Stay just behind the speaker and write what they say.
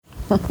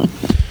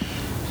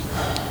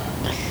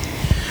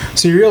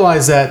So you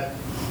realize that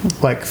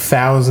like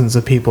thousands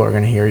of people are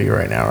going to hear you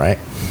right now, right?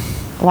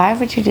 Why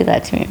would you do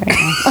that to me right now?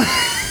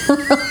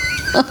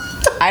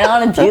 I don't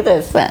want to do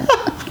this then.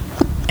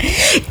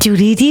 Get out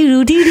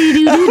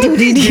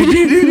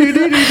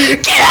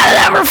of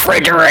that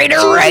refrigerator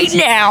right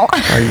now.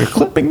 Are you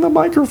clipping the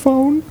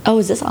microphone? Oh,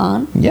 is this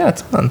on? Yeah,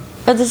 it's on.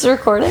 Is this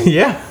recording?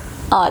 Yeah.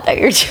 Oh, I thought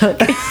you were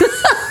joking.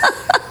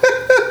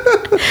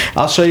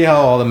 I'll show you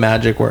how all the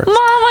magic works. Mom,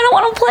 I don't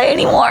want to play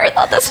anymore. I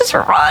thought this was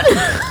fun.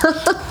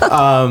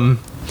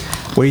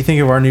 What do you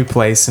think of our new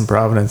place in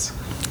Providence?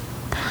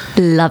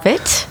 Love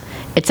it.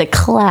 It's a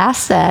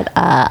class that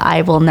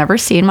I will never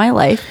see in my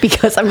life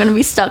because I'm going to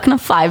be stuck in a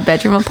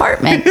 5-bedroom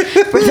apartment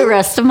for the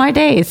rest of my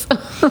days.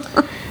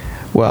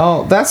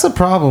 Well, that's the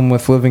problem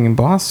with living in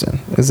Boston,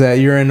 is that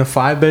you're in a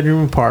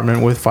 5-bedroom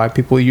apartment with 5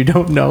 people you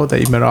don't know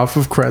that you met off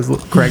of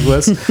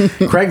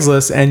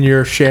Craigslist, and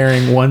you're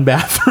sharing one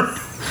bathroom.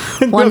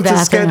 And you have to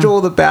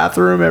schedule the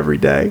bathroom every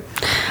day.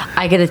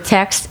 I get a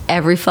text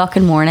every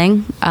fucking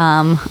morning.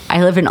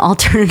 I live an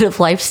alternative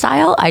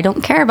lifestyle. I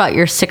don't care about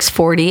your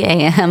 6:40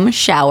 a.m.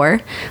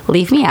 shower.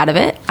 Leave me out of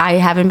it. I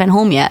haven't been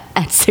home yet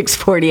at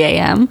 6:40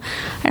 a.m.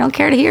 I don't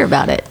care to hear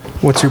about it.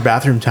 What's your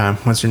bathroom time?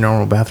 What's your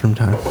normal bathroom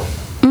time?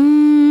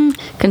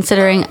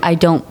 Considering I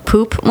don't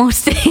poop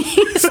most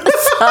days, so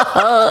it's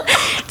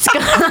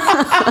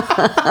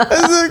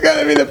This is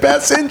gonna be the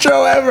best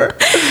intro ever.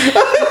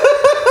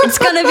 It's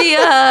gonna be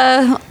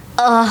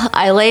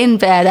I lay in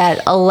bed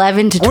at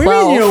 11 to 12. What do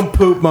you mean you don't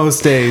poop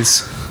most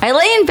days? I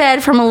lay in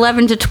bed from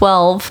 11 to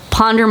 12,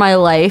 ponder my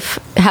life,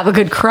 have a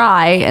good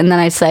cry, and then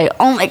I say,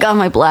 oh my God,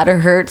 my bladder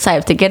hurts. I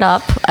have to get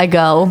up. I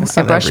go.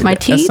 I brush my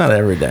teeth. That's not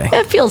every day.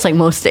 It feels like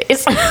most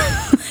days,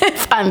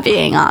 if I'm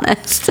being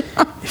honest.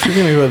 If you're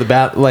going to go to the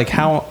bath, like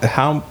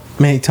how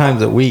many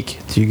times a week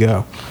do you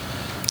go?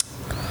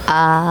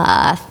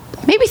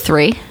 Maybe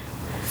 3.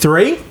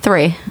 3?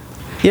 3.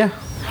 Yeah.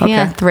 Okay.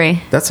 Yeah,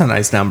 3. That's a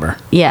nice number.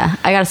 Yeah.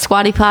 I got a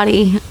squatty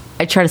potty.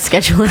 I try to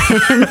schedule it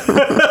in.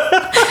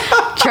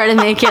 Try to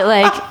make it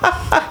like,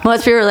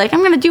 most people are like,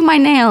 I'm going to do my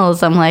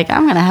nails. I'm like,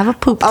 I'm going to have a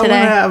poop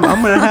today. I'm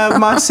going to have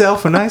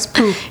myself a nice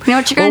poop. You know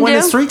what you're going to do? When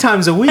it's 3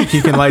 times a week,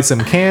 you can light some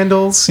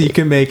candles. You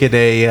can make it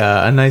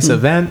a nice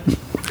event.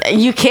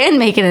 You can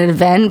make it an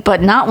event,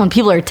 but not when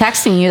people are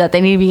texting you that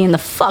they need to be in the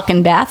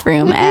fucking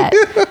bathroom at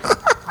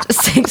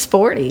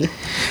 6:40.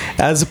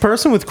 As a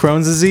person with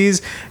Crohn's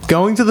disease,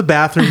 going to the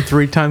bathroom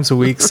 3 times a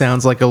week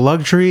sounds like a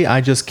luxury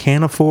I just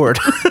can't afford.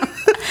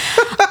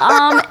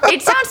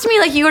 It sounds to me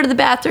like you go to the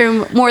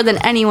bathroom more than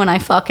anyone I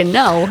fucking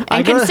know.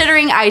 And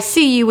considering I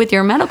see you with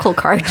your medical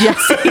card,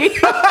 Jesse.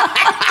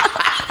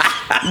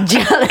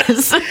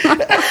 Jealous.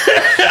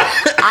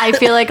 I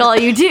feel like all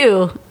you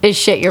do is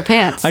shit your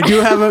pants. I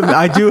do have a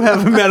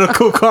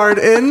medical card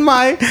in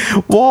my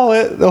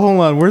wallet. Hold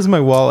on, where's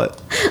my wallet?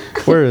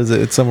 Where is it?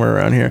 It's somewhere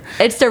around here.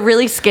 It's the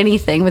really skinny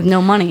thing with no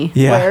money.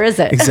 Yeah, where is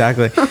it?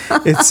 Exactly.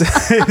 It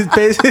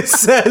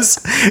says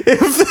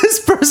if this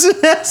person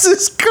has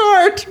his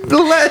card,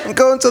 let him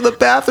go into the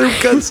bathroom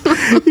because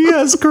he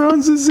has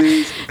Crohn's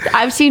disease.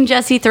 I've seen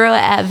Jesse throw it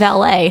at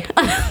valet.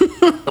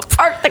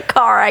 Park the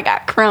car. I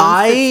got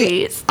Crohn's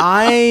disease.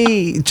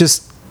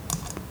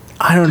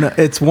 I don't know.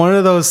 It's one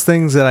of those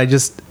things that I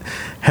just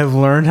have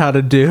learned how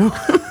to do.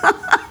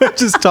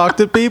 Just talk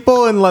to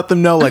people and let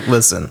them know, like,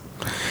 listen,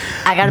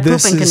 I got a pooping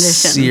condition.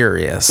 This is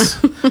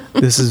serious.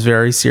 This is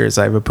very serious.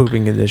 I have a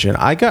pooping condition.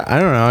 I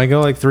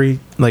go like 3,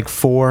 like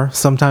 4,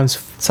 sometimes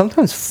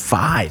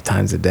 5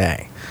 times a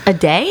day. A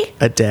day?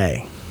 A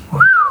day.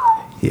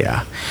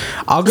 Yeah.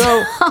 I'll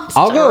go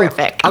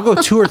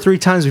 2 or 3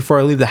 times before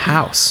I leave the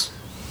house.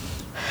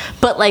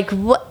 But like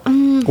what?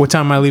 What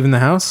time am I leaving the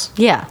house?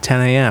 Yeah.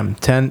 10 a.m.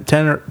 10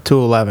 to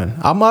 11.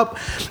 I'm up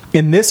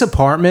in this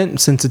apartment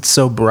since it's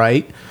so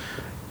bright.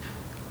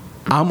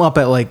 I'm up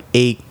at like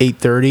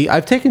 8:30.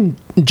 I've taken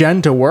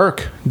Jen to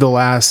work the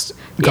last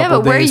couple of days. Yeah,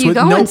 but where are you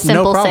going,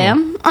 Simple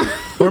Sam?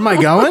 Where am I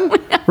going?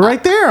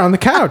 Right there on the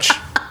couch.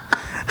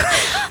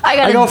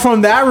 I go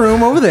from that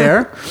room over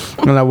there,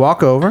 and I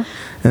walk over,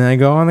 and I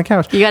go on the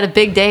couch. You got a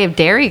big day of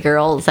Dairy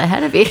Girls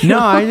ahead of you. No,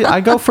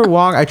 I go for a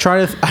walk. I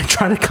try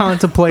to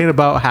contemplate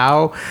about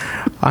how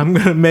I'm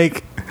gonna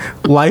make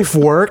life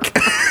work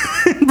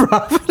in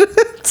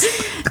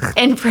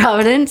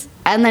Providence.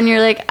 And then you're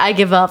like, I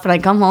give up, and I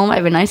come home, I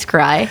have a nice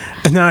cry.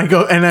 And then I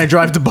go and I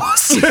drive to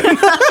Boston.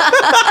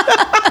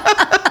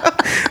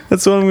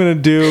 That's what I'm gonna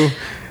do.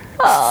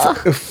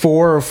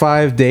 4 or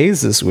 5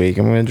 days this week.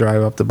 I'm gonna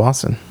drive up to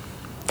Boston.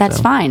 That's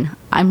fine.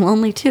 I'm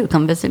lonely too.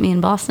 Come visit me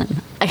in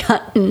Boston. I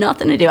got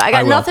nothing to do. I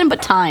got nothing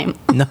but time.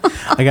 No,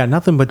 I got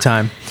nothing but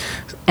time.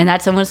 And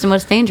that's almost the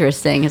most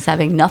dangerous thing, is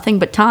having nothing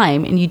but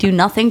time, and you do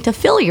nothing to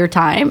fill your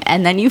time,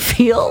 and then you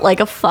feel like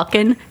a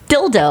fucking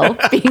dildo,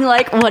 being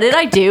like, what did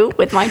I do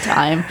with my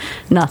time?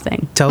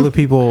 Nothing. Tell the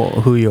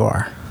people who you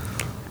are.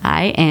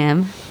 I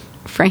am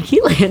Frankie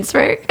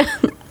Landsberg.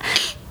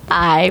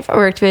 I've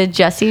worked with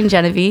Jesse and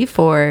Genevieve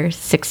for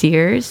 6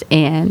 years,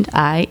 and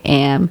I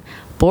am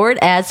bored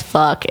as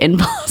fuck in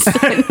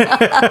Boston.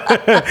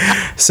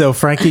 So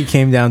Frankie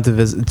came down to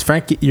visit.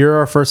 Frankie, you're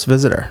our first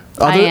visitor.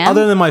 I am?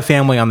 Other than my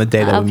family on the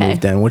day that we Okay.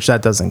 moved in, which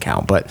that doesn't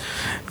count, but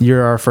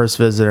you're our first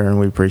visitor and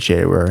we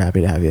appreciate it. We're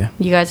happy to have you.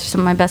 You guys are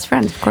some of my best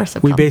friends, of course.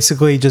 We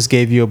basically just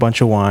gave you a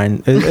bunch of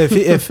wine.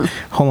 If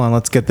hold on,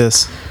 let's get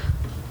this.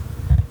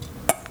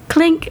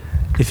 Clink.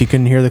 If you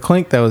couldn't hear the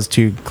clink, that was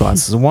 2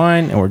 glasses of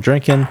wine, and we're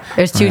drinking.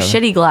 There's 2 We're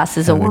having- shitty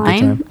glasses of having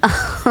a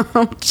good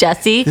wine.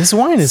 Jesse. This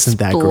wine isn't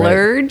that great.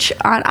 Splurge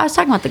on. I was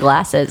talking about the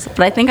glasses,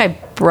 but I think I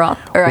brought.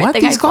 Or I What?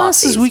 think These I bought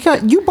glasses?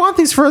 these. You bought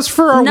these for us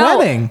for our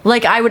wedding.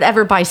 Like I would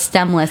ever buy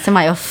stemless. Am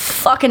I a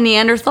fucking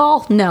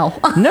Neanderthal? No.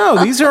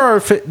 No, these are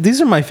these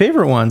are my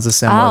favorite ones, the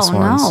stemless Oh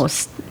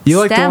ones. no. You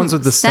like the ones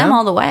with the stem?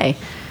 all the way.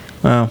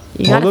 Oh.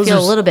 You Well, gotta those feel are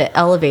a little bit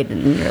elevated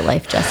in your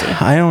life, Jesse.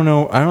 I don't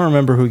know. I don't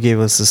remember who gave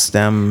us the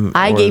stem.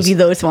 I gave you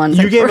those ones.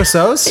 You gave us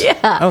those?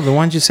 Yeah. Oh, then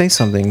why didn't you say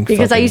something?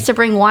 Because I used to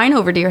bring wine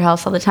over to your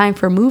house all the time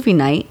for movie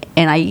night,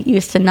 and I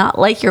used to not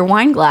like your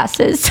wine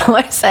glasses. So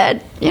I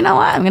said, you know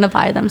what? I'm going to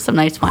buy them some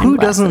nice wine Who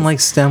glasses. doesn't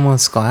like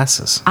stemless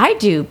glasses? I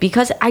do,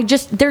 because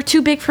they're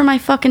too big for my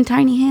fucking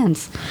tiny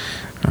hands.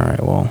 All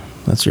right, well,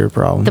 that's your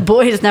problem. The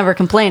boys never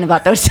complain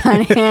about those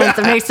tiny hands.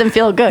 It makes them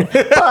feel good.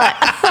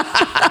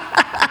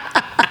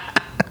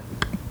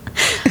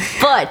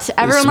 But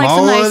everyone likes a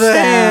Smaller nice the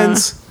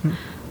stem.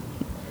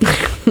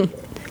 hands.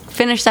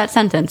 Finish that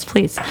sentence,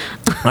 please.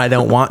 I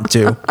don't want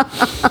to.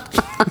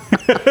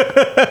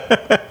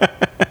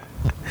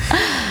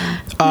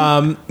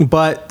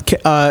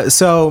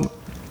 So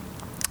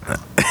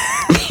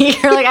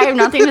You're like, I have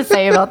nothing to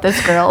say about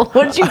this girl.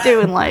 What did you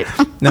do in life?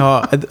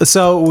 no,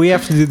 so we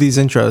have to do these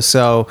intros.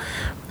 So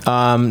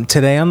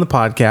today on the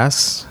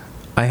podcast,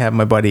 I have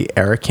my buddy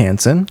Eric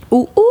Hansen.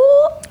 Ooh, ooh.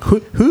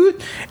 Who?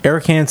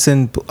 Eric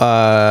Hansen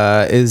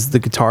is the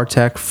guitar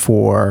tech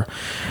for.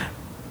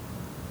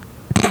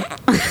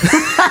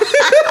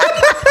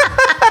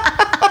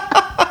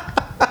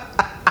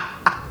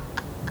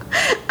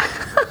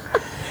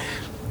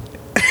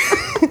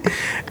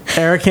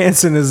 Eric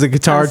Hansen is the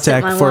guitar I'll sip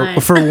tech my wine.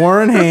 for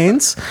Warren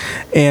Haynes,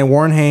 and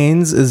Warren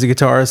Haynes is the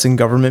guitarist in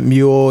Government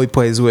Mule. He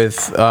plays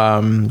with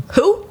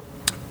Who?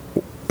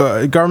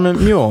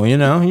 Government Mule. You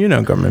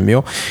know Government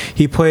Mule.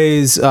 He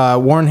plays.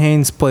 Warren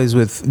Haynes plays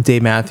with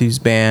Dave Matthews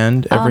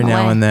Band every no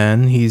now way. and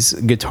then. He's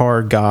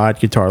guitar god,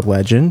 guitar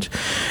legend.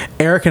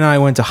 Eric and I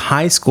went to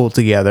high school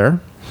together.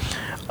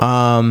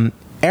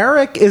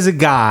 Eric is a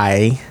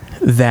guy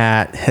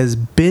that has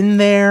been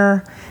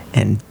there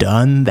and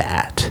done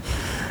that.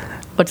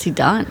 What's he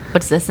done?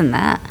 What's this and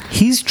that?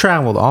 He's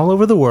traveled all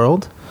over the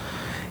world.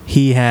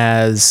 He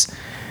has.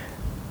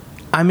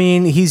 I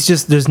mean, he's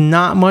just. There's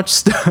not much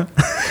stuff.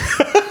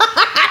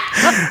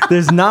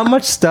 There's not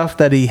much stuff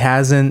that he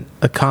hasn't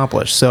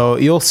accomplished. So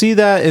you'll see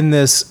that in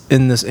this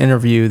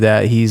interview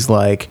that he's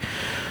like,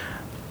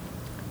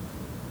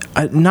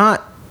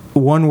 not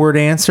one word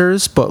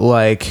answers, but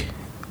like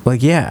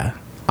yeah,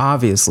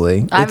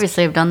 obviously.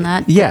 Obviously, I've done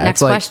that. Yeah, Next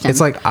it's like question.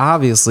 it's like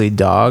obviously,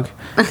 dog.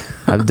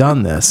 I've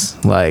done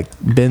this, like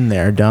been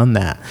there, done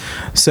that.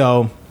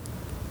 So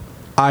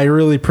I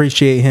really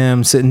appreciate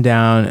him sitting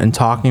down and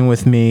talking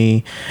with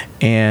me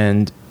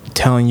and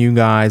telling you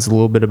guys a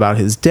little bit about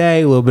his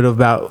day, a little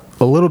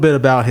bit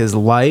about his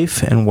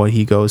life and what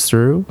he goes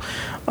through.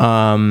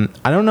 I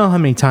don't know how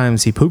many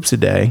times he poops a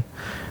day.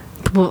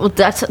 Well,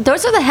 those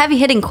are the heavy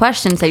hitting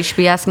questions that you should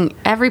be asking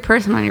every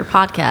person on your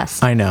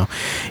podcast. I know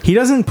he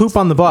doesn't poop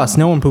on the bus.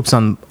 No one poops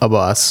on a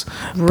bus.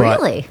 but-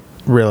 Really?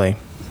 Really.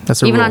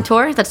 That's a Even rule. on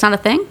tour? That's not a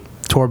thing?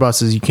 Tour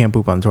buses, you can't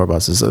poop on tour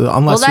buses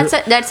unless that's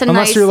a unless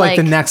nice, you're like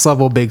the like- next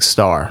level big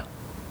star.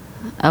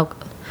 Oh,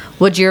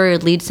 would your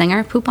lead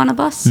singer poop on a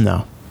bus?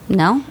 No,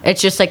 No?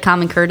 It's just like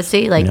common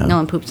courtesy? Like, No. no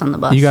one poops on the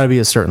bus. you got to be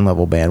a certain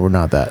level band. We're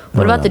not that.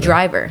 What about the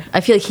driver?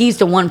 I feel like he's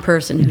the one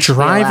person who should be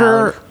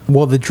driver? allowed.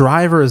 Well, the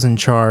driver is in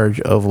charge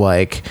of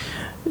like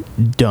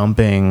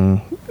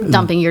dumping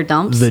Dumping your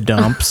dumps? the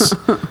dumps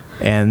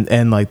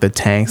and like the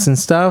tanks and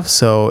stuff.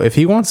 So if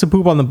he wants to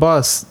poop on the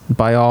bus,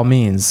 by all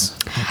means,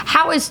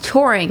 How is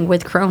touring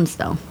with Crohn's,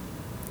 though?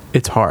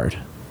 it's hard.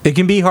 It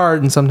can be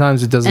hard, and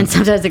sometimes it doesn't. And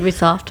sometimes it can be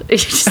soft. You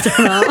just don't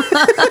know.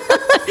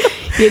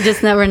 You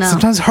just never know.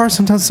 Sometimes hard,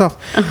 sometimes soft.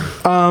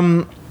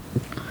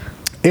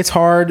 It's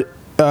hard.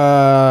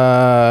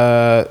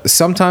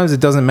 Sometimes it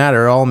doesn't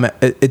matter.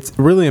 It's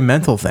really a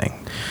mental thing.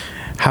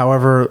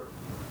 However,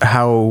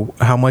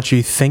 how much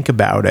you think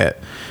about it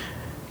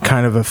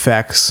kind of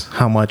affects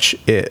how much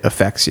it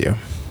affects you.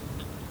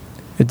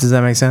 Does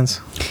that make sense?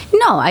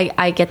 No,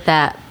 I get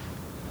that.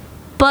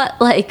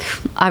 But, like,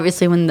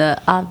 obviously when the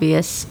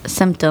obvious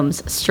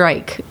symptoms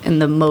strike in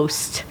the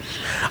most...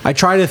 I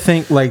try to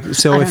think like,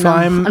 so I don't if know,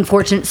 I'm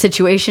unfortunate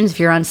situations, if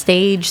you're on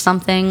stage,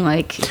 something,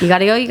 like, you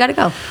gotta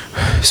go.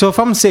 So if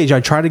I'm on stage, I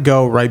try to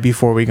go right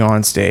before we go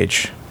on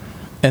stage.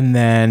 And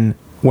then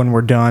when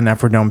we're done,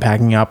 after we're done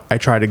packing up, I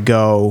try to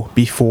go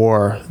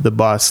before the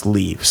bus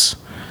leaves.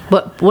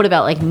 But what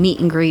about, like, meet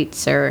and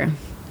greets or...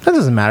 That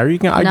doesn't matter. You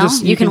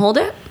can. you can hold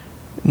it?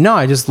 No,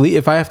 I just leave.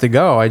 If I have to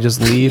go, I just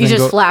leave. You and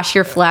just go. flash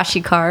your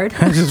flashy card.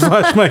 I just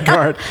flash my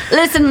card.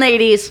 Listen,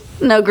 ladies,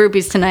 no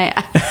groupies tonight.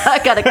 I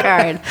got a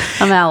card.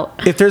 I'm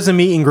out. If there's a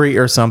meet and greet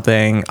or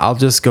something, I'll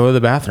just go to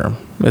the bathroom.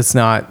 It's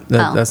not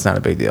that's not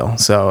a big deal.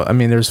 So I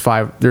mean, there's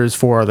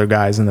 4 other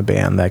guys in the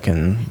band that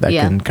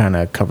can kind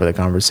of cover the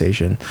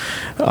conversation.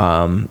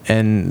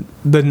 And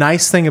the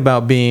nice thing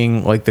about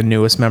being like the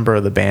newest member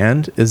of the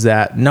band is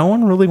that no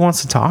one really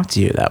wants to talk to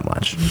you that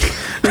much.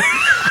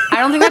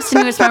 I don't think that's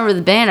the newest member of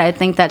the band. I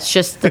think that's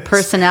just the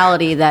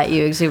personality that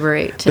you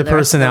exuberate to The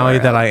personality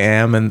that I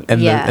am and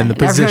the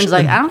position. Everyone's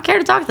like, I don't care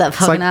to talk to that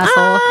fucking asshole.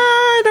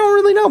 I don't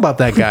really know about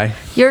that guy.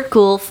 You're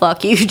cool.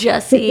 Fuck you,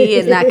 Jesse.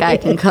 And that guy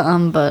can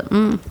come, but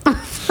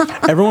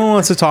Everyone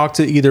wants to talk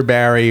to either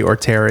Barry or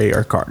Terry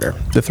or Carter,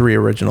 the 3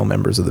 original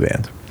members of the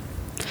band.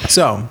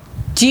 So,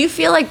 do you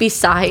feel like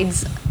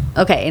besides,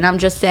 okay, and I'm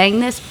just saying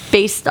this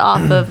based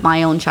off of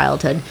my own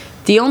childhood,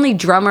 the only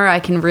drummer I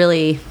can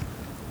really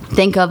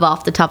think of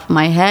off the top of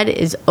my head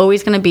is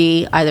always going to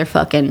be either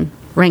fucking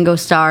Ringo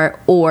Starr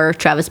or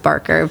Travis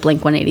Barker of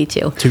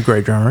Blink-182. 2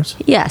 great drummers.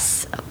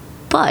 Yes,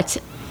 but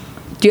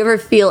do you ever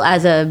feel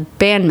as a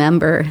band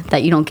member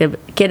that you don't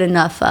get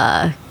enough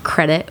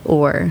credit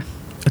or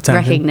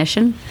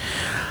recognition?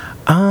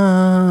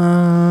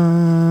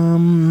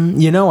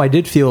 I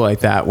did feel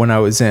like that when I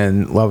was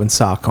in Love in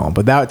Stockholm,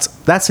 but that's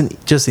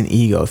just an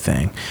ego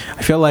thing.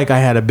 I feel like I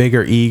had a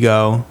bigger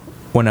ego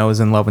when I was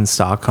in Love in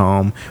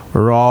Stockholm.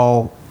 We're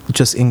all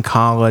just in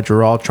college.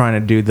 We're all trying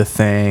to do the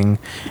thing.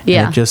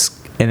 Yeah.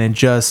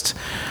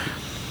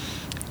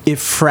 It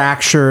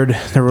fractured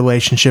the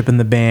relationship in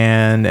the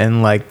band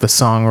and like the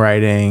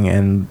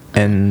songwriting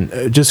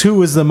and just who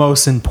was the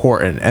most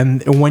important.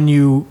 And when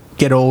you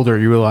get older,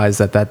 you realize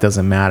that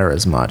doesn't matter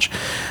as much.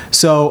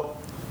 So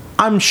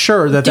I'm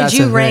sure that's Did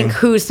you rank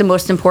who's the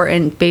most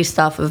important based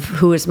off of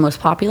who is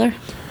most popular?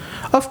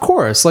 Of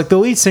course, like the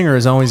lead singer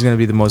is always going to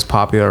be the most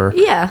popular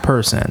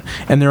person,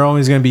 and they're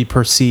always going to be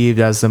perceived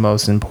as the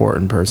most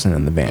important person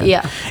in the band.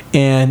 Yeah.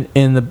 And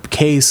in the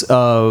case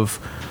of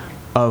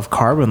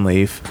Carbon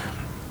Leaf,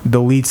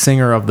 the lead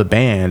singer of the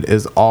band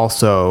is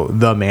also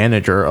the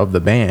manager of the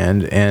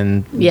band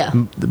and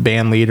the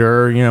band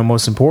leader,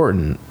 most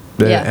important.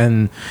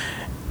 Yeah.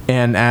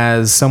 And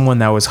as someone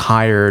that was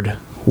hired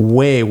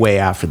way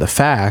after the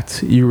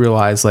fact, you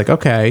realize like,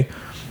 okay,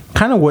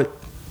 kind of what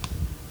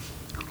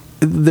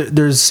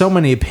there's so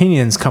many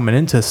opinions coming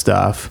into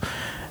stuff,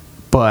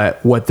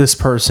 but what this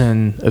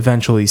person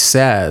eventually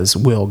says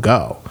will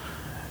go,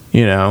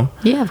 Yeah,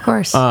 of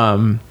course.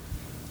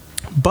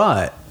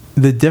 But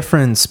the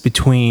difference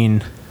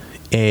between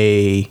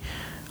a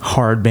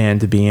hard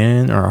band to be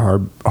in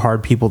or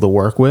hard people to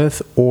work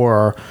with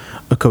or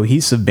a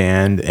cohesive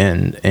band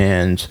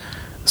and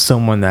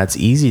someone that's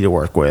easy to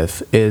work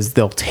with is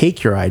they'll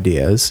take your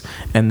ideas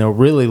and they'll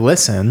really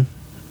listen,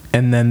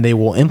 and then they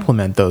will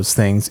implement those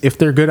things if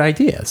they're good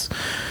ideas.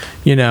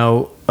 Barry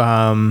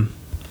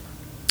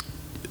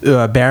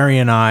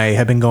and I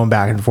have been going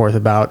back and forth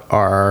about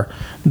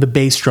the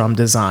bass drum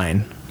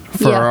design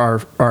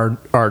for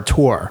our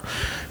tour.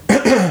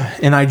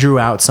 And I drew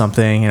out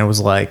something and it was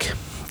like,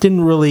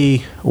 didn't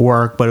really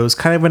work, but it was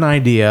kind of an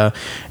idea.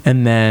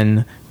 And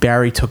then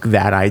Barry took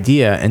that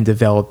idea and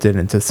developed it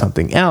into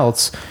something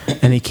else,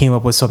 and he came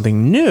up with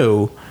something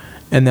new.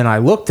 And then I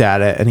looked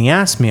at it and he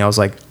asked me, I was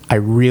like, I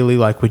really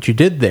like what you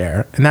did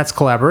there. And that's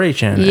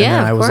collaboration. Yeah, and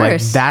then I was like,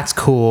 course. that's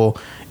cool.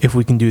 If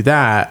we can do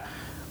that,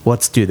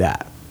 let's do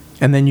that.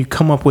 And then you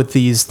come up with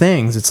these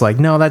things. It's like,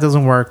 no, that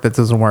doesn't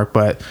work.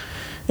 But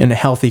in a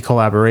healthy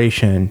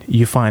collaboration,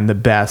 you find the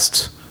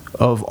best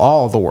of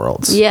all the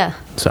worlds. Yeah.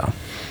 So.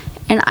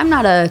 And I'm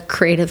not a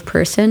creative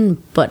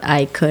person, but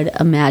I could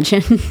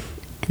imagine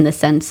in the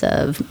sense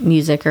of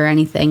music or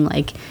anything,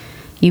 like,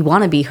 you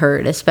want to be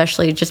heard,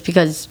 especially just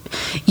because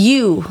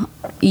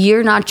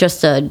you're not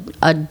just a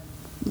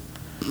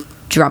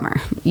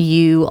drummer.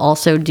 You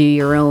also do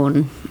your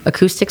own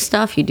acoustic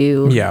stuff. You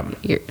do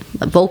your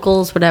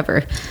vocals,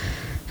 whatever.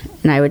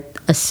 And I would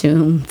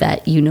assume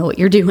that you know what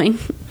you're doing.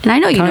 And I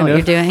know you know what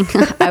you're doing.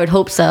 I would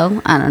hope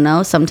so. I don't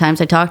know.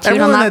 Sometimes I talk to you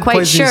and I'm not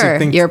quite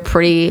sure. You're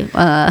pretty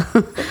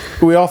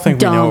we all think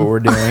dumb. We know what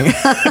we're doing.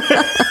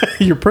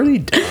 You're pretty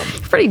dumb.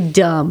 Pretty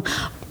dumb.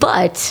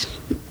 But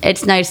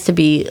it's nice to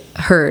be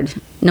heard,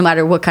 no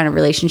matter what kind of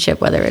relationship,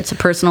 whether it's a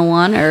personal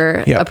one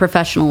or a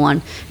professional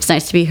one. It's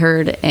nice to be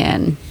heard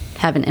and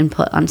have an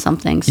input on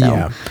something.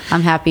 So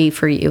I'm happy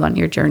for you on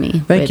your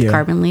journey with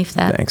Carbon Leaf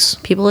that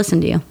people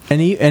listen to you.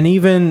 And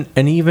even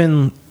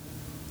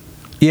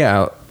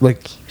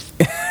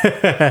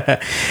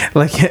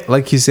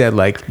like you said,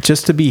 like,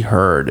 just to be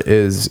heard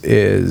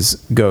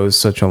goes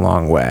such a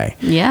long way.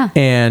 Yeah.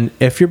 And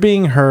if you're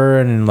being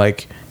heard and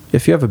like,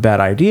 if you have a bad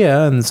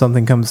idea and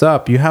something comes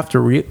up, you have to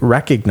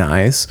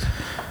recognize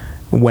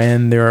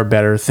when there are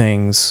better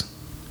things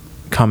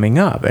coming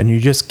up, and you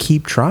just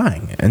keep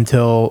trying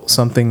until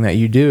something that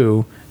you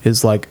do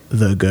is like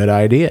the good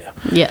idea.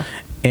 Yeah.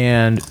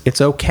 And it's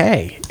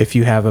okay if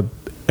you have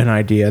an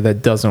idea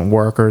that doesn't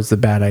work or is the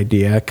bad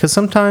idea, because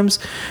sometimes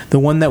the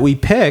one that we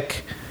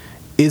pick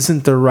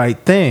isn't the right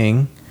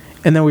thing.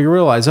 And then we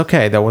realize,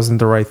 okay, that wasn't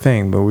the right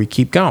thing, but we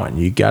keep going.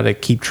 You got to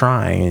keep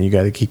trying, and you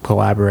got to keep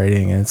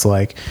collaborating. And it's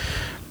like,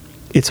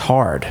 it's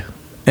hard.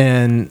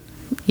 And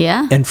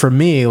Yeah. And for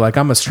me, like,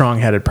 I'm a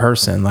strong-headed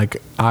person.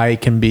 Like, I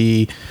can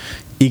be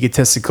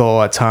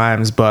egotistical at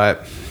times,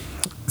 but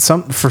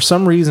for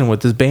some reason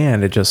with this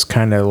band, it just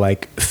kind of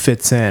like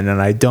fits in.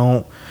 And I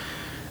don't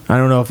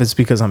know if it's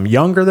because I'm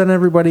younger than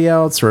everybody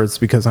else or it's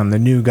because I'm the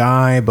new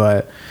guy,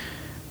 but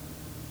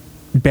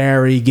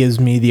Barry gives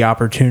me the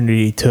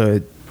opportunity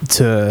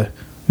to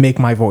make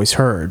my voice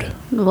heard.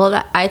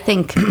 Well, I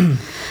think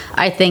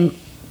I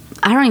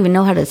don't even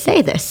know how to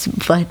say this,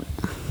 but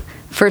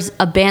for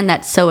a band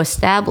that's so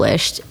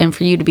established and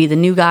for you to be the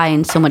new guy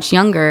and so much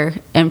younger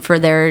and for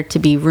there to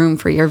be room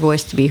for your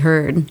voice to be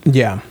heard.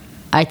 Yeah.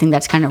 I think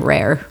that's kind of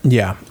rare.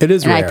 Yeah, it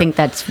is and rare. I think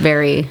that's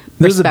very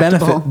there's a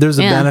respectable. benefit. There's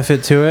a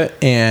benefit to it,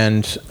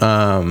 and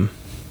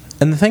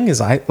the thing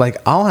is,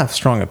 I'll have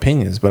strong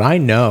opinions, but I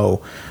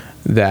know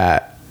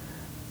that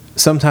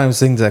sometimes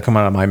things that come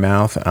out of my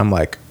mouth, I'm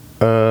like,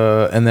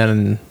 and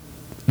then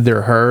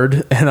they're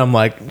heard, and I'm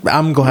like,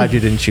 I'm glad you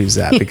didn't choose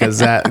that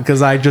because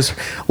I just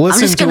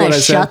listened to what I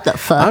said. Shut the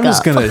fuck I'm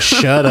just up. gonna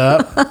shut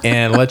up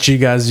and let you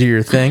guys do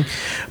your thing.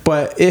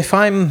 But if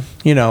I'm,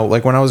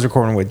 like when I was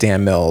recording with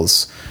Dan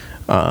Mills.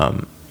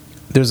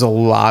 There's a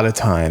lot of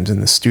times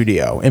in the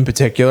studio, in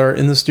particular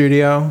in the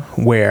studio,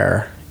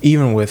 where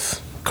even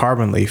with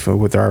Carbon Leaf,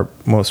 with our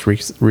most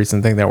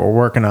recent thing that we're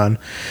working on,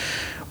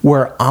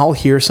 where I'll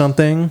hear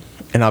something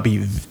and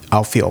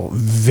I'll feel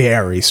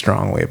very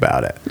strongly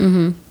about it.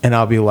 Mm-hmm. And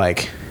I'll be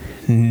like,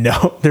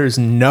 no, there's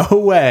no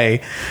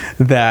way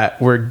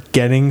that we're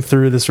getting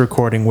through this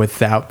recording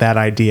without that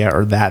idea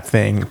or that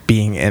thing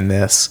being in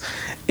this.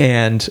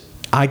 And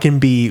I can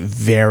be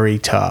very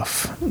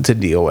tough to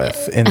deal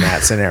with in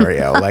that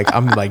scenario. Like,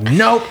 I'm like,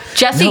 nope.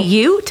 Jesse, nope.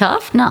 You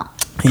tough? No.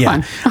 Come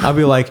on. I'll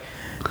be like,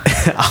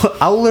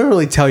 I'll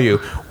literally tell you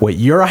what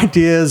your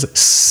idea is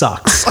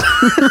sucks.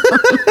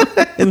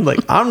 And like,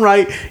 I'm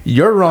right,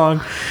 you're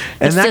wrong.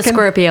 And It's the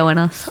Scorpio in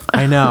us.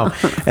 I know.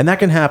 And that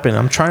can happen.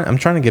 I'm trying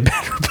to get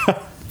better about it.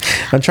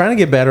 I'm trying to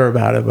get better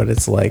about it, but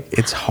it's like,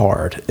 it's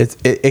hard.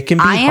 It can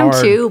be hard. I am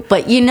too,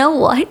 but you know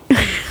what?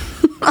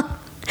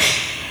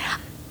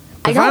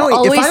 If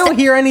I don't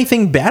hear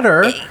anything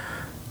better,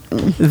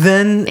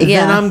 then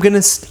I'm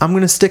gonna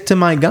stick to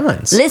my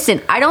guns.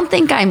 Listen, I don't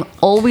think I'm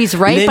always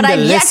right, Linda, but I'm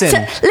listen.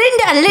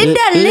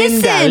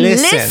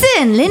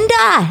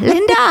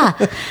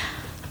 Linda.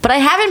 But I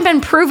haven't been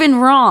proven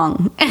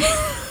wrong.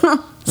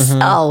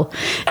 So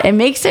it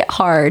makes it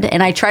hard,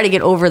 and I try to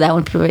get over that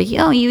when people are like,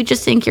 you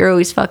just think you're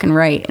always fucking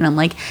right, and I'm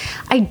like,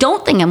 I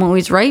don't think I'm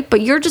always right, but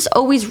you're just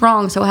always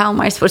wrong, so how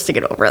am I supposed to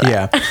get over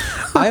that? Yeah.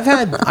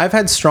 I've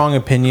had strong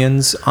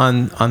opinions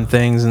on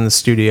things in the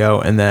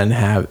studio, and then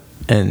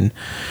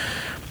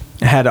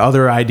had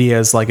other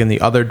ideas like in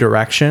the other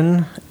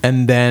direction,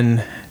 and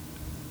then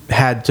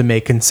had to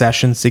make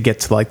concessions to get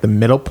to like the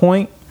middle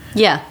point.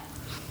 Yeah.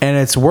 And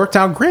it's worked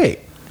out great.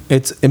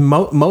 It's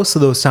most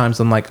of those times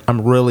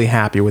I'm really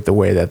happy with the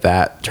way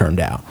that turned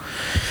out.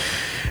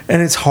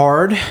 And it's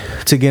hard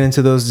to get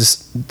into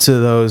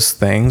those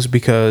things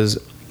because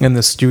in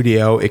the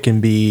studio it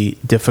can be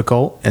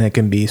difficult and it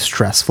can be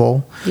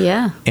stressful.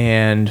 Yeah.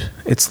 And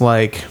it's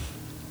like,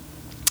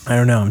 I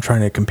don't know, I'm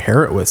trying to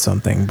compare it with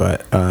something,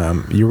 but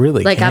you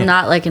really can't. I'm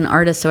not like an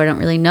artist, so I don't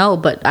really know,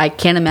 but I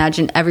can't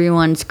imagine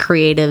everyone's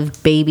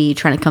creative baby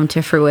trying to come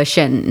to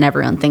fruition and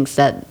everyone thinks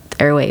that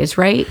their way is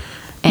right.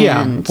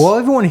 And well,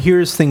 everyone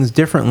hears things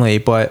differently,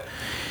 but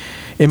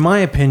in my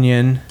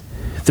opinion,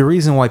 the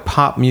reason why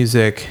pop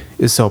music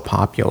is so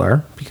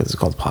popular, because it's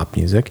called pop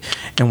music,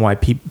 and why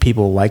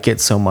people like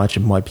it so much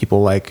and why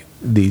people like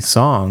these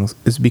songs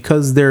is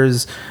because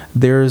there's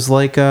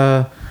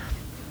a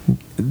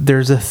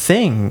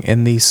thing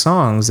in these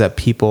songs that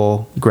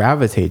people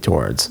gravitate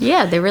towards.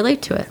 Yeah, they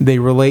relate to it. They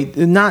relate,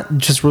 not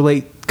just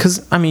relate,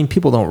 because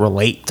people don't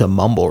relate to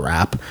mumble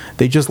rap.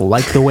 They just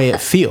like the way it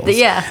feels.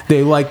 Yeah,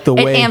 they like the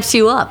way it amps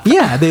you up.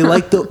 Yeah, they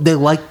like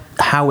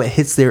how it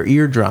hits their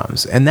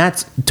eardrums, and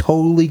that's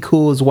totally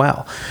cool as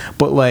well.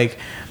 But like,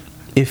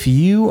 if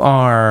you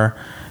are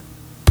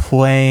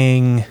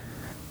playing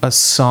a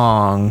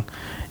song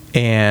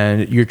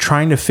and you're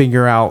trying to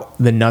figure out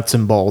the nuts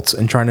and bolts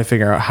and trying to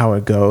figure out how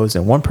it goes,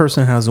 and one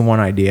person has one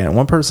idea and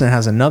one person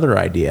has another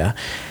idea,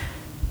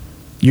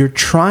 you're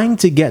trying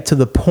to get to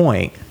the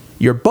point.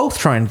 You're both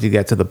trying to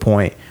get to the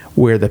point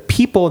where the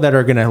people that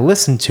are going to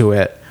listen to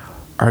it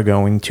are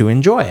going to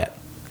enjoy it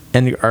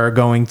and are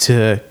going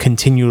to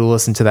continue to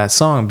listen to that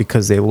song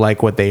because they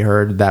like what they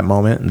heard at that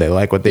moment and they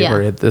like what they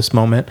heard at this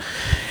moment.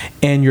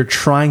 And you're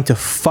trying to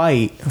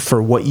fight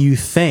for what you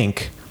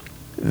think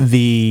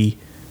the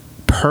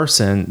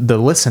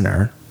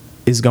listener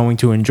is going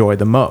to enjoy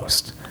the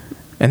most.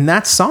 And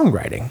that's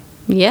songwriting.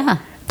 Yeah.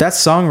 That's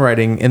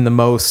songwriting in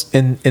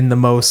the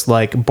most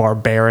like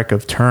barbaric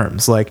of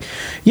terms. Like,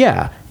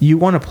 yeah, you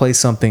want to play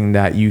something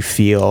that you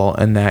feel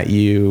and that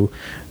you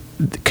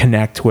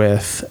connect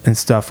with and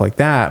stuff like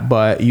that,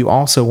 but you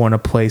also want to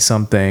play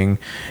something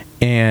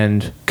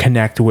and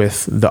connect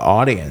with the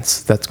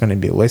audience that's going to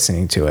be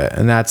listening to it,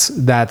 and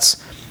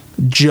that's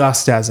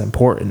just as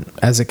important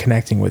as it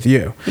connecting with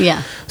you.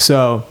 Yeah.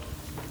 So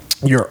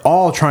you're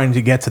all trying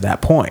to get to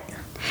that point.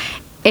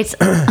 It's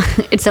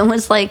it's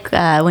almost like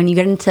when you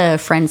get into a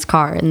friend's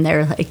car and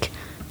they're like,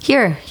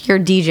 "Here, you're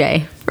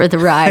DJ for the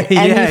ride,"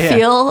 and you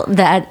feel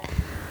that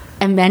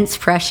immense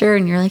pressure,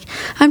 and you're like,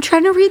 "I'm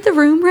trying to read the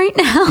room right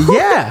now."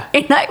 Yeah.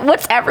 And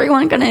what's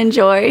everyone gonna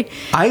enjoy?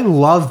 I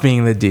love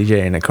being the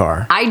DJ in a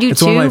car. I do too.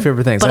 It's one of my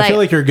favorite things. I feel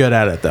like you're good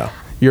at it though.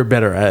 You're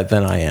better at it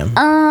than I am.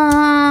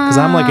 Because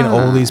I'm like an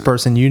oldies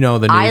person. You know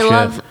the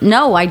new shit.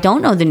 No, I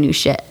don't know the new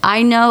shit.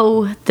 I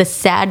know the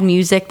sad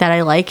music that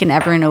I like, and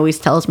everyone always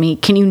tells me,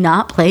 "Can you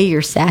not play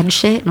your sad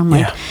shit?" And I'm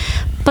like,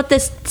 but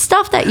this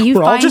stuff that you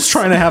We're all just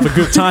trying to have a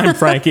good time,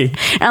 Frankie.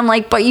 And I'm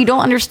like, but you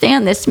don't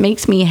understand. This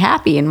makes me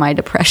happy in my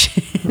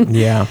depression.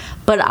 Yeah.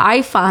 But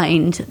I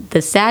find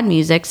the sad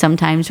music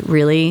sometimes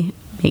really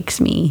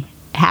makes me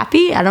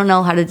happy. I don't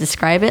know how to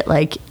describe it.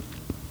 Like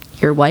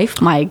your wife,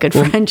 my good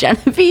friend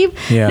Genevieve,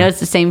 knows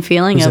the same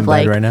feeling. Who's of in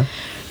like, bed right now?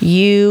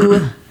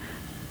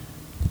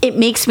 it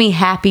makes me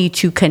happy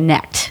to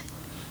connect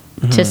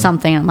to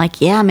something. I'm like,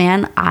 yeah,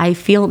 man, I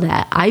feel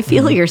that. I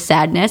feel your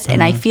sadness,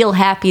 and I feel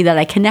happy that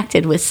I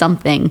connected with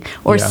something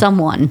or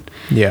someone.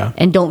 Yeah.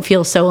 And don't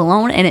feel so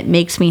alone, and it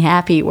makes me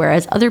happy.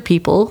 Whereas other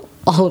people,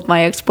 all of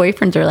my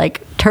ex-boyfriends are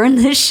like, turn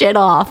this shit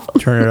off.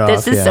 Turn it off.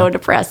 This is so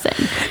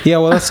depressing. Yeah,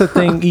 well, that's the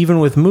thing. Even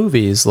with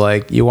movies,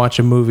 like you watch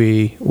a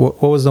movie.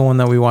 What was the one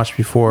that we watched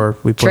before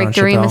we put on Chappelle?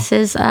 Drake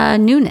Doremus's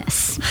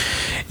Newness.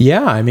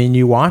 Yeah, I mean,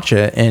 you watch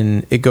it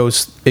and it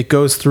goes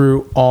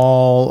through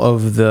all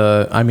of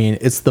the. I mean,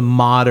 it's the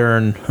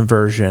modern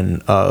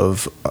version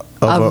of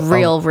a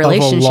real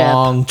relationship, of a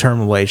long-term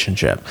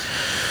relationship.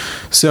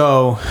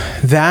 So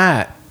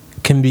that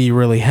can be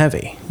really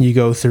heavy. You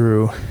go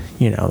through,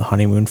 the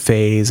honeymoon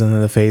phase, and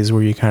then the phase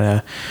where you kind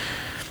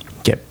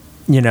of get,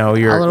 you're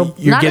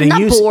getting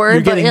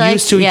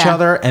used to each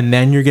other, and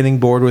then you're getting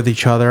bored with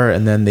each other,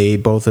 and then they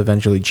both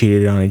eventually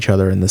cheated on each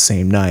other in the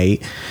same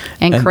night,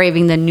 and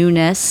craving the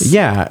newness.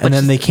 Yeah, and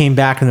then they came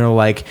back and they're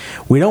like,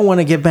 we don't want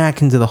to get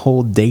back into the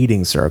whole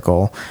dating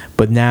circle,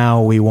 but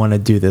now we want to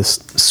do this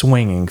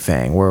swinging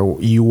thing where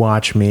you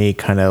watch me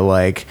kind of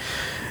like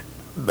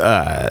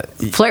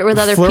flirt with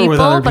other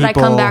people, but I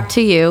come back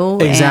to you.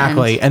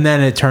 Exactly. And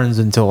then it turns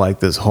into like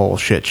this whole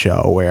shit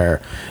show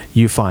where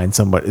you find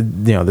somebody,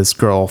 this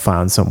girl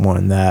found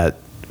someone that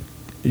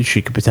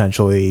she could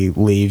potentially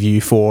leave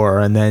you for,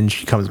 and then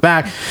she comes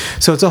back.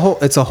 So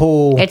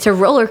it's a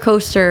roller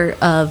coaster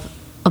of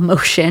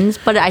emotions,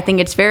 but I think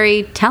it's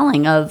very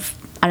telling of,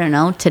 I don't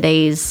know,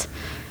 today's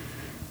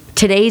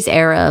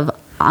era of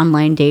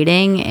online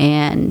dating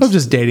and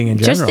just dating in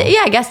general.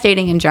 I guess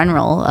dating in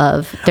general.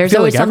 There's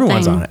always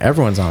like something.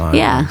 Everyone's on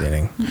online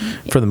dating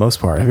for the most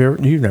part.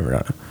 You've never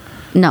done it?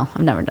 No,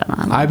 I've never done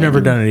it. I've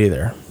never done it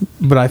either.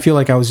 But I feel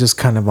like I was just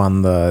kind of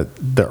on the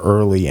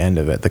early end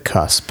of it, the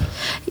cusp.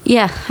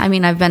 Yeah, I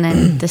mean, I've been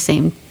in the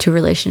same two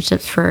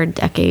relationships for a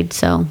decade,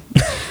 so.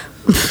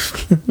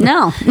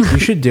 No. You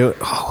should do it.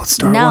 Oh, let's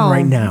start one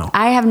right now.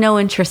 I have no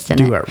interest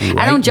in it. Right,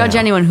 I don't judge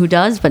anyone who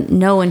does, but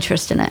no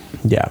interest in it.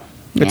 Yeah.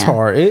 It's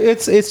hard.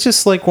 It's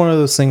just like one of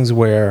those things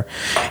where,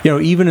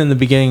 even in the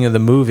beginning of the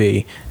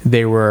movie,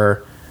 it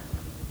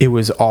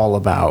was all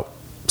about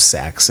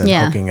sex and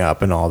hooking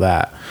up and all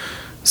that.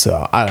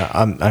 So I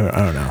don't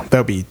know.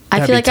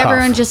 I feel like tough.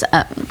 Everyone just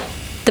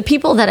the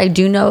people that I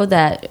do know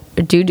that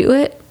do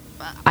it.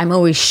 I'm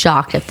always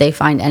shocked if they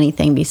find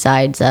anything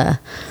besides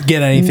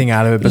get anything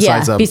out of it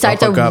besides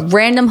a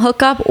random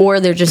hookup,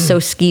 or they're just so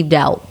skeeved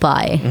out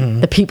by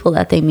the people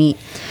that they meet.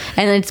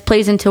 And it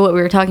plays into what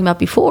we were talking about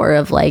before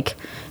of like,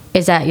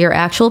 is that your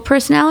actual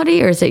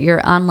personality or is it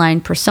your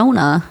online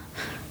persona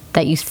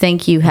that you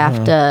think you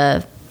have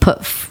to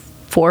put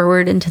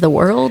forward into the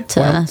world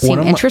to seem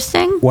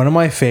interesting? One of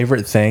my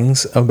favorite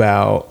things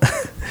about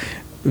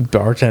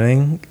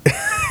bartending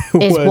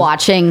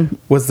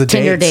was the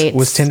Tinder dates.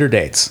 Was Tinder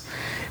dates,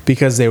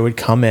 because they would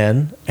come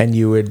in and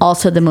you would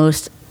also the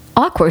most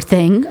awkward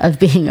thing of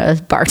being a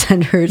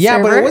bartender.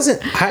 Yeah, but it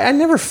wasn't. I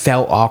never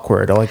felt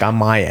awkward like on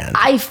my end.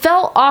 I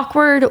felt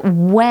awkward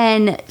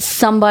when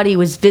somebody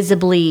was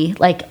visibly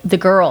like the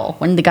girl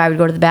when the guy would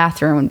go to the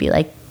bathroom and be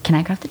like, "Can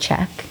I grab the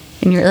check?"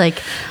 And you're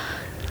like,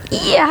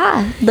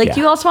 "Yeah." Like,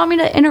 you also want me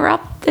to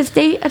interrupt this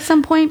date at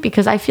some point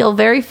because I feel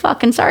very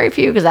fucking sorry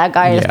for you because that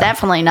guy is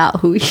definitely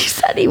not who he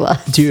said he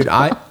was. Dude,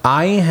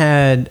 I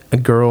had a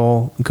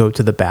girl go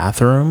to the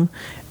bathroom.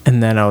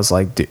 And then I was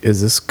like,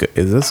 is this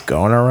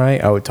going all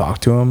right? I would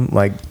talk to him,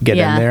 like, get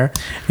in there.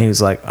 And he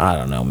was like, I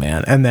don't know,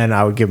 man. And then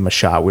I would give him a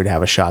shot. We'd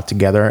have a shot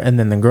together. And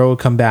then the girl would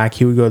come back.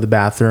 He would go to the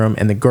bathroom.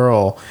 And the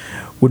girl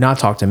would not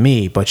talk to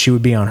me, but she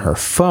would be on her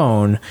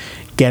phone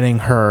getting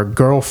her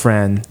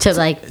girlfriend To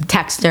like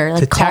text her,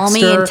 like to call text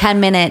me her, in 10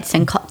 minutes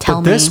and tell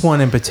but me. this one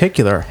in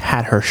particular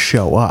had her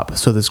show up.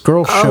 So this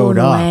girl showed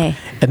no up, way.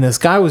 and this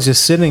guy was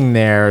just sitting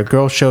there.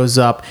 Girl shows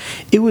up.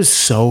 It was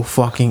so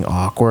fucking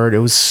awkward. It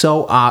was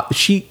so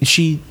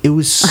it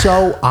was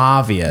so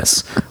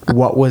obvious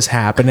what was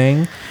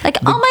happening. Like,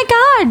 oh my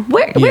God,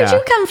 where'd Yeah.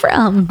 you come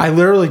from? I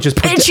literally just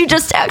put Bitch, you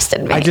just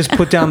texted me. I just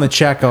put down the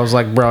check. I was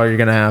like, bro, you're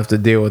gonna have to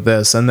deal with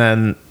this. And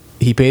then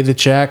he paid the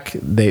check.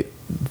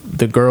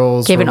 The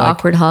girls gave were an like,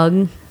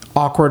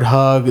 awkward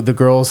hug. The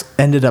girls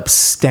ended up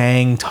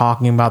staying,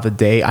 talking about the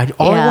date.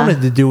 All I Yeah.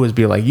 wanted to do was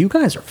be like, you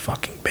guys are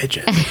fucking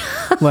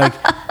bitches. Like,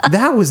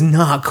 that was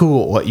not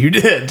cool what you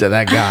did to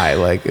that guy.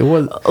 Like, it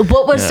was.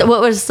 What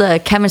was the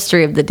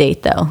chemistry of the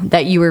date though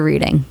that you were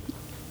reading?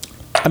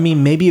 I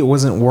mean, maybe it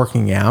wasn't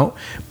working out,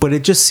 but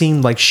it just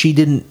seemed like she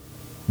didn't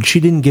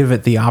give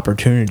it the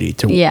opportunity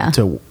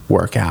to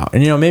work out.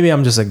 And maybe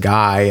I'm just a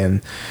guy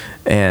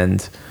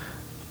and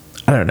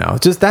I don't know.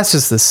 That's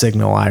just the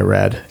signal I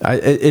read.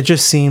 It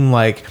just seemed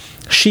like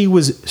she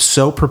was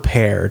so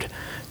prepared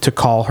to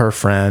call her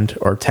friend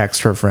or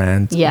text her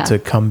friend to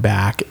come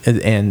back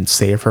and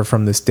save her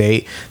from this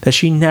date that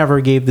she never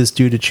gave this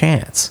dude a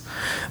chance.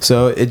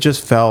 So it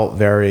just felt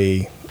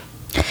very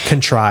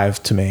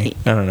contrived to me.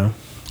 I don't know.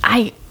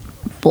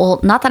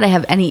 Not that I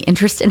have any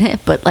interest in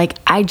it, but like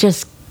I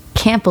just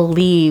can't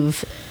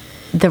believe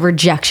the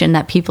rejection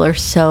that people are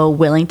so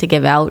willing to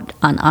give out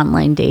on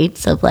online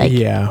dates of like,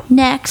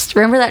 next.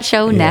 Remember that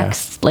show,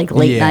 Next? Like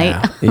late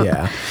night?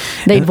 Yeah.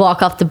 They'd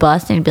walk off the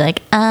bus and be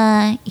like,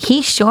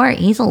 he's short.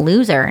 He's a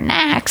loser.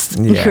 Next.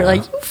 Yeah. You're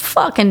like, you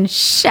fucking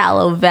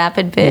shallow,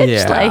 vapid bitch.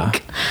 Yeah.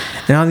 Like,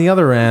 and on the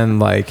other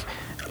end, like,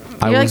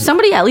 you're like,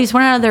 somebody at least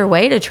went out of their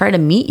way to try to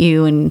meet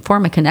you and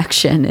form a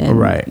connection. And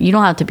right. You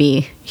don't have to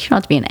be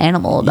an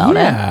animal about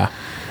it.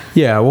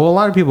 Yeah, well, a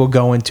lot of people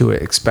go into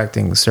it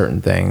expecting certain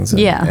things,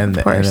 and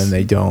then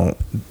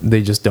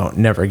they just don't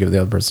never give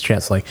the other person a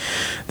chance. Like,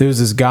 there was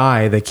this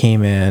guy that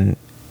came in,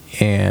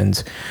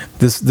 and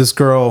this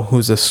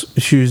girl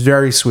she was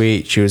very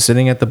sweet. She was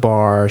sitting at the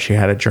bar. She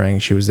had a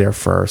drink. She was there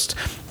first.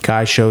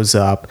 Guy shows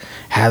up,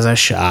 has a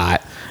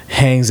shot,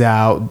 hangs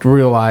out,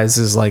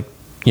 realizes like,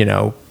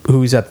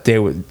 who he's at the date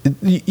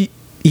with.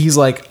 He's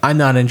like, I'm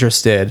not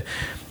interested.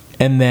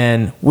 And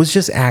then was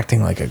just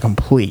acting like a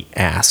complete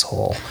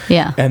asshole.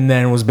 Yeah. And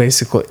then was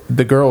basically,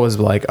 the girl was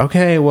like,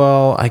 okay,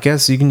 well, I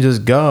guess you can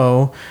just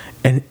go.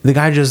 And the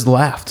guy just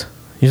left.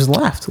 He just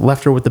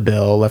left her with the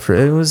bill, left her.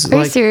 It was Are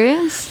you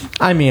serious?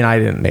 I mean, I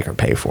didn't make her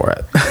pay for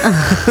it.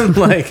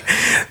 Like,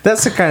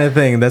 that's the kind of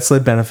thing, that's the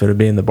benefit of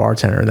being the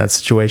bartender in that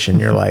situation.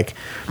 You're like,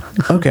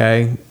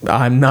 okay,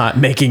 I'm not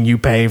making you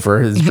pay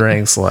for his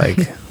drinks. Like,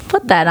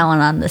 put that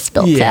on the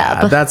spill tab.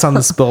 Yeah, that's on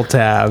the spill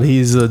tab.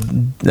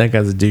 That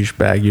guy's a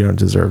douchebag. You don't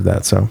deserve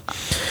that. So,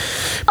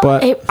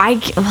 but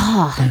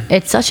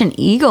it's such an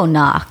ego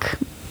knock.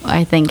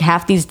 I think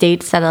half these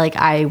dates that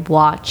I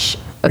watch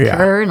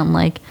occur, and I'm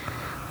like,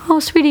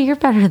 oh, sweetie, you're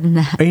better than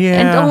that.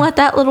 Yeah. And don't let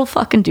that little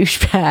fucking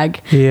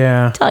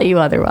douchebag tell you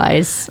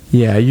otherwise.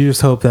 Yeah, you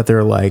just hope that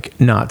they're like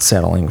not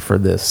settling for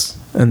this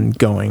and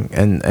going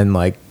and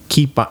like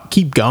keep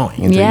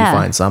going until you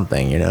find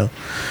something,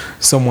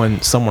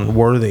 someone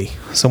worthy,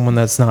 someone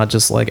that's not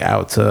just like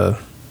out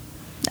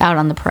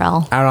on the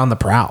prowl.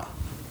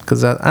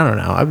 Because I don't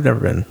know, I've never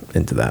been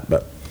into that,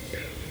 but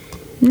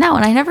no,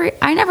 and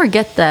I never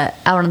get the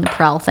out on the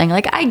prowl thing.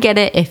 Like, I get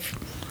it if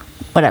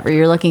whatever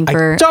you're looking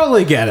for, I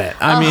totally get it.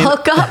 I mean,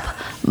 hookup,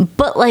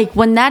 but like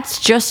when that's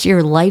just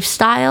your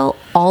lifestyle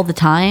all the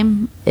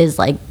time is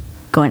like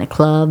going to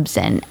clubs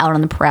and out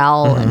on the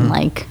prowl and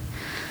like.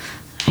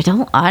 I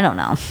don't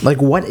know.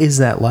 Like, what is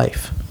that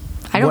life?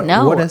 I don't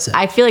know. What is it?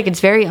 I feel like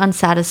it's very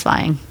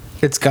unsatisfying.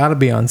 It's got to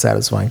be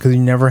unsatisfying because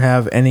you never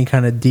have any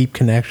kind of deep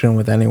connection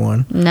with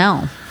anyone.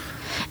 No.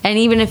 And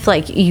even if,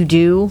 like, you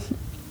do,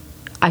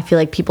 I feel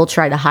like people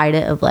try to hide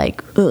it of,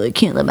 like, oh, I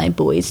can't let my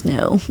boys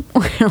know.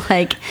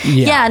 Like,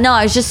 no,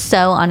 I was just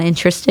so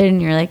uninterested.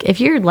 And you're like,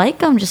 if you're like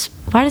them,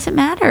 why does it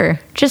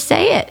matter? Just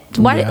say it.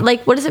 Why?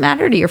 Like, what does it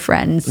matter to your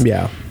friends?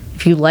 Yeah.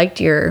 If you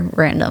liked your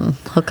random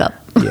hookup.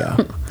 Yeah.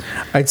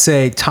 I'd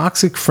say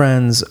toxic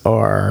friends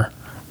are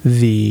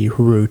the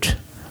root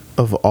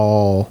of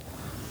all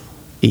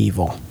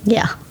evil.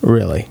 Yeah.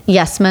 Really.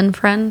 Yes men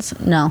friends?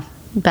 No.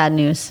 Bad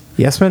news.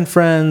 Yes men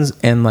friends,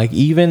 and like,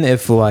 even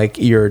if like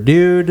you're a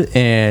dude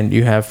and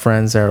you have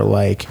friends that are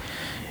like,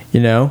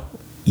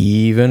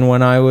 even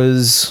when I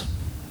was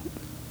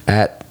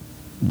at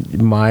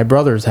my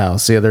brother's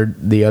house the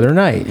other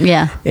night.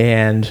 Yeah.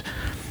 And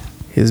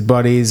his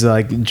buddies,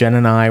 like Jen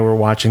and I, were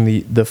watching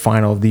the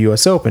final of the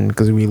U.S. Open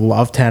because we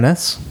love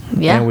tennis.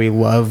 Yeah. And we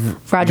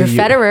love Roger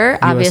Federer,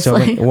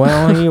 obviously.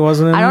 Well, he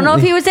wasn't in I don't know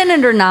if he was in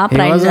it or not, but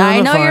I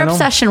know your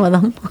obsession with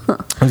him.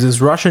 There's this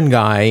Russian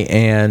guy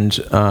and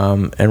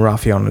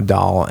Rafael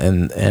Nadal,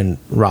 and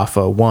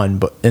Rafa won,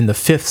 but in the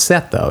fifth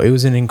set, though, it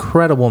was an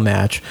incredible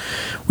match.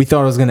 We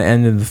thought it was going to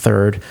end in the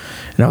third,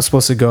 and I was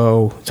supposed to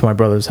go to my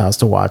brother's house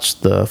to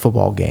watch the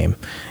football game,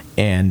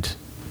 and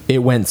it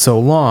went so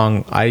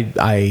long,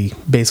 I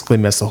basically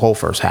missed the whole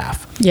first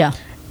half. Yeah.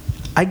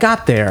 I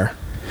got there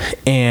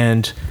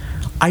and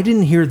I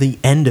didn't hear the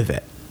end of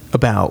it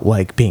about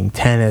like being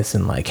tennis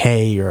and like,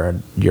 hey, you're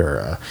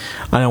a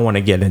I don't want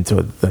to get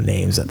into the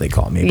names that they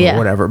call me, but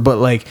whatever. But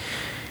like,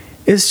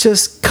 it's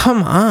just,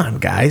 come on,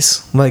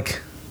 guys.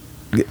 Like,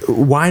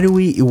 why do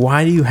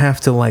you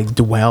have to like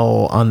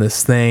dwell on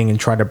this thing and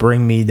try to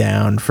bring me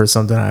down for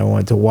something I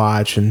want to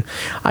watch? And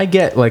I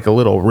get like a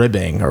little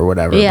ribbing or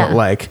whatever, but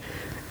like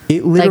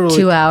it literally like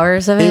 2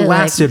 hours of it. It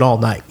lasted all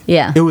night.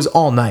 Yeah. It was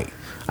all night.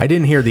 I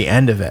didn't hear the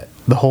end of it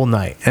the whole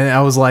night. And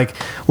I was like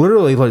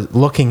literally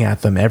looking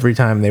at them every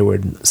time they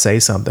would say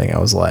something. I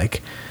was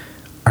like,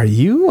 are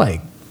you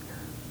like,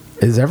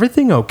 is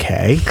everything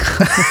okay?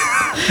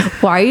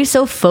 Why are you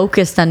so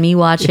focused on me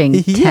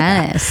watching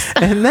tennis?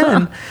 and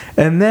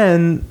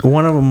then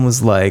one of them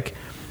was like,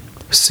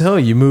 so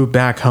you moved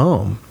back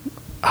home.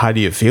 How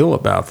do you feel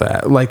about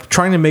that? Like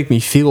trying to make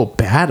me feel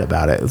bad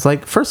about it. It's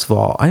like, first of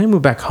all, I didn't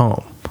move back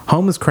home.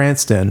 Home is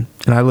Cranston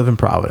and I live in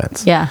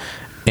Providence. Yeah.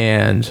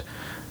 And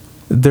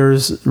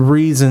there's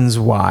reasons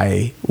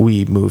why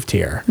we moved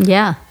here.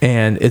 Yeah.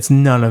 And it's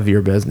none of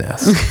your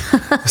business.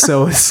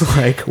 So it's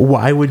like,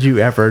 why would you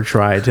ever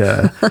try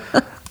to...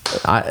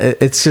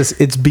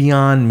 it's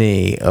beyond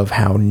me of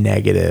how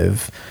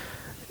negative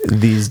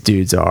these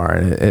dudes are,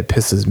 and it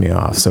pisses me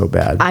off so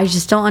bad. I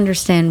just don't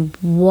understand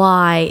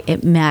why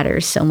it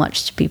matters so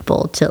much to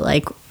people to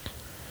like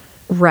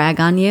rag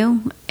on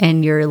you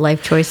and your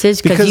life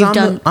choices because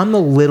I'm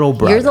the little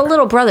brother. You're the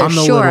little brother.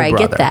 Sure, I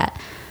get that.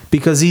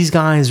 Because these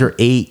guys are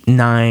 8,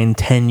 9,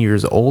 10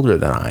 years older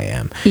than I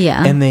am.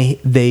 Yeah. And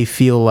they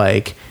feel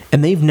like,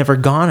 and they've never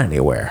gone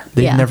anywhere.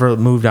 They've never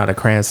moved out of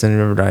Cranston,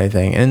 never done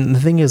anything. And the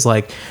thing is,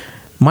 like,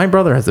 my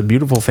brother has a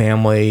beautiful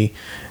family,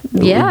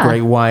 a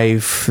great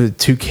wife,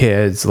 2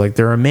 kids. Like,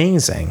 they're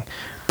amazing.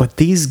 But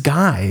these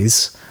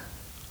guys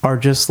are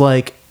just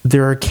like,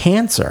 they're a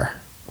cancer.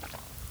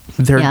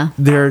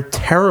 They're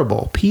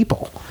terrible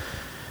people.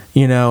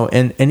 You know,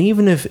 and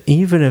even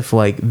if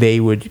like they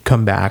would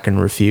come back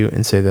and refute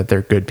and say that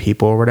they're good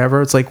people or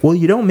whatever, it's like, well,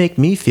 you don't make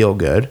me feel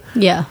good.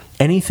 Yeah.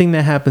 Anything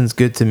that happens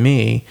good to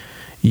me,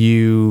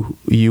 you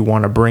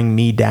want to bring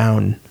me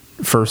down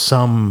for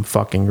some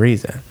fucking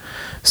reason.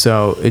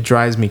 So it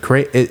drives me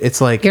crazy.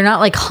 It's like, you're not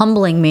like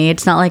humbling me.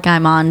 It's not like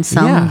I'm on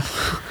some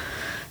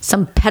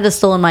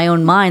pedestal in my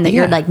own mind that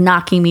you're like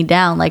knocking me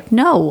down. Like,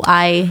 no,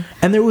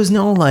 and there was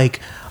no like,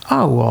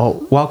 oh,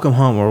 well, welcome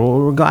home,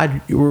 or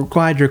we're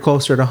glad you're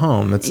closer to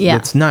home.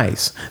 That's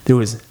nice. There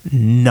was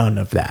none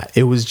of that.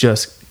 It was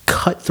just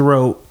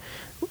cutthroat,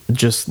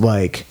 just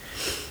like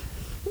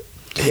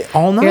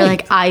all night. You're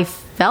like, I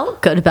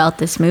felt good about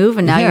this move,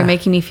 and now you're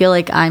making me feel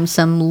like I'm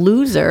some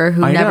loser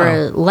who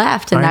never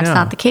left, and that's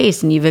not the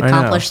case, and you've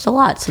accomplished a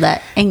lot, so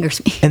that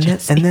angers me. And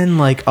then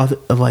like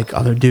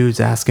other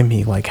dudes asking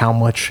me like how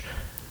much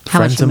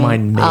friends of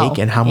mine make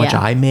and how much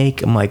I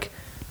make. I'm like,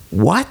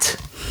 what?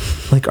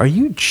 Like, are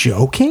you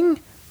joking?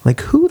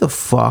 Like, who the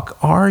fuck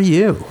are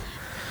you?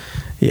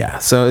 Yeah,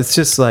 so it's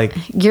just like...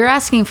 You're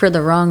asking for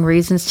the wrong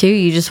reasons, too.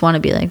 You just want to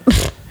be like...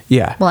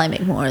 Yeah. Well, I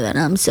make more than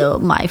them, so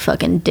my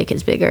fucking dick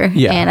is bigger.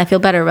 Yeah. And I feel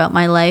better about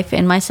my life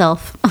and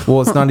myself. Well,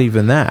 it's not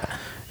even that.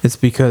 It's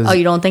because... Oh,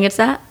 you don't think it's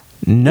that?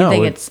 No,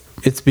 it's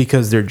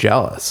because they're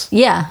jealous.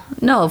 Yeah.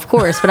 No, of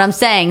course. But I'm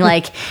saying,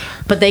 like...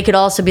 But they could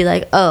also be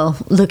like, oh,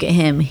 look at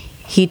him.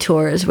 He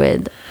tours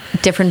with...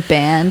 different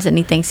bands and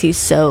he thinks he's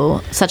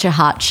such a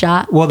hot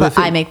shot, but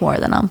I make more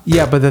than him.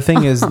 Yeah, but the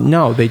thing is,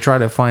 no, they try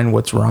to find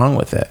what's wrong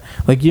with it.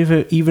 Like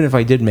even if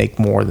I did make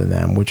more than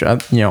them, which I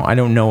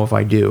don't know if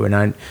I do, and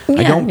I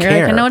don't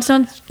care. Like, I know it's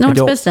no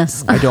one's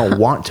business. I don't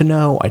want to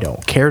know. I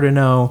don't care to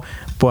know.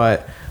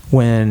 But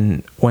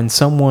when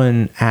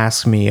someone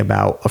asks me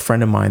about a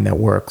friend of mine that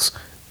works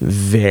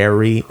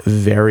very,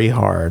 very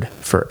hard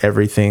for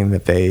everything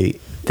that they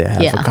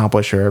have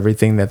accomplished or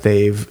everything that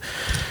they've,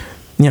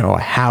 a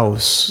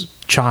house,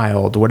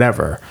 child,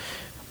 whatever.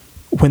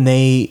 When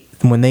they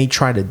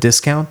try to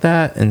discount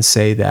that and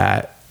say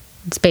that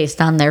it's based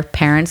on their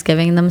parents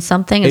giving them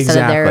something instead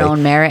of their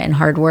own merit and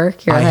hard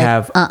work, I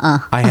have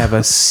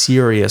a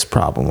serious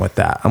problem with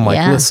that. I'm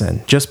like,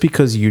 listen, just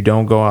because you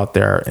don't go out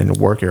there and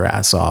work your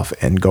ass off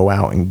and go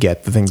out and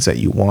get the things that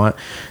you want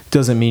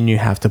doesn't mean you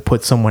have to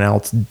put someone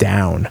else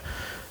down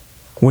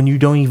when you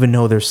don't even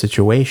know their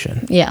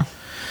situation. Yeah.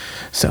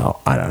 So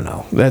I don't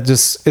know.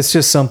 It's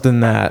just something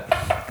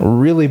that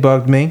really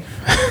bugged me.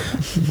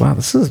 Wow,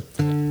 this is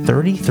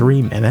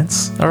 33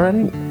 minutes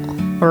already.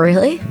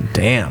 Really?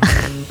 Damn.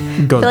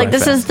 I feel like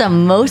this is the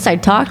most I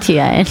talked to you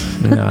in.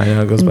 No, I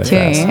know it goes by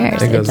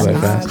fast. It goes by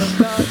fast.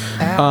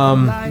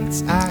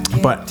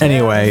 But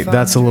anyway,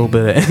 that's a little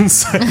bit of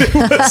insight of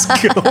what's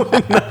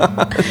going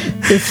on.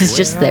 This is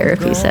just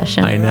therapy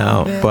session. I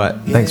know,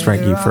 but thanks,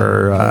 Frankie,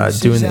 for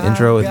doing the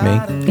intro with me.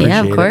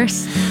 Yeah, of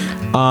course.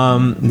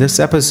 This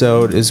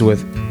episode is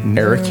with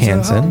Eric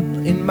Hansen.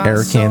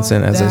 Eric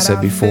Hansen, as I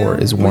said before,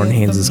 is Warren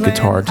Haynes'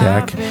 guitar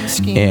tech,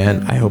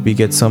 and I hope you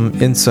get some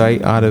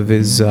insight out of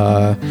his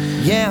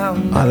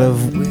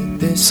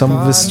some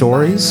of his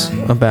stories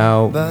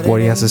about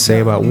what he has to say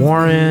about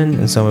Warren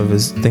and some of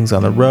his things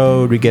on the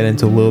road. We get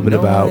into a little bit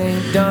about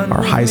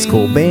our high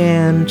school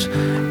band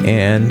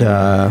and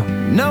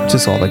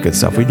just all that good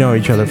stuff. We know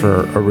each other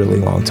for a really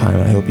long time.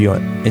 I hope you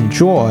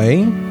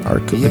enjoy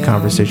the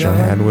conversation I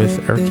had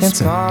with Eric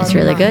Hansen. It's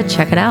really good.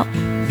 Check it out.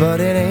 But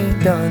it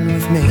ain't done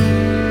with me.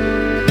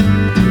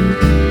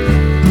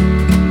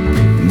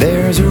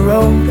 There's a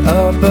road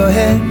up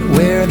ahead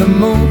where the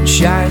moon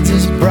shines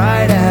as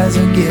bright as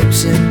a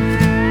Gibson,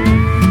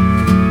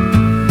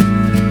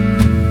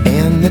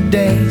 and the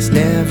days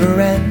never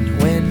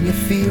end when you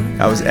feel.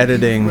 I was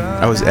editing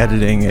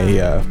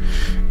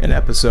an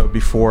episode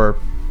before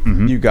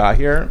you got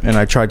here, and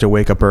I tried to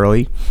wake up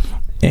early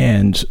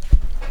and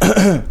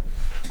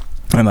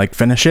and like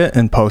finish it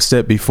and post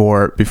it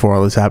before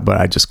all this happened, but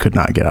I just could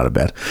not get out of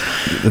bed.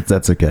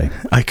 That's okay.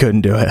 I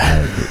couldn't do it.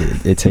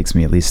 It takes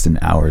me at least an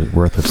hour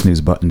worth of snooze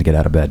button to get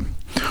out of bed.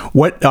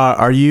 What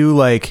are you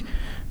like?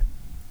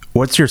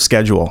 What's your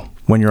schedule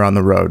when you're on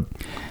the road?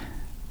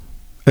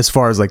 As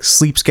far as like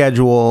sleep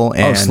schedule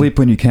and sleep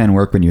when you can,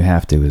 work when you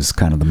have to is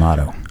kind of the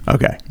motto.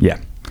 Okay. Yeah.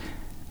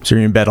 So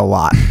you're in bed a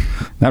lot.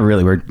 Not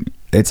really.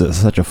 It's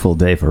such a full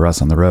day for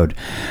us on the road.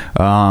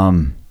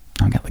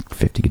 I've got like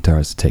 50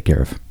 guitars to take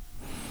care of.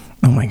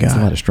 Oh my God. That's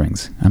a lot of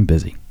strings. I'm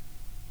busy.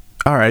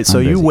 All right. So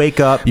you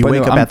wake up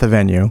at the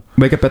venue.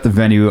 Wake up at the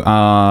venue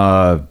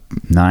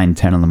 9,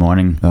 10 in the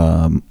morning.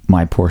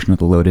 My portion of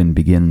the load-in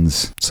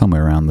begins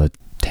somewhere around the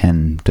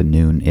 10 to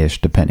noon-ish,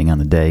 depending on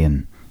the day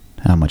and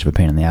how much of a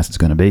pain in the ass it's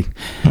going to be.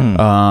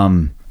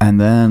 And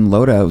then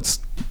loadouts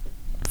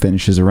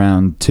finishes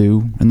around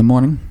 2 in the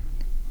morning.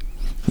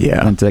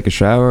 Yeah. And take a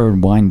shower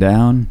and wind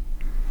down.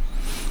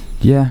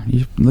 Yeah,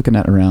 you're looking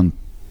at around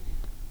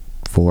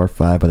 4 or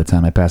 5 by the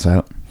time I pass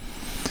out.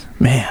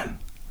 Man,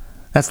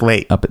 that's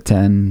late. Up at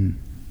 10.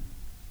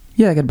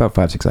 Yeah, I get about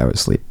 5-6 hours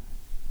sleep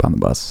on the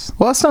bus.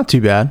 Well, that's not too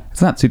bad.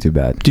 It's not too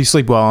bad. Do you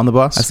sleep well on the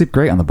bus? I sleep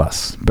great on the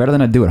bus. Better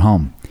than I do at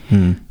home.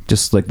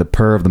 Just like the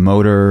purr of the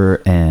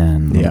motor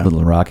and a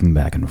little rocking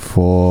back and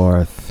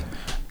forth.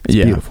 It's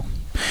beautiful.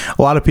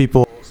 A lot of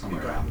people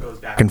goes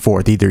back and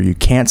forth. Either you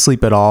can't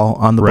sleep at all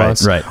on the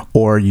bus,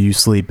 or you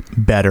sleep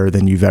better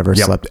than you've ever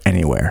slept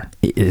anywhere.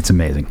 It's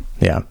amazing.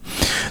 Yeah.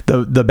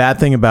 The bad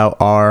thing about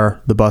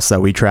the bus that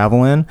we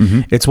travel in,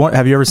 it's one.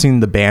 Have you ever seen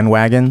the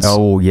bandwagons?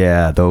 Oh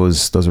yeah,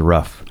 those are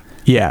rough.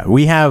 Yeah,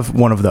 we have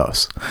one of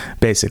those,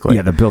 basically.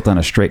 Yeah, they're built on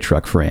a straight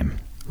truck frame.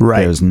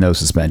 Right. There's no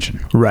suspension.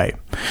 Right.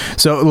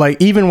 So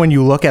like even when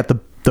you look at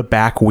the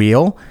back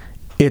wheel,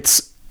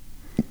 it's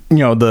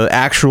the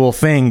actual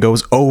thing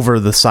goes over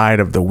the side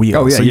of the wheel.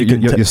 Oh yeah, so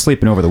you're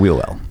sleeping over the wheel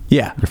well.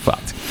 Yeah, you're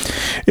fucked.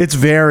 It's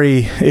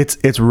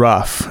it's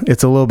rough.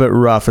 It's a little bit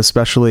rough,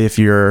 especially if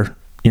you're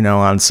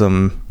on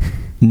some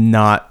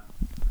not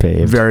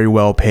paved, very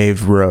well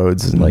paved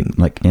roads,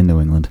 like in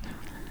New England.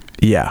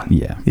 Yeah.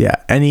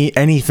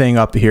 Anything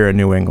up here in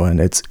New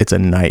England, it's a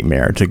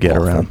nightmare to get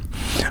around.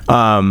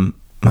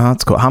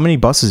 That's cool. How many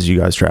buses do you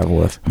guys travel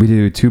with? We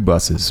do 2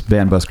 buses,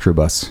 band bus, crew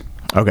bus.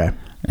 Okay.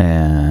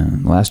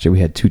 And last year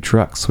we had 2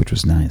 trucks, which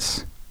was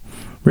nice.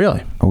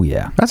 Really? Oh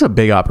yeah. That's a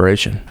big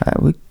operation.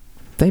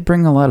 They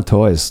bring a lot of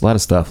toys, a lot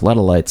of stuff, a lot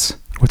of lights.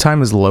 What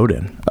time is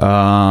load-in?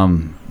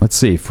 Let's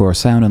see. For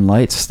sound and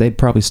lights, they'd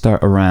probably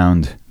start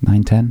around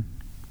 9, 10.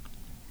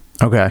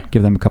 Okay.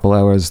 Give them a couple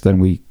hours, then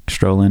we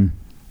stroll in,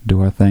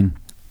 do our thing.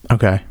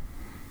 Okay.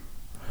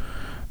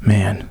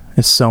 Man,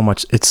 it's so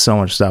much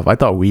stuff. I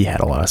thought we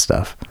had a lot of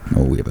stuff.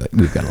 Oh, we've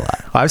got a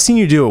lot. I've seen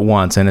you do it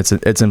once, and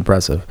it's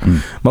impressive.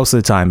 Most of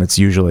the time, it's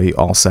usually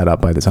all set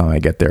up by the time I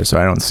get there, so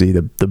I don't see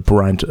the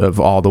brunt of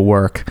all the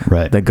work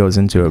that goes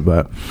into it.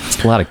 But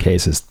it's a lot of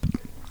cases.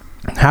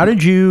 How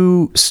did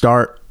you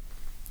start?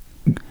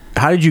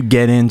 How did you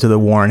get into the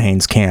Warren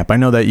Haynes camp? I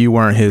know that you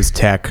weren't his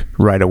tech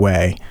right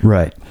away.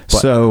 Right.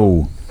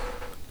 So,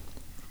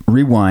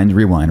 rewind.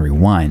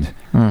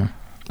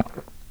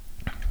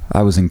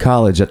 I was in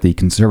college at the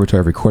Conservatory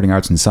of Recording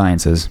Arts and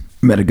Sciences.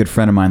 Met a good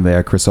friend of mine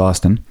there, Chris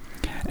Austin.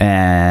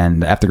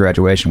 And after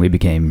graduation, we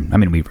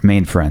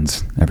remained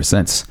friends ever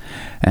since.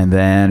 And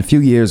then a few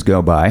years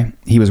go by.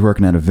 He was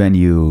working at a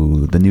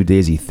venue, the New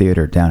Daisy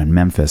Theater down in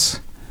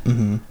Memphis.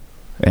 And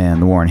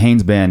the Warren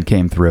Haynes band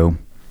came through.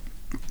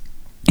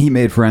 He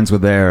made friends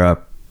with their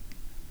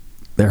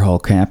whole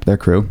camp, their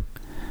crew.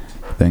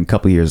 Then a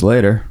couple years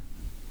later,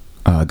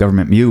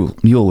 Government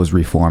Mule was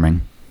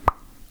reforming.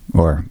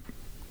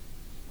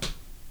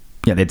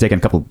 They'd taken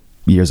a couple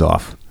years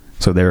off.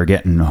 So they were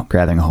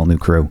gathering a whole new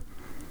crew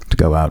to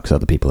go out because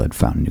other people had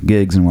found new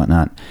gigs and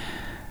whatnot.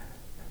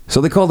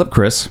 So they called up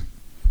Chris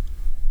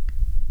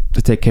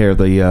to take care of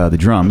the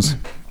drums,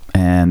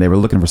 and they were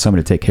looking for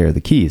somebody to take care of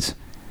the keys.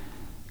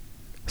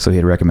 So he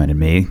had recommended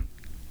me.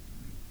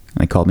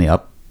 They called me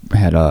up. I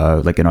had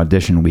an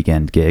audition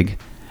weekend gig,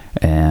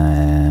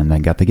 and I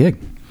got the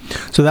gig.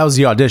 So that was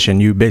the audition.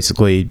 You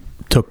basically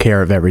took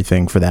care of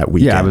everything for that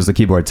weekend. Yeah, I was the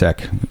keyboard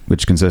tech,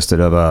 which consisted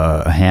of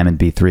a Hammond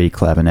B3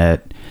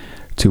 clavinet,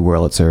 2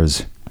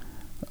 Wurlitzers,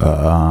 2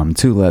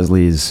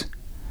 Leslies,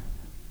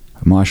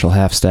 a Marshall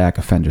half stack,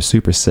 a Fender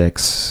Super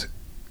 6,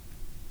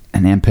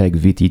 an Ampeg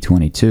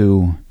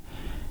VT22,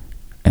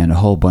 and a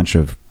whole bunch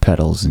of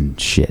pedals and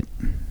shit.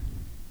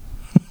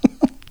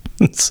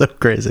 It's so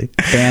crazy.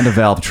 And a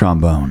valve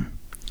trombone.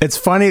 It's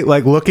funny,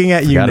 like looking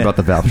at you. Forgot about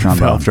the valve trombone.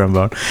 Valve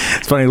trombone.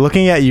 It's funny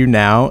looking at you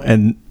now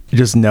and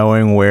just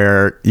knowing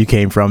where you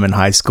came from in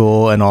high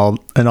school and all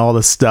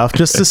the stuff.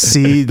 Just to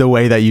see the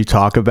way that you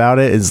talk about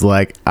it is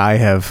like, I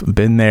have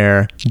been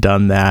there,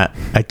 done that.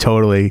 I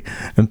totally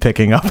am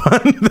picking up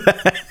on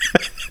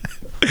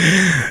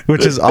that,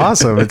 which is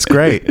awesome. It's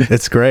great.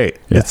 It's great.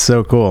 Yeah. It's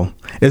so cool.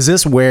 Is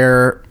this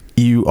where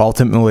you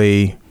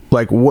ultimately,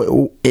 like,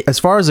 as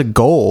far as a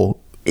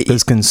goal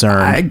is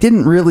concerned? I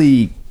didn't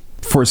really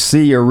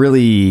foresee or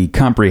really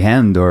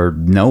comprehend or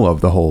know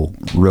of the whole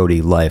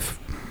roadie life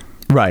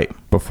Right.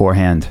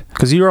 beforehand.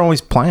 Because you were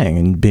always playing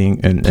and being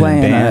in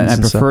Playing, bands. I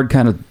and preferred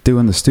kind of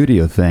doing the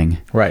studio thing.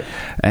 Right.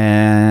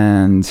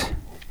 And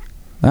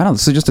I don't know,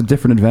 it's just a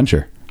different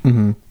adventure.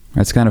 Mm-hmm.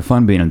 It's kind of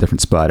fun being in a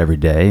different spot every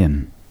day.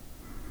 And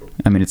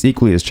I mean, it's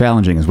equally as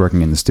challenging as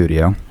working in the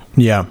studio.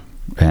 Yeah.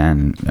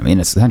 And I mean,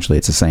 essentially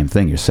it's the same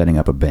thing. You're setting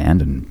up a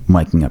band and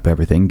miking up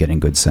everything, getting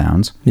good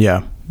sounds.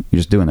 Yeah. You're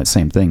just doing that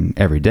same thing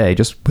every day,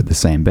 just with the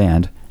same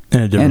band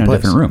In a different and in a place.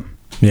 different room.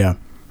 Yeah.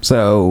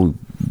 So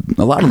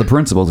a lot of the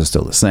principles are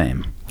still the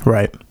same.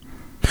 Right.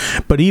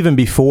 But even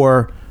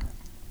before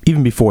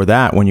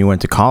that, when you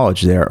went to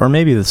college there, or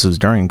maybe this was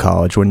during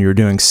college when you were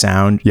doing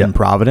sound Yep. in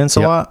Providence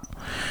a Yep. lot,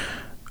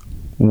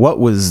 what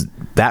was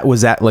that?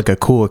 Was that like a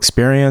cool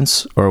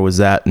experience, or was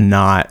that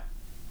not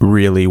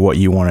really what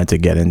you wanted to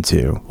get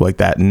into? Like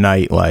that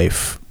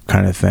nightlife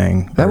kind of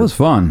thing? That was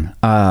fun.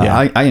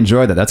 Yeah. I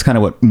enjoyed that. That's kind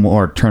of what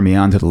more turned me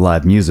on to the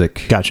live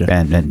music. Gotcha.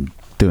 And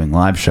doing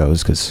live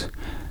shows, because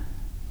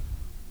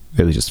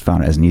it was just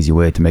found it as an easy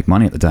way to make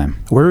money at the time.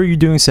 Where were you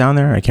doing sound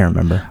there? I can't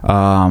remember.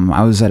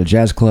 I was at a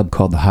jazz club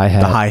called the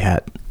Hi-Hat. The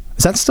Hi-Hat.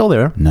 Is that still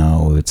there?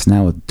 No, it's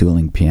now a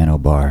dueling piano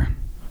bar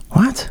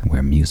What?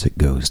 where music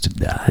goes to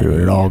die.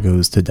 Where it all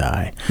goes to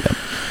die.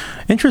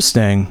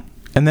 Interesting.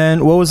 And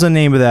then what was the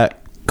name of that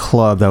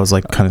club that was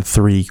like kind of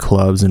three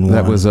clubs in one?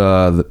 That was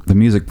the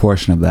music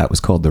portion of that was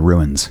called the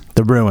Ruins.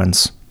 The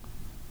Ruins.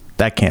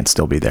 That can't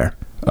still be there.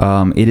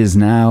 It is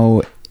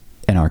now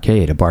an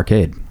arcade, a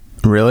barcade.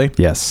 Really?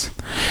 Yes,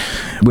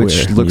 which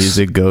Where looks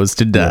music goes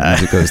to yeah, die.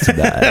 music goes to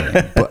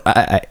die.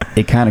 But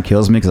it kind of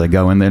kills me because I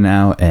go in there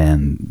now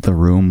and the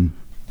room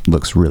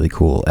looks really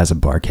cool as a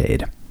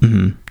barcade.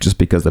 Mm-hmm. Just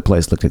because the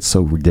place looked so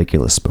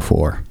ridiculous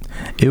before.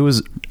 It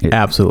was It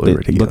absolutely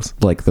ridiculous.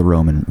 Looked like the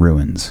Roman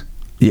ruins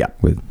Yeah.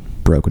 with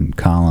broken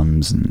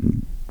columns,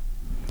 and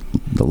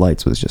the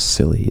lights was just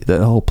silly.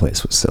 The whole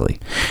place was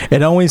silly.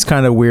 It always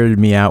kind of weirded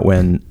me out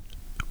when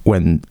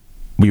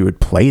we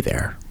would play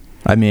there.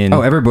 I mean, Oh,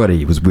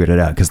 everybody was weirded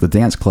out because the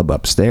dance club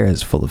upstairs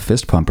is full of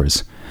fist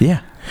pumpers. yeah.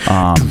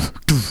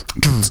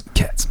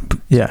 Cats.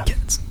 Yeah.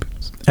 Cats.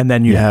 And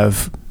then you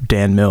have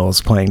Dan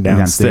Mills playing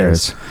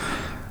downstairs.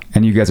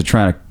 And you guys are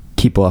trying to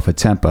keep off a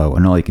tempo,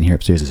 and all you can hear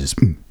upstairs is just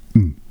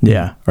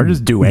Yeah. Or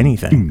just do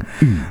anything.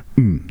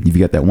 You've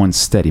got that one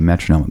steady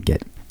metronome and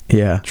get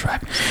Yeah.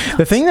 driving.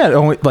 The thing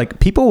that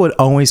people would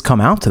always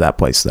come out to that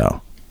place though.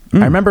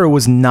 I remember it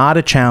was not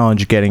a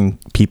challenge getting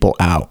people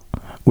out,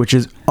 which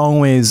is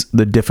always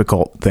the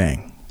difficult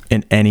thing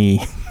in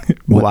any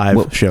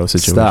live show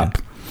situation. Stop.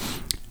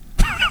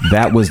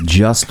 That was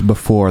just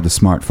before the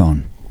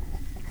smartphone.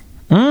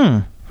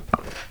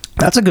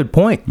 That's a good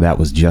point. That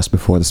was just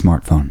before the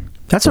smartphone.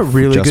 That's a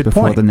really just good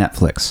before point. the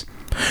Netflix.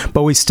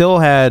 But we still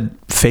had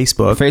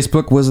Facebook.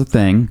 Facebook was a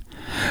thing,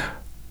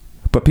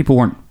 but people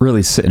weren't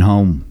really sitting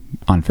home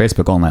on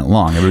Facebook all night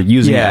long. They were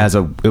using Yeah.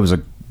 it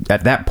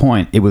at that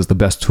point, it was the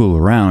best tool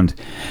around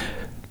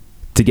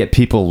to get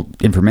people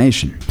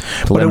information,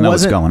 to let them know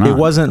what's going on. It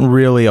wasn't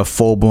really a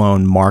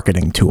full-blown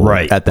marketing tool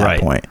at that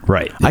point.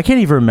 Right. I can't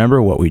even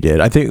remember what we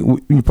did. I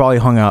think we probably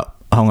hung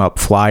up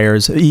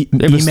flyers, It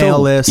was email still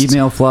lists.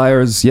 email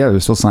flyers. Yeah, there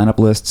was still sign-up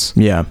lists.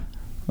 Yeah.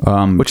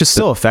 Which is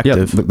still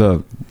effective. Yeah,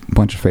 the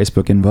bunch of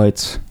Facebook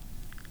invites,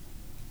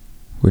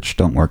 which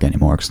don't work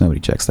anymore because nobody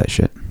checks that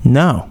shit.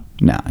 No.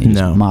 No, you just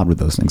No. mod with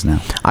those things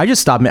now. I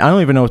just stopped. I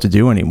don't even know what to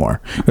do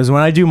anymore. Because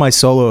when I do my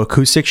solo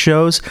acoustic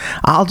shows,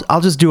 I'll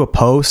just do a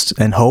post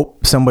and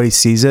hope somebody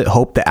sees it.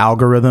 Hope the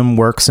algorithm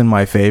works in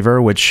my favor,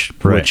 which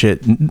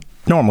it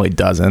normally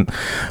doesn't.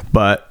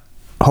 But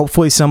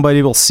hopefully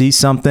somebody will see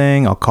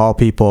something. I'll call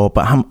people.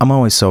 But I'm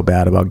always so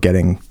bad about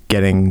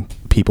getting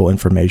people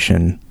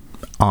information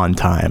on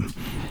time.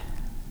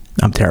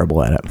 I'm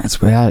terrible at it.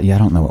 That's why I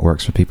don't know what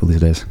works for people these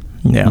days.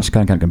 Yeah. You just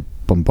kind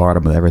of bombard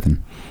them with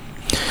everything.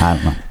 I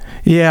don't know.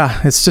 Yeah,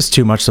 it's just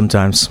too much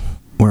sometimes.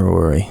 Where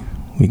were we?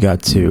 We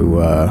got to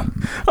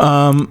It's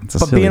a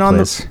but silly being on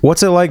place.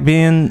 what's it like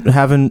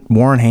having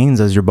Warren Haynes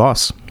as your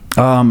boss?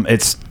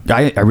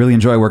 I really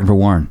enjoy working for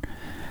Warren.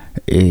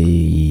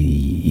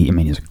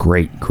 He's a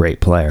great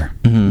player.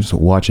 Mm-hmm. So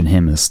watching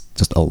him is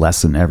just a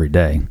lesson every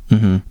day.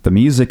 Mm-hmm. The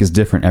music is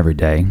different every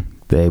day.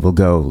 They will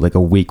go like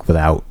a week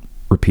without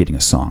repeating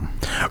a song,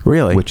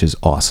 Really? which is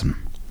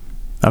awesome.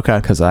 Okay.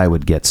 Because I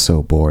would get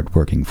so bored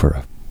working for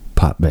a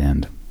pop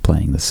band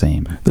playing the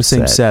same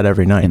set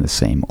every night in the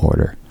same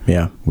order.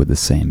 Yeah. With the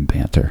same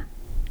banter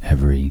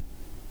every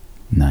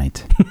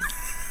night.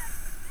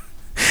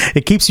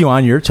 It keeps you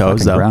on your toes,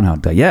 Fucking though.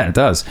 Groundhog Day. Yeah, it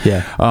does.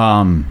 Yeah.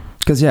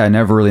 Because, I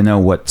never really know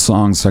what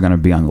songs are going to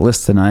be on the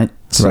list tonight.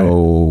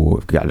 So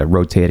I've got a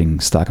rotating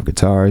stock of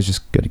guitars.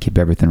 Just got to keep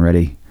everything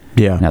ready.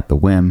 Yeah. And at the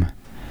whim.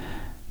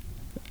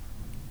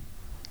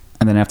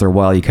 And then after a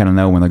while, you kind of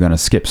know when they're going to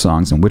skip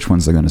songs and which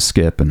ones they're going to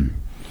skip. And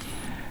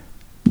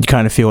you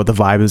kind of feel what the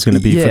vibe is going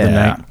to be for the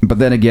night. But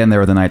then again,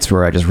 there are the nights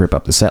where I just rip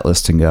up the set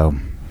list and go,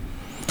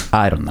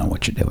 I don't know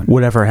what you're doing.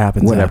 Whatever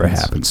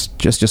happens.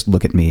 Just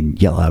look at me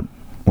and yell out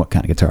what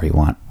kind of guitar you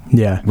want.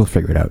 Yeah. We'll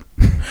figure it out.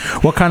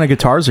 What kind of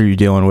guitars are you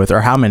dealing with,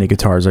 or how many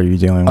guitars are you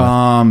dealing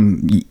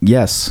with?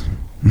 Yes.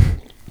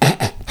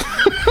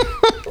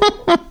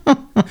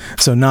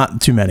 So not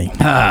too many.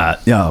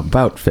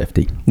 About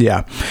 50.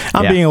 Yeah.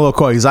 I'm being a little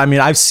coy because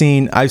I've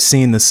seen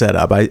the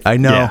setup. I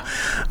know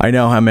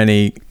how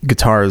many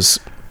guitars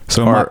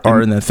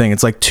are in the thing.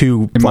 It's like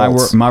 2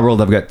 vaults. In my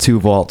world, I've got 2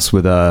 vaults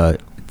with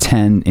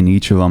 10 in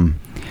each of them,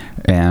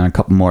 and a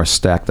couple more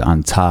stacked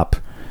on top,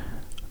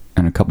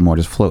 and a couple more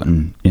just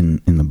floating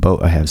in the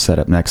boat I have set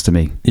up next to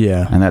me.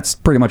 Yeah. And that's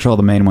pretty much all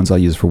the main ones I'll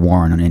use for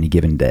Warren on any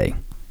given day.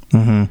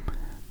 Mm-hmm.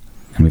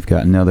 And we've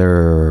got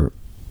another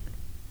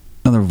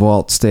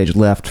vault stage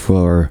left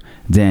for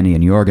Danny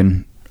and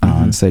Jorgen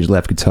on stage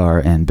left guitar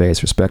and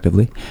bass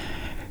respectively,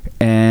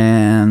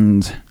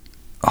 and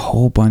a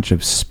whole bunch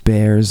of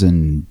spares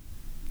and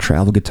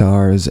travel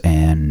guitars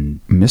and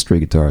mystery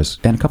guitars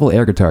and a couple of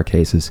air guitar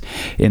cases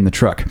in the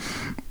truck.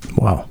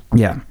 Wow.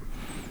 Yeah.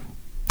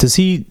 Does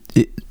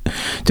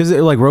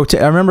it like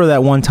rotate? I remember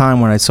that one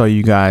time when I saw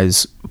you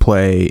guys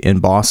play in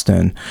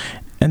Boston,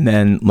 and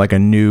then like a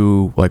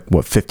new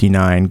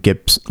 59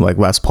 Gibbs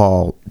Les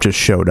Paul just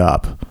showed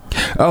up.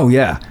 Oh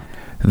yeah,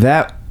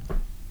 that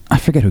I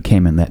forget who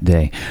came in that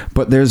day,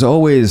 but there's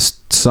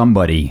always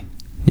somebody,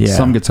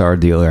 some guitar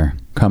dealer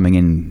coming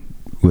in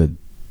with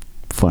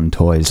fun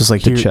toys, just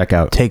like to check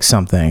out. Take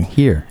something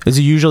here. Is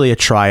it usually a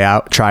try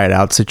it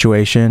out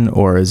situation,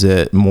 or is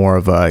it more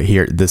of a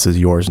here? This is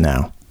yours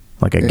now,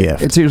 like a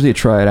gift. It's usually a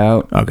try it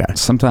out. Okay.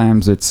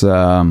 Sometimes it's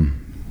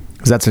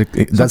that's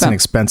an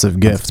expensive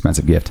gift.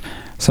 Expensive gift.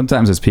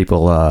 Sometimes it's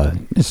people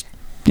just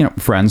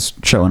friends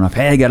showing up.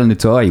 Hey, I got a new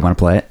toy. You want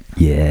to play it?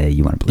 Yeah,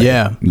 you want to play it?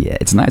 Yeah,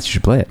 it's nice. You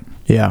should play it.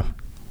 Yeah.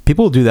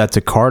 People do that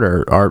to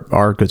Carter,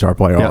 our guitar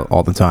player,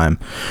 all the time.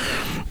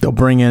 They'll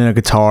bring in a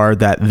guitar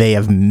that they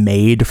have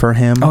made for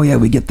him. Oh, yeah,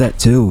 we get that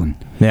too.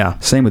 Yeah.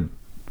 Same with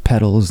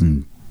pedals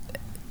and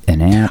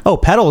amp. Oh,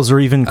 pedals are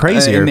even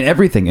crazier. I mean,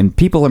 everything. And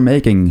people are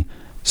making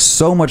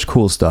so much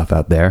cool stuff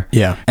out there.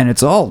 Yeah. And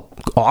it's all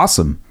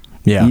awesome.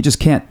 Yeah. You just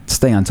can't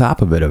stay on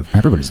top of it.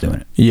 Everybody's doing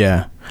it.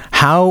 Yeah.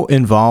 How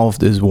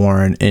involved is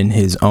Warren in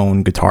his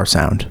own guitar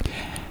sound?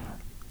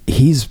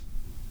 He's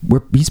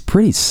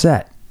pretty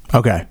set.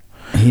 Okay.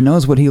 He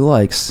knows what he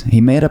likes.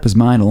 He made up his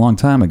mind a long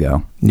time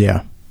ago.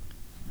 Yeah.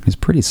 He's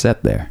pretty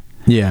set there.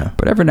 Yeah.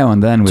 But every now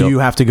and then do you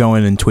have to go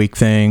in and tweak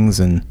things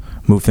and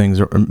move things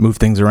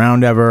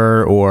around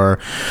ever, or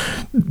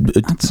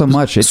not so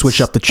much? Switch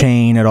up the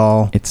chain at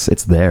all? It's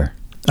there.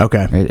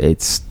 Okay.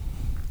 It's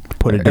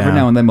put it down. Every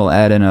now and then we'll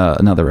add in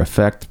another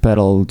effect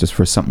pedal just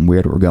for something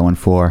weird we're going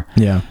for.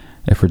 Yeah.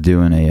 If we're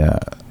doing a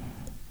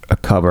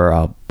cover,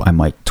 I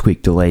might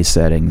tweak delay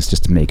settings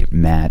just to make it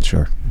match,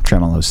 or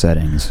tremolo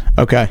settings.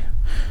 Okay.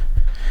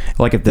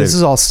 Like if this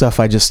is all stuff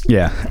I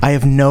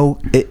have no.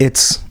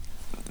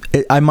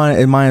 It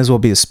might as well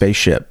be a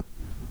spaceship,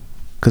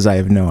 because I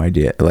have no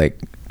idea. Like,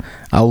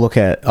 I'll look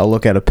at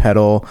a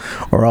pedal,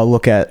 or I'll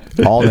look at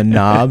all the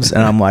knobs,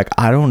 and I'm like,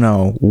 I don't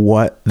know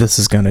what this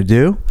is gonna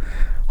do.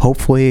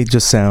 Hopefully, it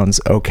just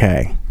sounds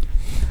okay.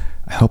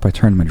 I hope I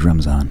turned my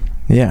drums on.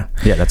 Yeah.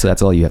 Yeah,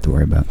 that's all you have to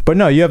worry about. But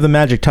no, you have the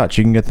magic touch.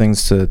 You can get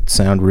things to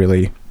sound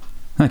really,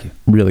 thank you,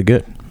 really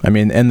good. I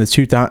mean, and the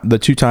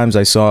two times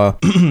I saw,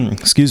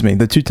 excuse me,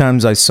 the 2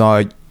 times I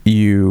saw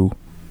you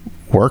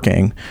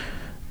working,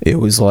 it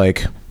was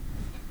like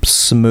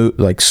smooth,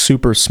 like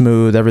super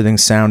smooth. Everything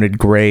sounded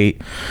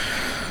great.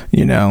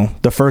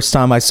 The first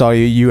time I saw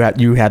you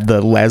had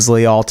the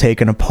Leslie all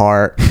taken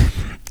apart.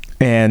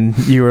 And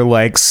you were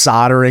like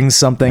soldering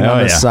something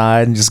on the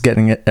side and just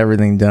getting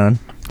everything done.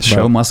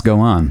 Show must go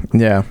on.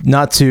 Yeah.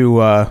 Not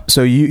to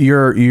so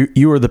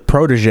you were the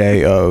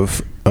protege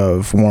of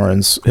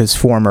his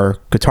former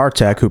guitar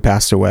tech who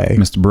passed away,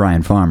 Mr.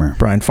 Brian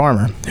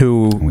Farmer,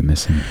 who we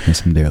miss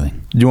him dearly.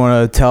 Do you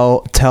want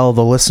to tell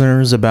the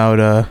listeners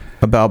about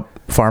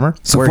Farmer,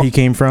 where he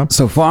came from?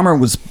 So Farmer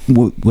was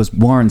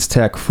Warren's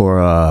tech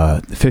for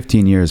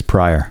 15 years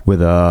prior. With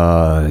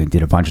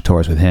did a bunch of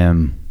tours with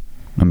him.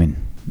 I mean,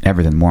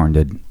 everything Warren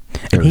did.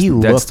 And he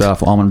Dead looked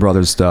stuff, Allman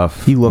Brothers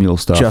stuff, he looked Mule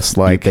stuff. Just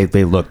like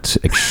they looked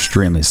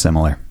extremely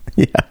similar.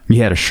 Yeah, he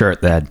had a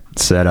shirt that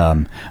said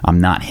 "I'm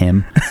not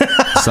him."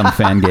 Some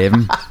fan gave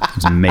him. It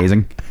was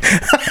amazing.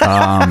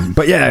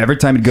 But yeah, every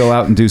time he'd go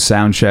out and do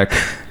sound check,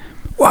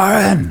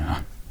 Warren,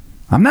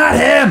 I'm not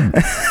him.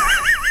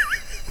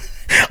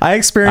 I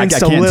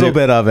experienced a little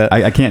bit of it.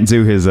 I can't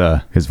do his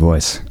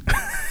voice.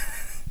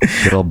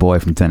 Good old boy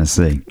from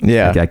Tennessee.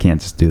 Yeah. I can't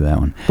just do that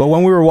one. But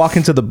when we were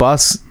walking to the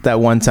bus that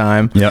one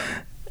time, Yep.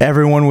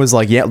 everyone was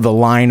like, yeah, the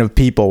line of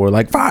people were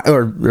like,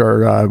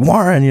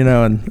 Warren, you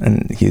know,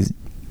 and he's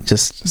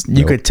just you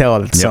dope. could tell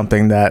it's Yep.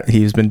 something that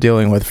he's been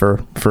dealing with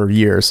for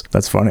years.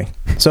 That's funny.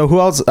 So who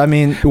else? I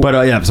mean,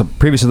 But yeah, so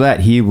previous to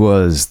that, he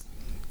was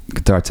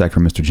guitar tech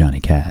for Mr. Johnny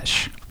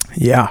Cash.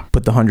 yeah,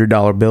 put the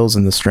 $100 bills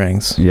in the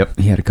strings. Yep.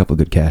 He had a couple of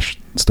good Cash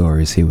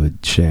stories he would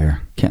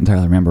share. Can't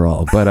entirely remember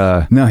all,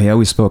 but no, he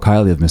always spoke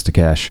highly of Mr.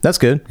 Cash. That's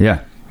good. Yeah.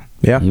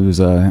 Yeah, He was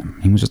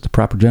just a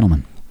proper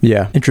gentleman.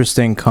 yeah,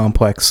 interesting,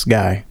 complex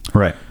guy.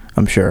 Right.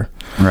 I'm sure.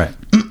 Right.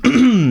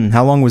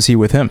 How long was he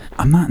with him?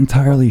 I'm not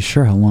entirely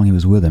sure how long he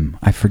was with him.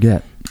 I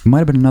forget. It might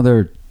have been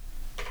another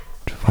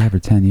 5 or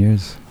 10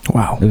 years.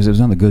 Wow. It was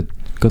another good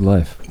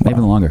life. Maybe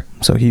Wow. longer.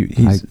 So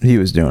he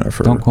was doing it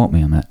for Don't quote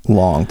me on that. a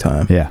long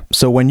time. Yeah.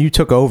 So when you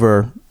took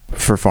over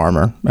for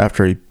Farmer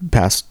after he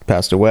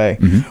passed away,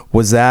 Mm-hmm.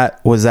 was that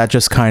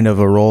just kind of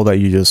a role that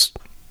you just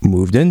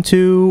moved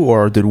into,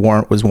 or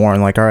was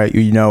Warren like, all right,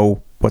 you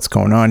know what's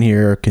going on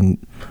here?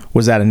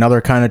 Was that another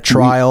kind of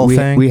trial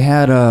thing? We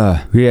had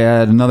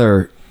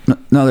another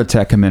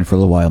tech come in for a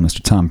little while,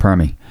 Mr. Tom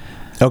Permy,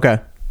 Okay.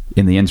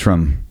 in the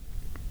interim,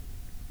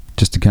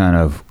 just to kind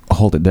of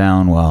hold it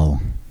down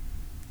while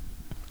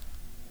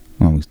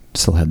we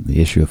still had the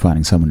issue of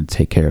finding someone to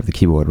take care of the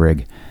keyboard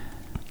rig.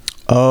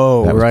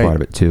 Oh, That was right. part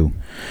of it too,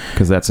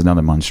 because that's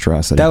another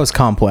monstrosity. That was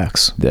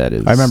complex. That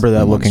is. I remember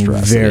that a looking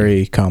monstrosity.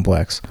 very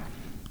complex.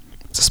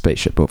 It's a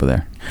spaceship over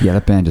there. Yeah,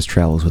 that band just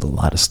travels with a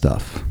lot of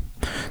stuff.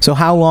 So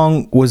how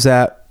long was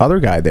that other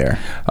guy there?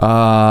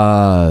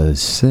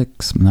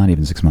 6, not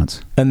even 6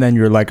 months. And then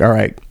you're like, all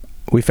right,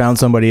 we found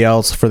somebody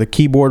else for the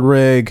keyboard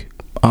rig.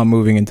 I'm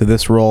moving into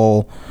this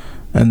role.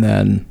 And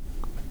then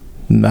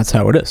that's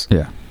how it is.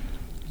 Yeah.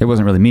 It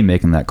wasn't really me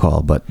making that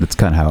call, but that's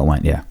kind of how it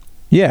went, yeah.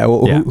 Yeah.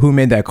 Well, Yeah. Who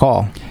made that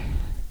call?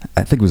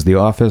 I think it was the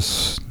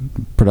office,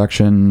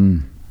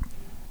 production,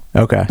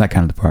 Okay. that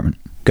kind of department.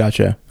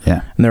 Gotcha.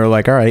 Yeah. And they were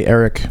like, all right,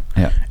 Eric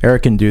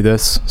can do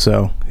this.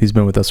 So he's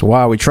been with us a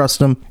while. We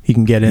trust him. He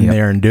can get in Yep.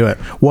 there and do it.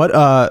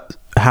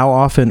 How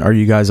often are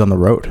you guys on the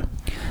road?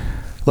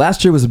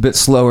 Last year was a bit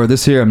slower.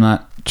 This year, I'm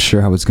not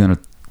sure how it's going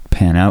to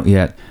pan out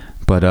yet,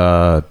 but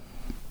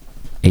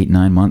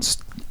 8-9 months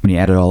when you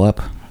add it all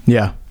up,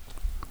 Yeah.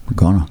 we're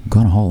gone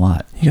a whole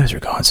lot. You guys are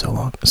gone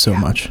so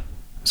much.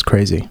 It's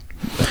crazy.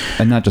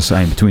 And not just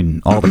saying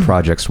between all the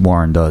projects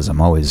Warren does,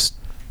 I'm always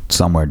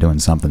somewhere doing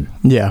something.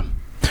 Yeah.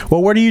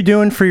 Well, what are you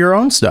doing for your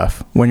own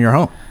stuff when you're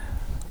home?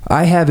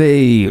 I have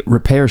a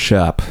repair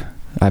shop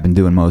I've been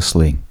doing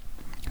mostly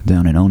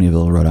down in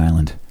Olneyville, Rhode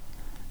Island,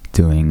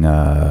 doing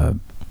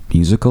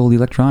musical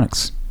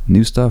electronics,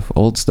 new stuff,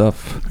 old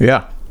stuff,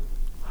 Yeah.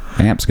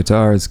 amps,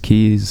 guitars,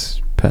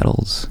 keys,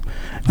 pedals,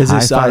 Is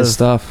this out hi-fi of-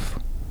 stuff,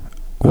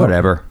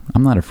 whatever.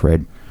 I'm not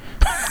afraid.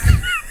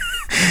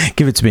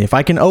 Give it to me. If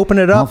I can open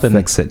it I'll up and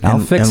fix it. I'll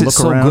and- fix and it look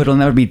so around. good it'll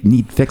never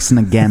need fixing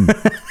again.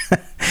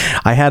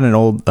 I had an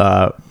old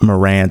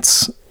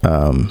Marantz.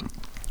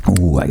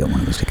 Ooh, I got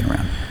one of those kicking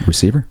around.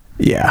 Receiver?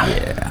 Yeah.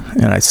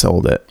 And I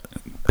sold it.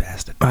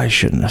 Bastard. I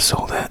shouldn't have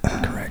sold it.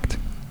 Correct.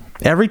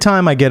 Every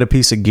time I get a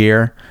piece of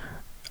gear,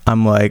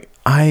 I'm like,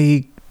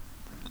 I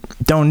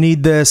don't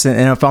need this.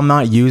 And if I'm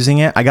not using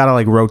it, I got to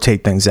like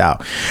rotate things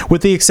out,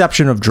 with the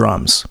exception of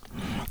drums.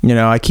 You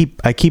know, I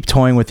keep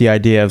toying with the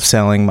idea of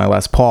selling my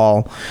Les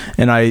Paul,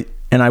 and I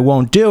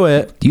won't do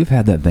it. You've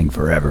had that thing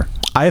forever.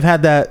 I've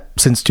had that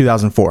since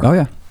 2004. Oh,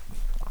 yeah.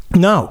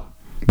 No,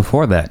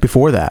 Before that.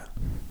 before that.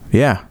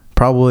 Yeah,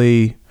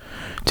 probably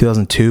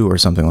 2002 or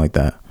something like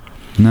that.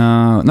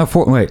 No,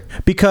 wait.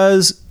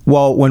 Because,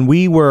 well, when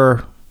we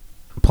were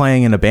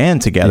playing in a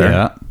band together,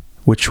 Yeah.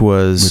 which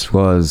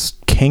was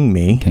King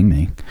Me. King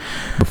Me.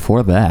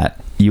 Before that,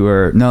 you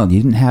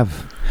didn't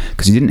have,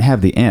 because you didn't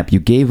have the amp. You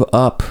gave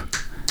up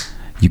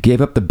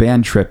the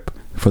band trip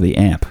for the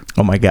amp.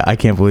 Oh my God, I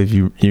can't believe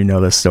you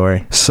know this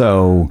story.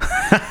 So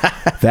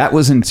that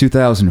was in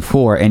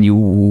 2004, and so you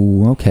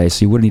would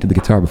have needed the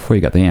guitar before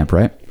you got the amp,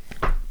 right?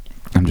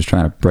 I'm just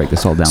trying to break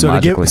this all down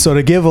logically.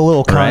 To give a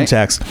little Right.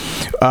 context,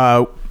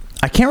 I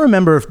can't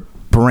remember if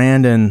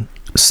Brandon,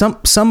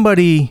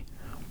 somebody.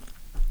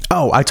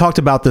 Oh, I talked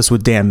about this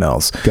with Dan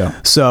Mills. Go.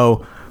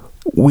 So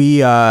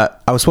I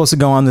was supposed to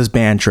go on this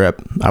band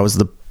trip.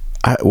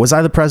 Was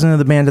I the president of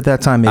the band at that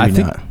time? Maybe I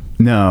think not.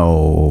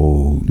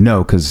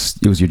 no, because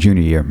it was your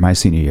junior year, my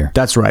senior year.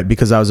 That's right,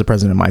 because I was the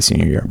president my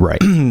senior year. Right.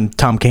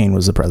 Tom Kane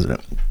was the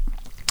president.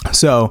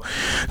 So,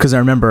 because I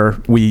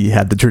remember we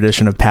had the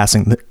tradition of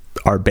passing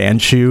our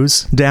band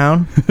shoes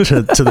down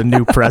to the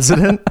new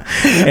president.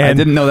 And I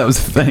didn't know that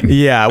was the thing.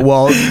 yeah,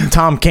 well,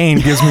 Tom Kane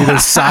gives me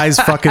this size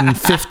fucking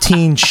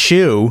 15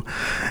 shoe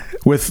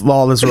with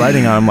all this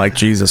writing on. I'm like,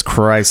 Jesus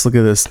Christ, look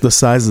at this, the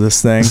size of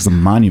this thing. This is a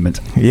monument.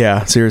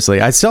 Yeah,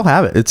 seriously. I still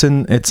have it. It's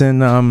in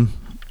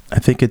I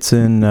think it's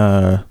in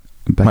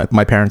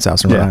my parents'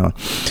 house in Rhode Island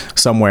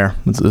somewhere.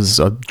 This is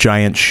a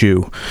giant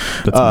shoe.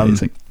 That's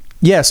amazing.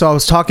 Yeah, so I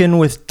was talking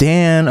with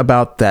Dan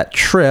about that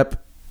trip,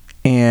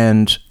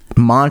 and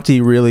Monty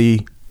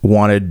really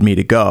wanted me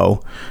to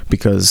go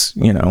because,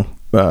 you know,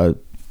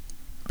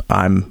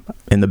 I'm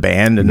in the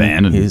band,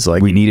 and he's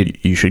like,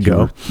 you should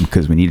go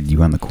because we needed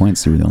you on the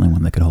coins. So you're the only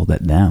one that could hold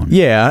that down.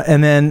 Yeah.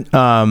 And then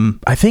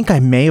I think I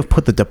may have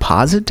put the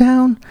deposit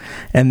down,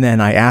 and then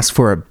I asked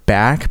for it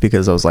back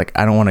because I was like,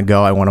 I don't want to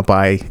go. I want to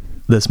buy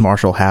this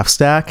Marshall half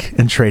stack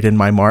and trade in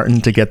my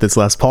Martin to get this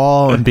Les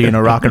Paul and be in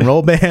a rock and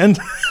roll band,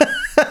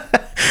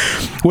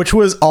 which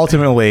was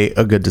ultimately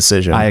a good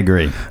decision. I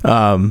agree.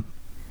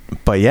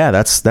 But yeah,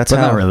 that's but how.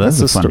 Not really.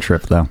 That's a fun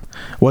trip, though.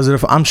 Was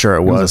it? I'm sure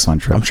it was. A fun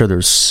trip. I'm sure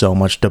there's so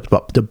much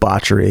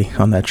debauchery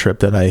on that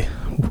trip that I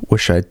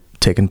wish I'd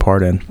taken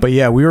part in. But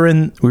yeah, we were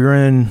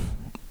in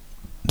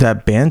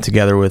that band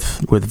together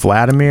with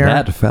Vladimir.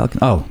 That Falcon.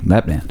 Oh,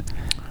 that band.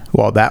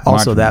 Well, that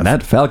also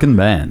that Falcon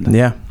band.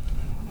 Yeah,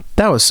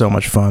 that was so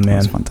much fun, man. It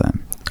was a fun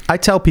time. I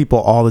tell people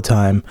all the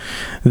time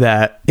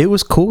that it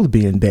was cool to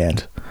be in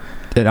band.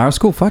 At our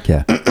school, fuck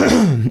yeah.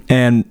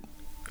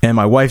 And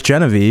my wife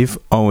Genevieve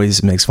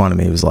always makes fun of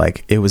me. It was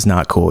like, it was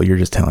not cool. You're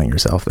just telling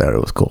yourself that it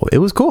was cool. It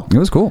was cool. It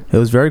was cool. It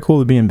was very cool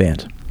to be in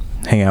band.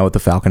 Hang out with the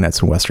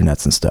Falconettes and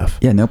Westernettes and stuff.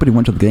 Yeah, nobody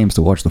went to the games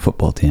to watch the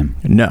football team.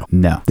 No.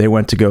 No. They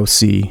went to go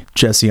see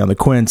Jesse on the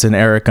quints and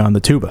Eric on the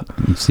tuba.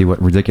 And see what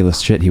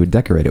ridiculous shit he would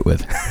decorate it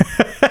with.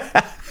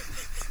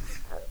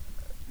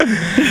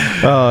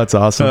 Oh, that's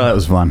awesome. That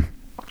was fun.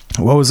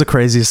 What was the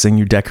craziest thing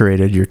you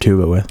decorated your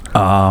tuba with?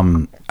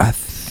 I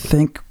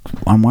think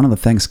on one of the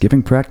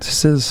Thanksgiving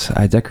practices,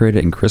 I decorated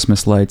it in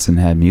Christmas lights and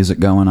had music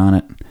going on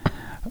it.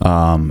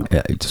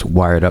 I just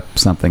wired up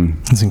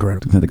something. That's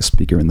incredible. Like a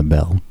speaker in the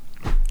bell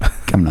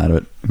coming out of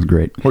it. It was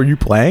great. Were you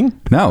playing?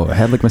 No, I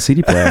had like my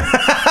CD player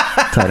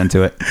tied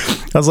into it.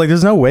 I was like,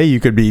 there's no way you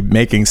could be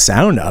making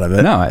sound out of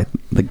it. No, I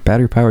like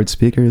battery powered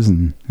speakers,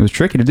 and it was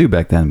tricky to do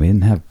back then. We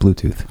didn't have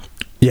Bluetooth.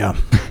 Yeah.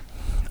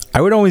 I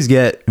would always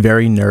get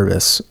very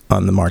nervous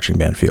on the marching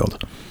band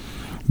field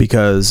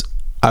because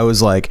I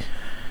was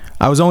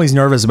always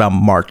nervous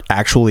about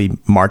actually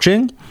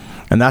marching.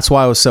 And that's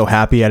why I was so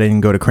happy I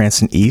didn't go to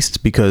Cranston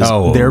East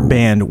because their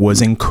band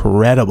was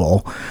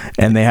incredible.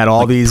 And they had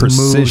all these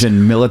precision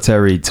moves.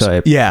 Military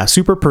type. Yeah,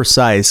 super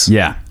precise.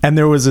 Yeah. And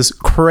there was this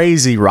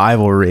crazy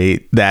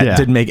rivalry that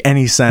didn't make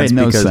any sense. Made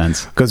no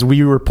sense. Because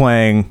we were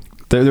playing.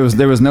 There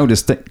was no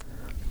distinct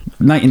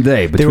night and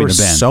day between the band.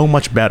 They were so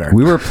much better.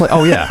 We were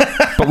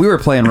but we were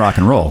playing rock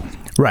and roll.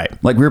 Right.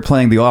 Like we were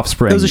playing The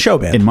Offspring. It was a show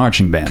band. In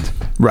marching band.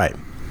 Right.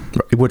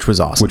 Which was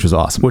awesome.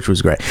 Which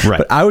was great. Right.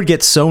 But I would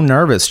get so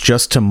nervous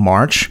just to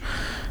march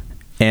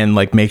and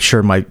like make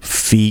sure my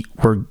feet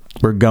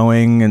were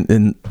going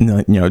and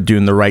you know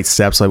doing the right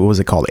steps. Like what was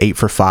it called? 8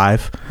 for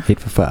 5. 8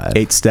 for 5.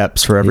 8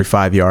 steps for every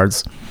 5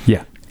 yards.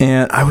 Yeah.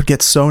 And I would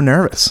get so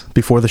nervous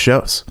before the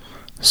shows.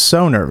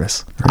 So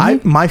nervous.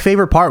 Really? My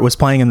favorite part was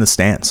playing in the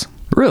stands.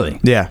 Really?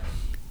 Yeah.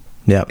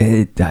 Yeah.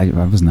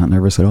 I was not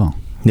nervous at all.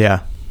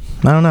 Yeah.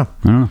 I don't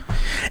know.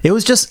 It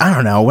was just, I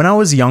don't know. When I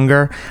was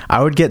younger,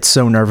 I would get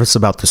so nervous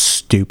about the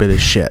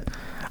stupidest shit.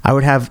 I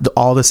would have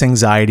all this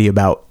anxiety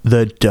about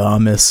the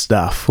dumbest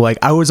stuff. Like,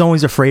 I was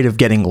always afraid of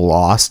getting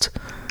lost.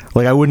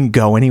 Like, I wouldn't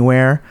go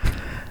anywhere,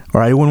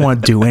 or I wouldn't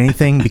want to do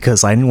anything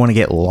because I didn't want to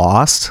get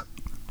lost.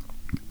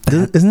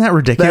 Isn't that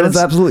ridiculous? That is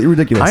absolutely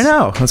ridiculous. I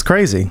know. That's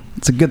crazy.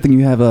 It's a good thing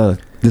you have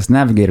this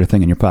navigator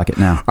thing in your pocket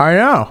now. I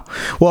know.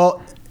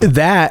 Well,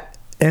 that...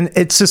 And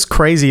it's just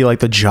crazy, like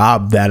the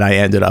job that I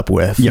ended up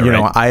with. Yeah, you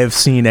know, right. I have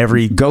seen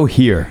every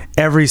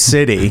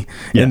city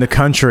in the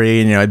country.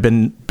 And, you know, I've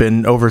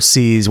been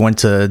overseas, went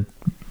to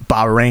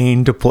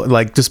Bahrain to play.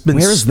 Like, just been.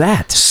 Where is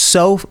that?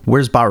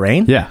 Where's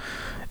Bahrain? Yeah,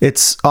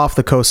 it's off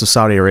the coast of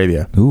Saudi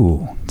Arabia.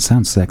 Ooh,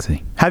 sounds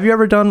sexy. Have you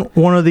ever done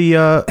one of the?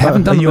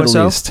 Haven't done the USO?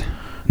 Middle East.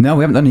 No,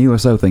 we haven't done the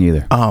USO thing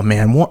either. Oh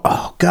man!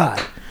 Oh god,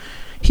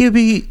 he'd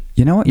be.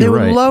 You know what? They You're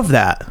would right. love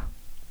that.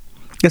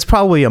 It's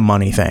probably a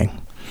money thing.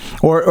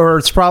 Or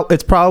it's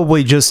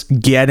probably just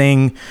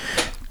getting.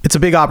 It's a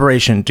big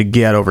operation to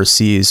get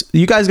overseas.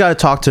 You guys got to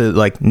talk to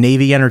like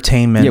Navy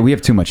Entertainment. Yeah, we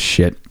have too much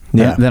shit.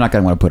 Yeah. They're not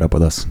gonna want to put up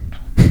with us.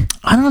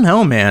 I don't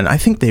know, man. I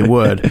think they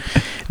would.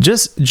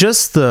 just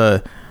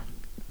the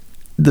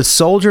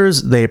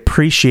soldiers, they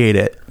appreciate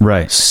it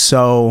Right.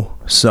 so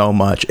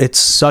much. It's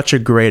such a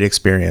great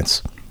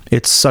experience.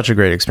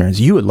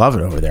 You would love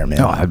it over there, man.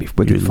 Oh, that'd be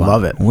wicked You'd fun.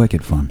 love it.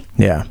 Wicked fun.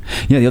 Yeah.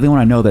 Yeah, the only one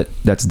I know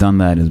that's done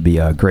that is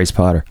Grace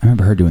Potter. I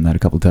remember her doing that a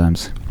couple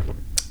times.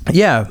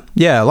 Yeah.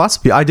 Lots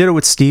of people. I did it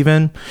with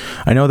Steven.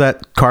 I know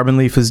that Carbon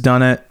Leaf has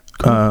done it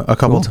a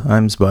couple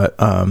times, but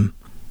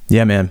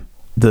yeah, man.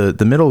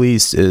 The Middle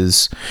East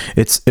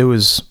it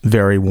was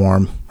very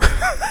warm.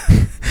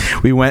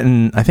 We went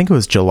in, I think it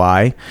was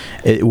July.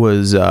 It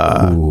was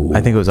I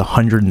think it was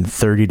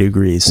 130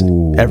 degrees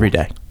every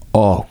day.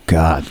 Oh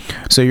God!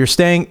 So you're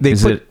staying.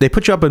 They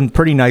put you up in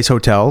pretty nice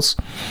hotels,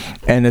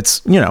 and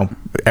it's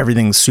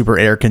everything's super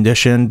air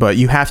conditioned. But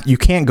you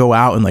can't go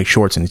out in like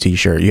shorts and a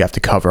t-shirt. You have to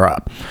cover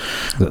up.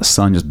 The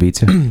sun just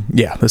beats you.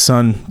 Yeah, the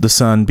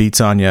sun beats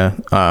on you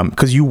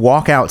because you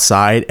walk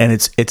outside and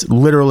it's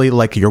literally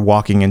like you're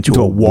walking into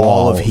a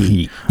wall of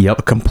heat. Yep,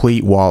 a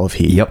complete wall of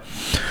heat. Yep.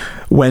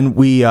 When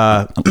we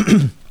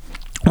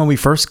when we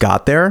first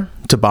got there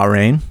to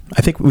Bahrain,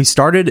 I think we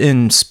started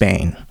in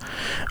Spain,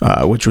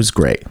 which was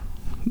great.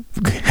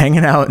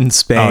 Hanging out in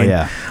Spain. Oh,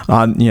 yeah.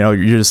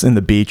 You're just in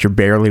the beach. You're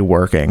barely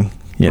working.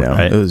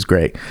 Right. It was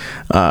great.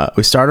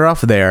 We started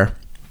off there,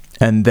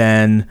 and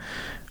then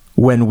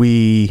when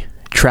we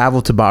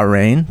traveled to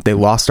Bahrain, they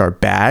lost our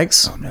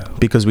bags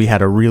because we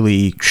had a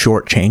really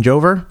short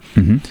changeover.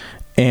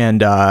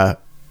 And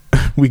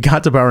we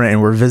got to Bahrain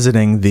and we're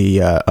visiting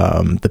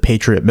the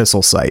Patriot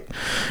missile site,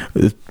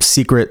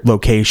 secret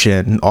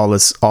location, all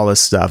this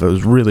stuff. It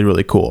was really,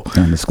 really cool.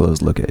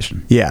 Undisclosed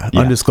location. Yeah,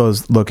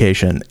 undisclosed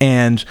location.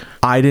 And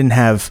I didn't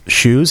have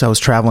shoes. I was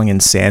traveling in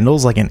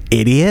sandals like an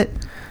idiot.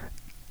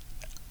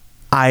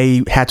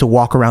 I had to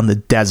walk around the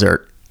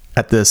desert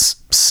at this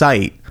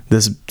site,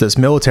 this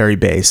military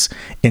base,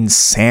 in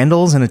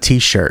sandals and a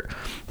t-shirt.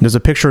 There's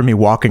a picture of me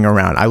walking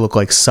around. I look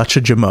like such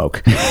a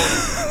jamoke.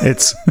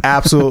 It's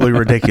absolutely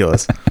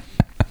ridiculous.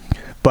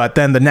 But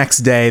then the next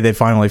day they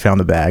finally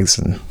found the bags,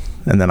 and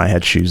then I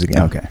had shoes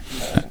again. Okay.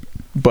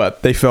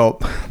 But they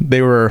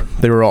were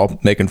all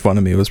making fun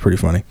of me. It was pretty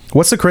funny.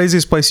 What's the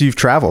craziest place you've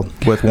traveled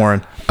with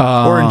Warren,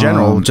 or in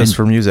general, just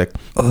for music?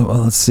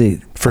 Well, let's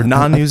see. For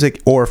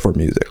non-music or for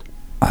music?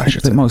 I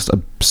think the most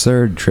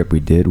absurd trip we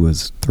did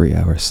was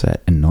 3-hour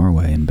set in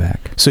Norway and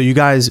back. So you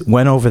guys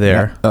went over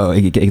there. Yeah. Oh,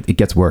 it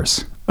gets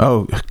worse.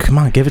 Oh, come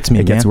on, give it to me,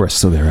 It man. gets worse.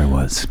 So there I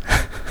was.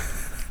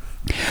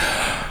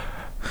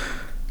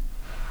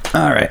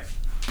 All right.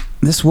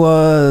 This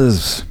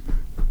was,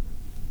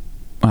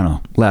 I don't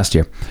know, last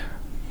year.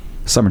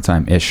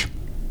 Summertime-ish.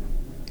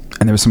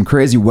 And there was some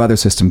crazy weather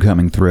system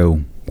coming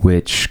through,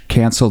 which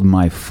canceled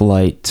my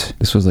flight.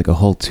 This was like a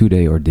whole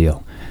 2-day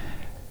ordeal.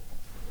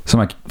 So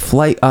my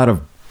flight out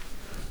of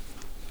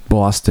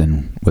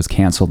Boston was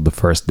canceled the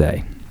first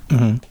day.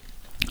 No,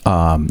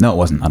 it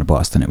wasn't out of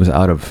Boston. It was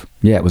out of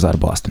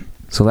Boston.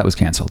 So that was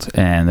canceled.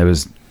 And there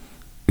was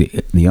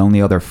the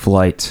only other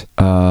flight.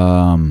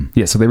 So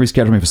they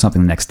rescheduled me for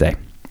something the next day.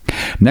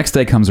 Next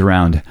day comes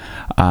around.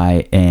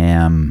 I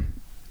am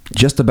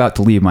just about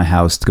to leave my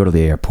house to go to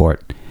the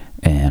airport.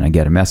 And I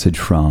get a message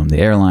from the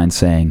airline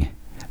saying,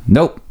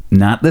 nope,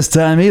 not this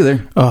time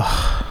either.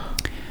 I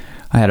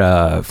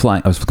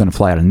was going to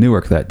fly out of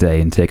Newark that day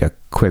and take a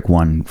quick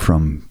one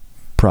from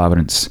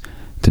Providence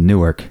to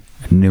Newark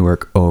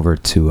over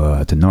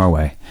to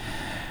Norway.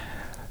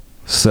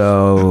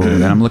 So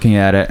then I'm looking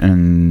at it,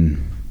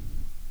 and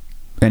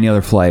any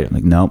other flight, I'm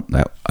like, nope,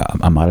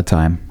 I'm out of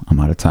time.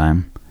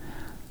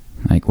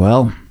 Like,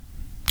 well,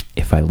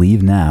 if I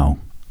leave now,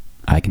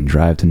 I can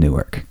drive to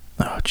Newark.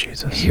 Oh,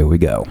 Jesus. Here we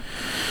go.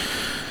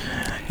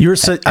 You're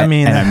such, and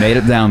I made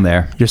it down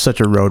there. You're such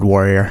a road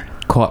warrior.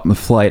 Caught the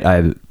flight,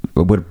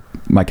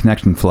 my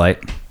connection flight,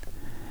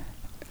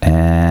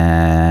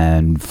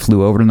 and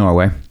flew over to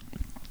Norway.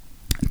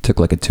 Took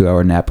like a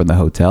 2-hour nap in the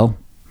hotel.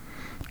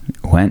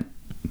 Went,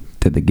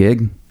 did the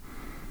gig.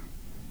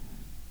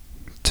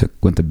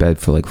 Went to bed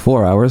for like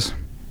 4 hours.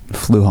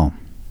 Flew home.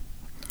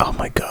 Oh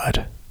my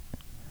God.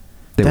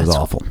 It was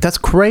awful. That's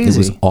crazy. It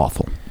was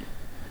awful.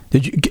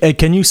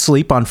 Can you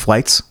sleep on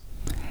flights?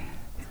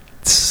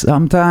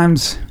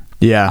 Sometimes.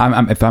 Yeah.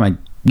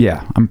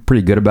 I'm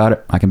pretty good about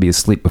it. I can be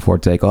asleep before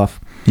takeoff.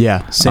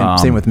 Yeah.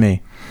 Same with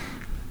me.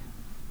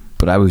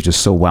 But I was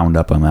just so wound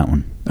up on that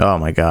one. Oh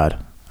my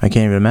God. I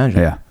can't even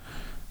imagine. Yeah.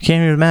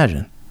 Can't even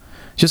imagine.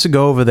 Just to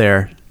go over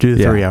there, do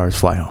the 3 hours,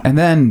 fly home. And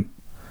then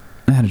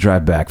I had to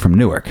drive back from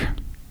Newark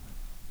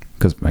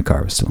because my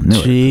car was still in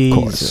Newark.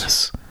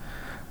 Jesus.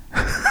 Of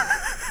course.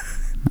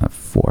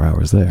 4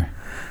 hours there.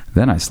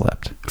 Then I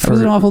slept. It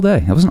was an awful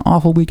day. It was an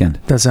awful weekend.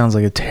 That sounds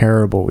like a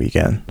terrible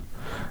weekend.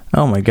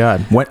 Oh my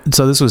God.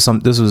 So this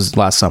was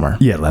last summer.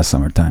 Yeah, last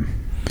summertime.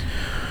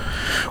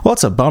 Well,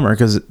 it's a bummer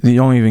because you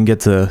don't even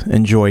get to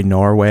enjoy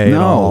Norway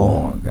at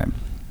all. Okay.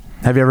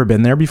 Have you ever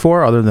been there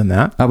before other than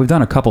that? We've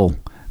done a couple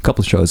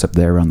shows up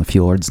there around the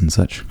fjords and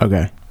such.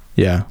 Okay.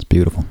 Yeah. It's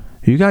beautiful.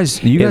 You guys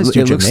do it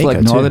Jamaica looks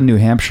like northern too. New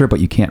Hampshire, but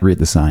you can't read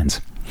the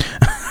signs.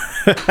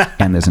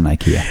 And there's an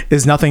IKEA.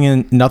 Is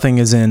nothing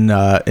is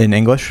in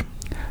English?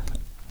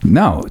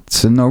 No,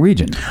 it's in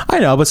Norwegian. I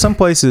know, but some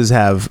places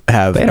have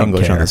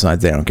English on care. the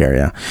sides. They don't care.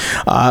 Yeah.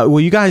 Well,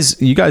 you guys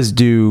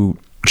do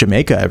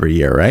Jamaica every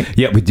year, right?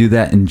 Yeah, we do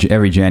that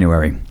every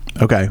January.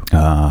 Okay.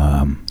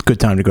 Good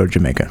time to go to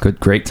Jamaica.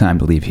 Great time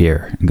to leave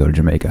here and go to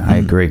Jamaica. I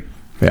agree.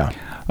 Yeah.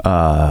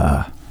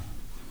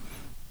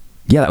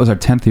 Yeah, that was our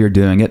 10th year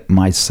doing it.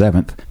 My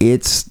 7th.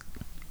 It's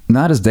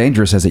not as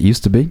dangerous as it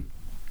used to be.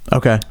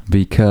 Okay.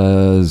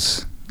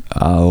 Because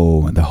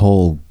the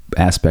whole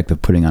aspect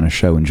of putting on a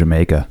show in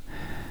Jamaica.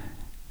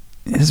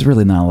 There's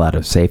really not a lot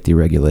of safety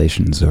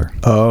regulations or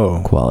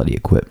quality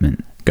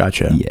equipment.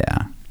 Gotcha.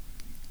 Yeah.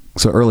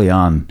 So early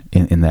on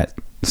in that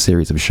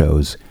series of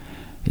shows,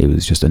 it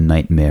was just a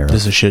nightmare.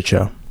 This is a shit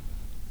show.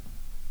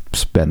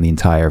 Spend the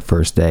entire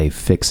first day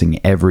fixing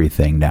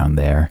everything down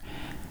there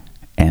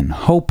and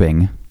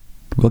hoping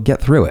we'll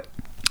get through it.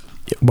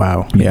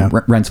 Wow. Yeah.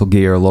 Rental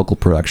gear, local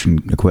production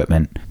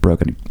equipment,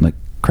 broken, like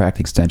cracked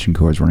extension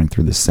cords running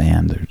through the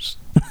sand. There's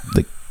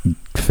like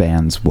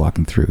fans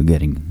walking through,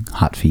 getting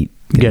hot feet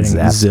getting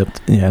zapped.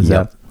 zipped. Yeah,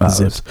 Yep.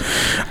 zipped.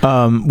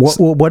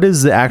 What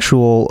is the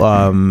actual?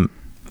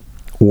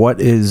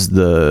 What is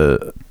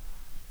the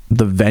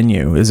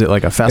venue? Is it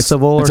like a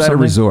festival It's or at something?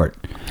 a resort.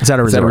 It's at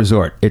a It's at resort. a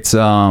resort. It's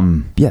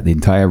the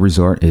entire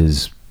resort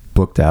is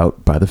booked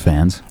out by the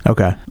fans,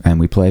 Okay, and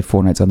we play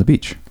 4 nights on the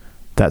beach.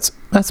 that's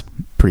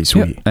pretty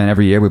sweet. Yep. And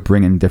every year we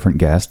bring in different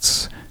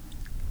guests,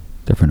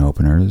 different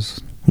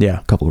openers, Yeah,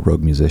 a couple of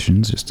rogue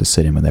musicians just to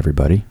sit in with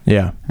everybody,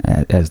 yeah.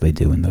 as they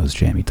do in those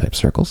jammy type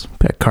circles.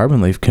 Bet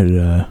Carbon Leaf could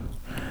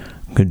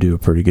do a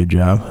pretty good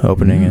job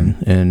opening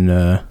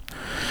in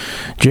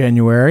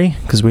January,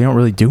 because we don't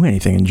really do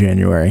anything in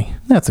January.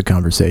 That's a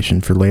conversation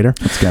for later.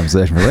 That's a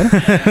conversation for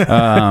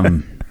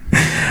later.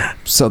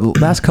 So the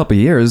last couple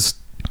of years,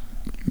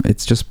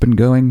 it's just been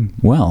going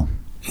well.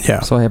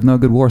 Yeah. So I have no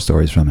good war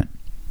stories from it.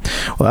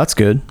 Well, that's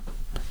good.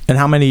 And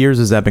how many years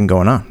has that been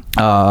going on?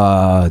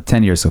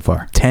 10 years so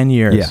far. 10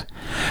 years. Yeah.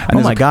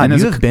 Oh my God,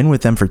 you have been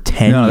with them for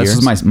 10 No, years. this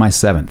is my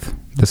 7th.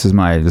 This is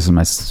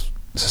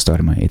the start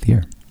of my 8th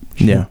year.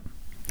 Yeah.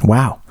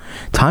 Wow.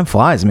 Time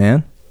flies,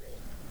 man.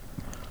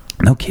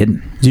 No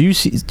kidding. Do you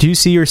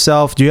see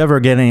yourself? Do you ever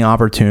get any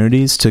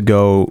opportunities to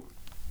go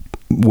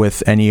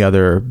with any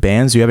other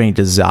bands? Do you have any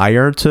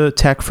desire to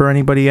tech for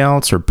anybody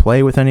else or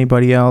play with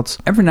anybody else?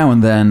 Every now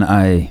and then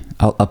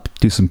I'll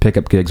do some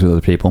pickup gigs with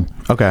other people.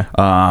 Okay.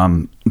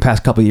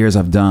 Past couple of years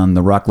I've done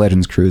the Rock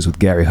Legends cruise with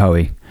Gary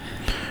Hoey.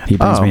 He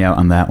brings me out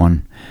on that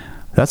one.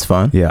 That's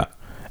fun. Yeah.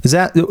 Is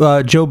that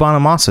Joe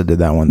Bonamassa did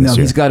that one this No,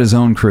 year? he's got his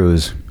own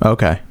cruise.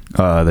 Okay.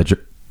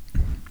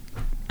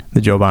 The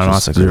Joe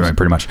Bonamassa Just- cruise.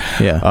 pretty much.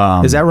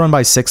 Yeah. Is that run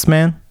by Sixth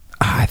Man?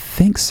 I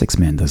think Six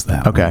Man does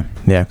that. Okay. one.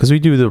 Yeah, because we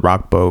do the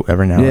rock boat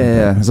every now and Yeah,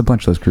 then. there's a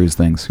bunch of those cruise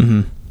things.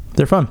 Mm-hmm.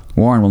 They're fun.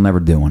 Warren will never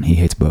do one. He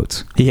hates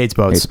boats. He hates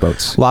boats. Hates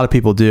boats. A lot of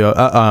people do.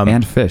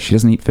 And fish. He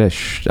doesn't eat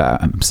fish.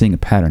 I'm seeing a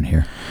pattern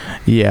here.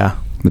 Yeah.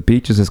 The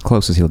beach is as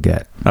close as he'll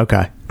get.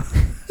 Okay.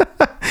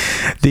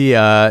 Do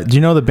you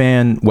know the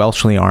band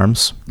Welshly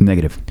Arms?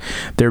 Negative.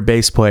 Their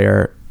bass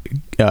player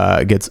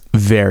gets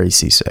very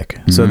seasick.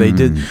 So they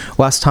did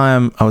last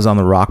time I was on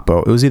the rock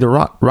boat. It was either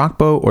rock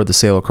boat or the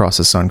Sail Across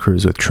the Sun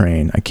cruise with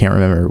Train. I can't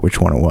remember which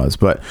one it was,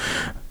 but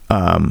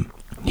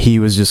he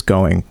was just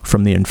going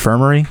from the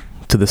infirmary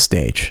to the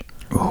stage,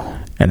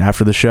 and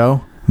after the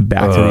show,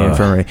 back to the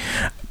infirmary.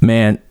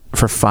 Man,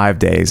 for 5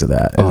 days of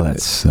that. Oh,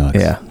 that sucks.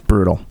 Yeah,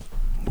 brutal.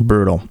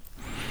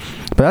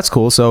 But that's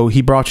cool. So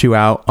he brought you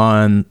out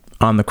on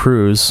the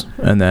cruise,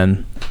 and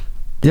then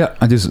Yeah,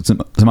 I do some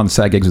other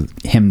side gigs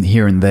with him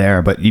here and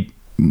there, but he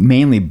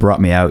mainly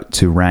brought me out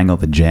to wrangle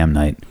the jam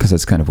night, because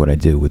that's kind of what I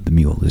do with the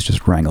mule, is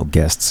just wrangle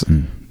guests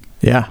and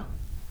yeah,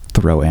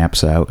 throw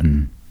amps out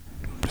and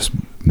just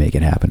make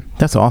it happen.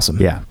 that's awesome.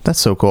 Yeah. That's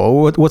so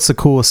cool. What's the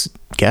coolest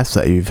guest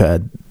that you've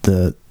had?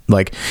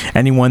 Like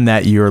anyone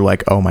that you're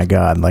like, oh my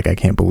God, like I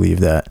can't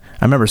believe that.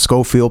 I remember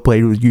Schofield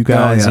played with you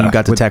guys, and you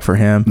got to tech for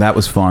him. That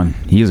was fun.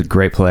 He is a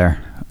great player.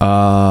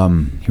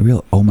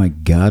 Real oh my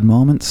God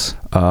moments.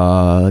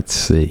 Let's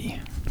see.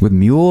 With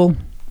Mule,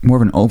 more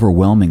of an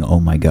overwhelming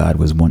oh my God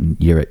was one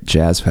year at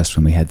Jazz Fest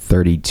when we had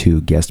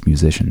 32 guest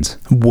musicians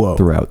Whoa.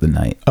 throughout the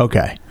night.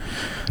 Okay.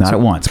 Not at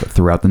once, but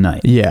throughout the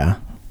night. Yeah.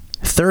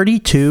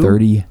 32?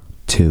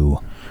 32.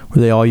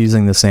 Were they all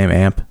using the same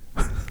amp?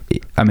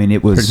 I mean,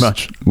 it was Pretty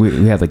much.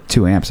 We had like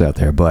 2 amps out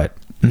there, but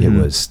it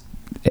Mhm. was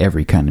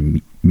every kind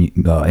of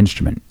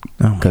instrument,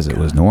 Oh my because it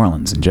was New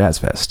Orleans and Jazz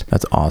Fest,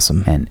 That's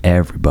awesome. and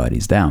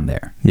everybody's down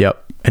there.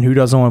 Yep. And who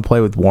doesn't want to play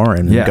with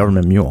Warren and Yeah.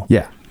 Government Mule?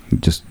 Yeah,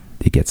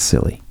 it gets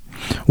silly.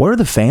 What are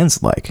the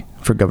fans like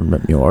for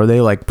Government Mule? Are they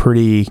like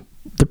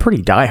they're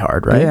pretty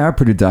diehard, right? They are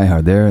pretty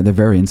diehard. They're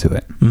very into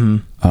it. Mm-hmm.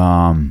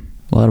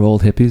 A lot of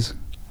old hippies,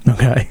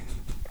 Okay.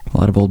 a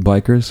lot of old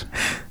bikers.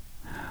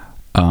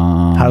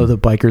 How do the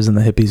bikers and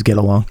the hippies get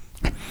along?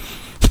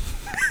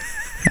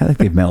 I think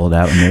they've mellowed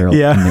out in their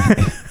Yeah.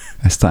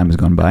 as time has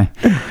gone by.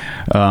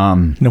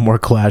 No more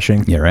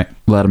clashing. Yeah, right.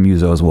 A lot of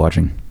musos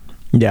watching.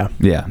 Yeah.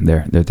 Yeah,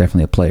 they're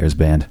definitely a players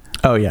band.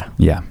 Oh yeah.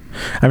 Yeah.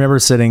 I remember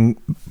sitting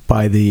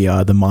by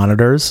the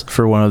monitors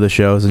for one of the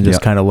shows and just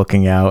Yep. kind of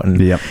looking out and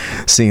Yep.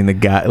 seeing the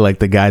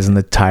guys in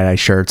the tie-dye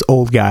shirts,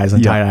 old guys in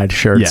Yep. tie-dyed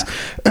shirts,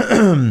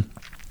 Yeah.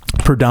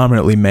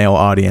 predominantly male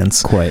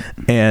audience. Quite.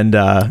 And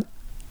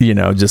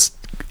just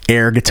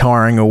air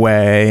guitaring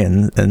away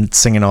and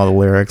singing all the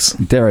lyrics.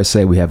 Dare I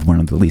say we have one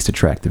of the least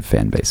attractive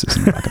fan bases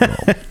in rock and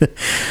roll.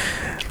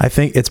 I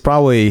think it's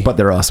probably But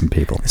they're awesome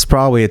people. it's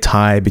probably a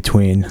tie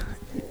between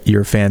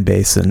your fan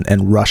base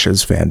and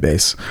Rush's fan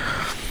base.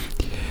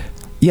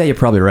 Yeah, you're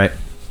probably right.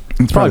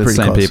 It's probably the pretty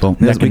same close. people.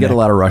 Neck We and get a neck.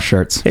 lot of Rush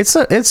shirts.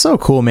 It's so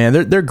cool,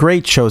 man. They're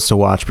great shows to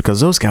watch because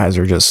those guys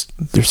are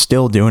they're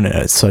still doing it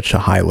at such a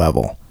high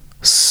level.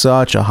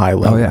 Such a high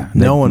level. Oh yeah,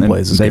 No one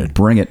plays as They good.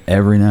 bring it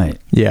every night.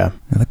 Yeah.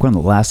 They're like one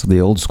of the last of the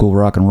old school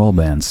rock and roll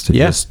bands to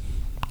Yeah. just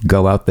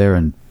go out there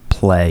and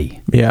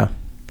play. Yeah.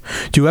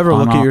 Do you ever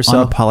look at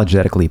yourself?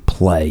 Unapologetically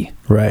play.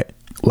 Right.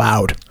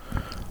 Loud.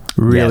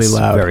 Really Yes,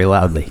 loud. very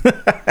loudly.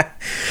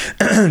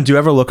 Do you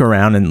ever look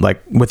around and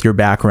like with your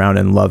background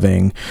and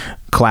loving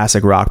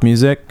classic rock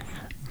music,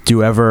 do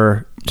you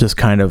ever just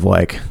kind of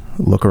like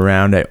look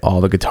around at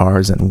all the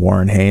guitars and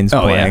Warren Haynes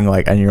playing,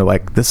 like, and you're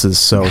like, this is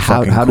so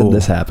fucking cool. How did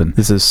this happen?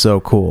 This is so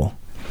cool.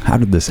 How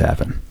did this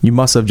happen? You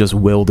must have just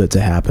willed it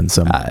to happen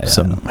somehow.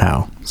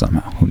 Somehow,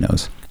 who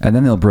knows? And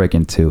then they'll break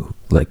into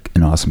like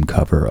an awesome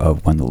cover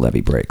of When the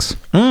Levee Breaks.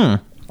 I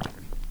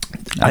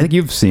think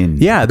you've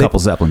seen a couple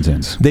Zeppelin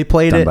tunes. They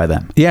played done it by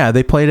them. Yeah,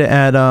 they played it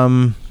at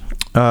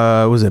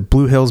was it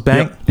Blue Hills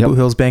Bank? Yep. Blue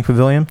Hills Bank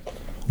Pavilion.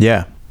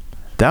 Yeah,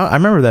 I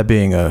remember that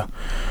being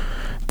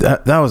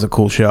that was a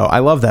cool show. I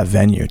love that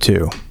venue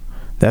too.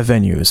 That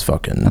venue is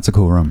fucking. That's a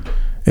cool room.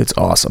 It's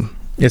awesome.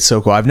 It's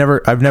so cool. I've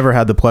never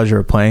had the pleasure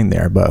of playing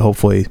there, but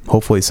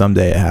hopefully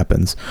someday it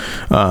happens.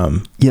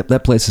 Yep,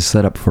 that place is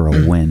set up for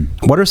a win.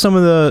 What are some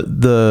of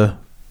the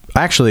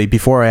actually,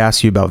 before I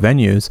ask you about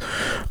venues,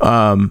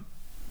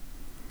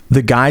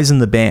 the guys in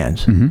the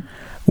band,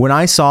 when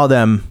I saw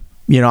them,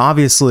 you know,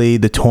 obviously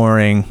the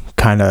touring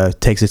kind of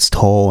takes its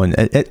toll,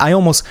 and I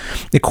almost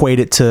equate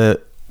it to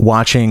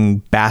watching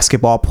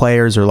basketball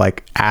players or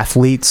like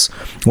athletes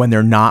when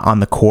they're not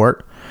on the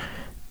court.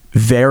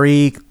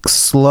 Very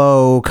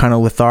slow, kind of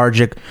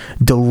lethargic,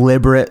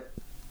 deliberate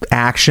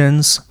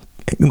actions,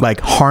 like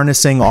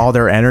harnessing all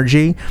their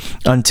energy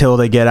until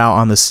they get out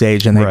on the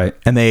stage and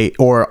they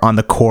or on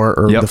the court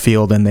or the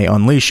field and they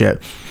unleash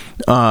it.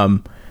 Are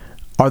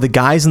the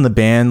guys in the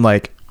band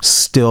like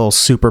still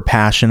super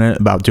passionate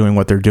about doing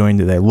what they're doing?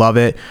 Do they love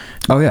it?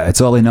 Oh yeah,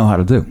 it's all they know how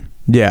to do.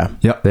 Yeah.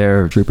 Yep.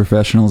 They're true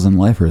professionals and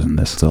lifers in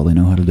this. It's all they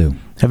know how to do.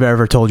 Have I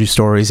ever told you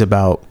stories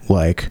about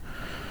like,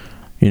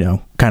 you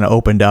know, kind of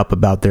opened up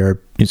about their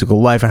musical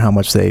life and how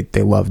much they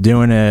love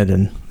doing it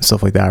and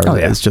stuff like that? Or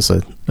it's just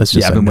I've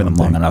been with them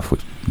long enough.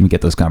 We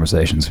get those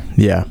conversations.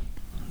 Yeah.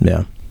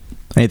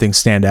 Anything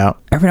stand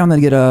out? Every now and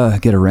then I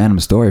get a random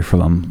story from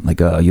them. Like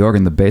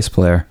Jorgen, the bass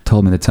player,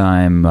 told me the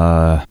time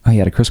he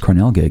had a Chris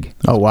Cornell gig.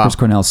 Oh wow! Chris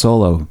Cornell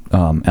solo,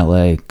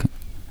 L.A.,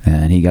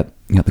 and he got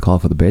the call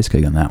for the bass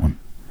gig on that one.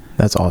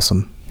 That's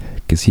awesome.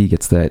 Because he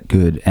gets that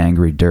good,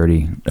 angry,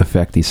 dirty,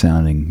 effecty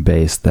sounding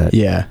bass that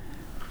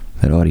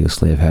Audio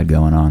Slave had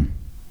going on.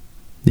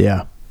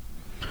 Yeah.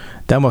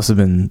 Those must have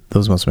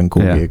been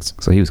cool gigs.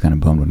 So he was kind of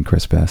bummed when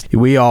Chris passed.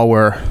 We all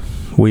were.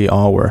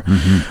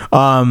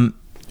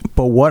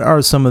 But what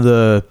are some of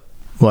the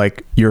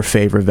like your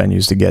favorite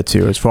venues to get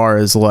to as far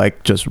as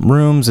like just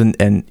rooms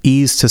and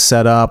ease to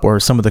set up, or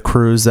some of the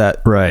crews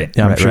that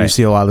I'm sure you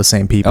see a lot of the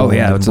same people. Oh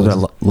yeah, that's what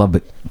I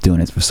love doing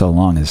it for so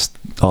long, is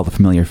all the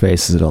familiar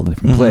faces at all the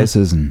different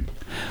places and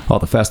all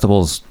the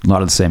festivals, a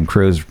lot of the same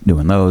crews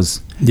doing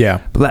those.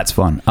 Yeah. But that's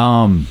fun.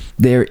 I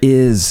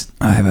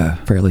have a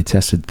fairly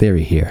tested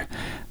theory here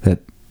that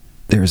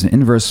there's an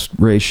inverse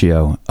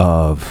proportion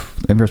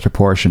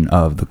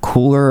of the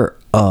cooler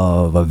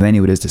of a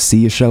venue it is to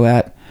see a show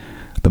at,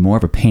 the more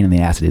of a pain in the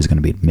ass it is going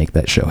to be to make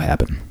that show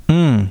happen.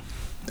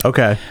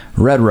 Okay.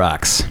 Red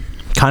Rocks.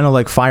 Kind of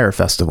like Fire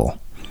Festival.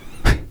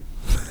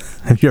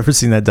 Have you ever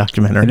seen that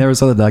documentary? I never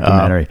saw the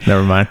documentary.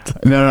 Never mind.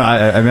 No,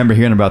 I remember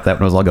hearing about that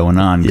when it was all going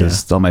on,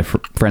 because all my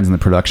friends in the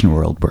production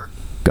world were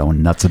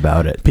going nuts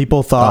about it.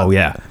 People thought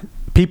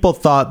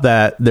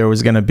that there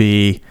was going to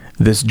be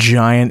this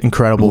giant,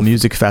 incredible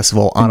music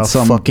festival on a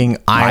fucking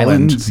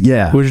island.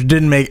 Which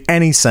didn't make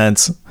any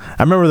sense.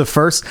 I remember the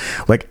first,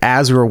 like,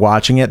 as we were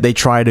watching it, they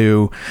try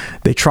to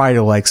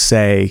like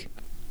say,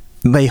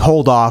 they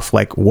hold off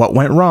like what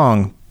went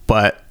wrong,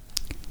 but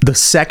the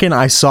second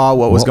I saw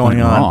what was going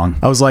on,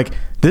 I was like,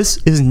 this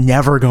is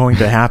never going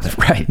to happen.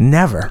 Right.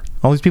 Never.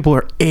 All these people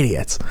are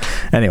idiots.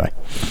 Anyway.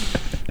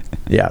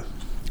 Yeah.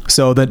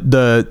 So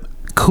the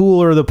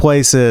cooler the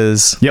place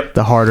is,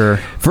 the harder.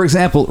 For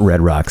example,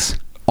 Red Rocks.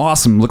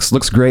 Awesome.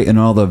 Looks great in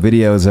all the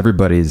videos.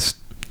 Everybody's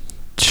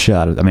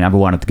shot it. I mean, I've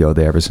wanted to go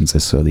there ever since I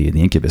saw the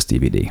Incubus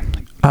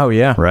DVD. Oh,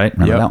 yeah. Right?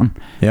 Remember that one?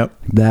 Yep.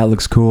 That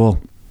looks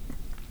cool.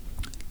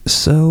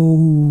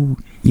 So,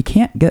 you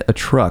can't get a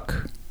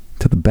truck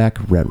to the back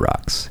of Red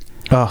Rocks.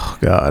 Oh,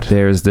 God.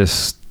 There's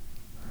this,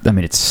 I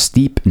mean, it's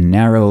steep,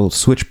 narrow,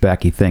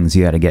 switchbacky things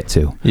you got to get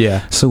to.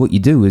 Yeah. So what you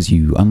do is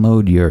you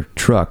unload your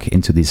truck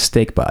into these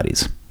stake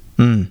bodies.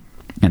 And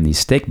these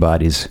stake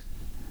bodies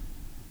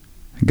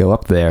go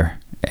up there,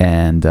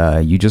 and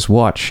you just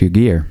watch your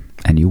gear,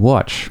 and you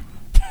watch.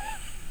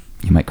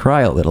 You might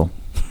cry a little.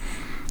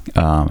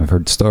 I've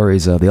heard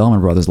stories. The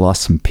Allman Brothers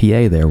lost some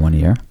PA there one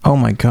year. Oh,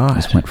 my God.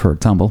 Just went for a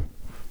tumble.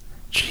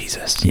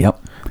 Jesus. Yep.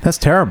 That's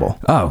terrible.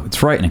 Oh, it's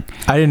frightening.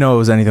 I didn't know it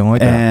was anything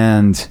like that.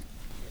 And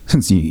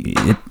since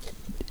it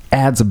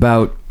adds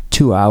about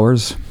 2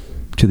 hours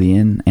to the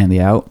in and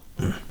the out,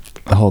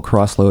 the whole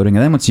cross loading,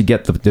 and then once you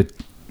get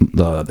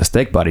the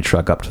stake body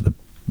truck up to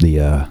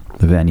the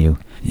venue,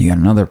 you got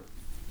another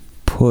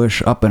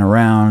push up and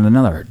around,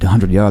 another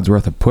 100 yards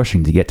worth of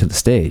pushing to get to the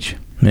stage.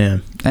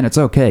 Man. And it's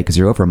okay because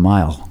you're over a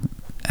mile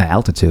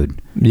altitude.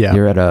 Yeah.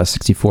 You're at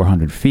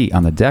 6,400 feet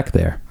on the deck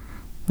there.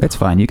 It's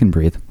fine. You can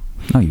breathe.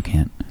 No, you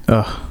can't.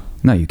 Ugh.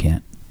 No, you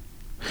can't.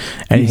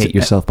 And you hate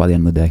yourself by the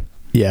end of the day.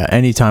 Yeah,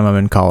 anytime I'm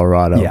in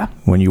Colorado,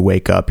 when you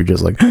wake up, you're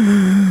just like...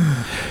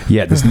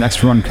 Yeah, this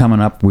next run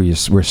coming up,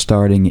 we're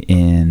starting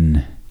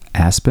in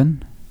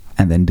Aspen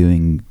and then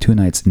doing 2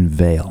 nights in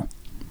Vail.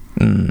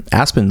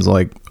 Aspen's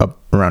like up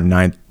around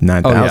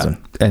 9,000.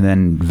 And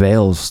then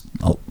Vale's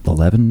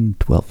 11,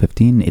 12,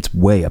 15. It's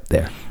way up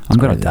there. I'm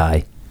going to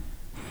die.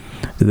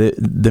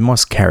 They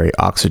must carry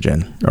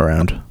oxygen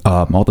around.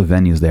 All the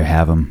venues there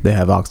have them. They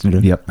have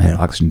oxygen. Yep, I had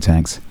oxygen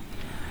tanks.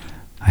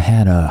 I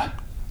had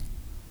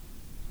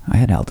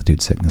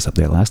altitude sickness up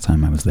there last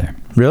time I was there.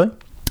 Really?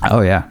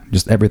 Oh yeah,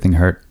 just everything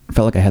hurt.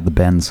 Felt like I had the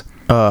bends.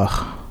 You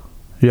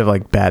have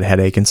like bad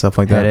headache and stuff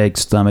like that. Headache,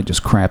 stomach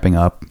just cramping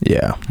up.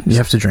 Yeah, you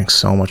have to drink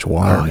so much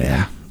water, Oh, man.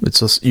 yeah. It's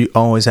just you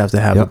always have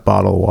to have a Yep.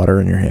 bottle of water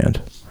in your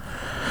hand.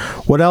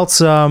 What else?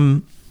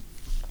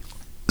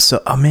 So,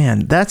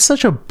 man, that's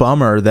such a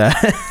bummer that.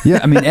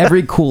 Yeah, I mean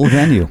every cool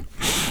venue.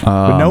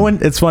 But no one.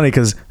 It's funny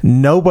because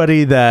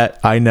nobody that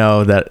I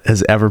know that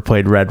has ever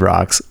played Red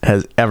Rocks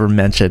has ever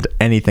mentioned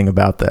anything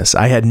about this.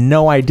 I had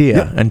no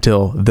idea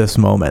until this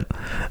moment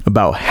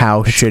about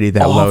how shitty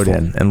that load awful.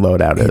 in and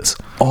load out is.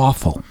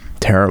 Awful.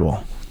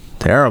 Terrible.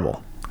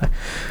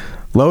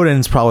 Load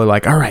in's probably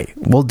like, all right,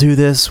 we'll do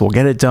this, we'll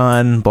get it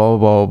done, blah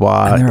blah blah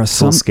blah. And there are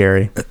It's a little some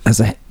scary. There's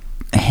a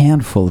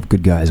handful of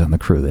good guys on the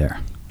crew there.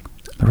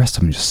 The rest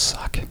of them just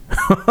suck.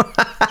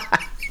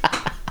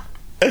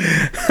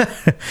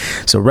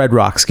 So Red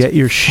Rocks, get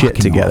your shit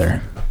Fucking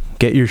together.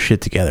 Get your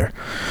shit together.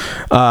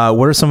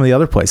 What are some of the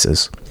other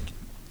places?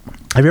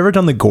 Have you ever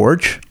done the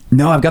Gorge?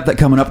 No, I've got that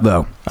coming up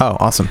though. Oh,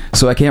 awesome.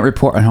 So I can't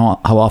report on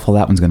how awful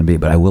that one's going to be,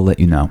 but I will let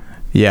you know.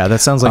 Yeah,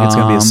 that sounds like it's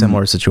going to be a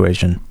similar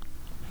situation.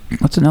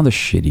 What's another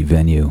shitty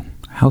venue?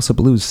 House of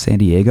Blues, San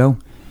Diego.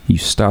 You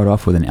start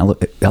off with an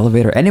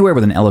elevator. Anywhere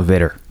with an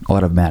elevator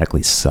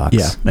automatically sucks.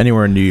 Yeah,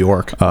 anywhere in New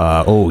York.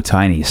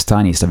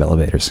 Tiniest of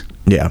elevators.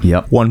 Yeah.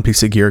 Yep. One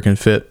piece of gear can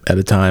fit at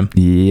a time.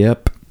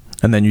 Yep.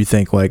 And then you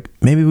think like,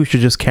 maybe we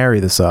should just carry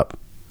this up.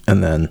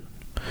 And then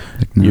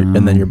No.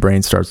 and then your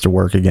brain starts to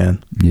work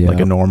again Yeah. like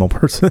a normal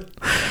person.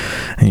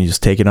 And you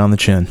just take it on the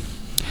chin.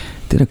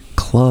 Did a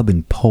club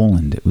in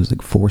Poland. It was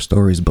like 4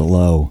 stories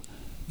below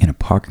in a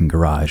parking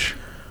garage.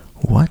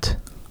 What?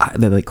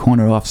 They like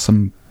cornered off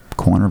some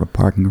corner of a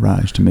parking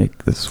garage to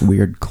make this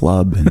weird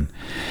club, and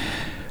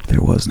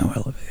there was no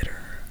elevator.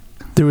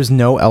 There was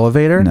no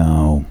elevator?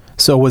 No.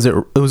 So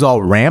it was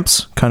all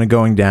ramps kind of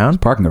going down?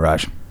 Parking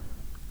garage.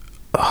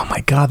 Oh my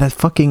God,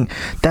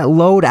 that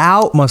load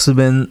out must have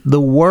been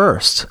the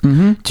worst.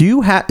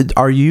 Mm-hmm.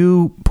 Are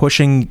you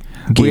pushing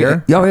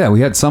gear?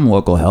 We had some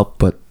local help,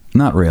 but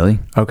not really.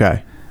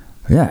 Okay.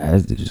 Yeah,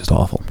 it's just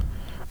awful.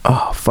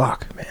 Oh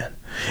fuck, man.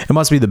 It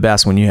must be the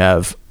best when you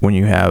have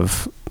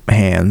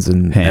hands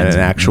and an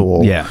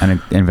actual and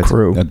if it's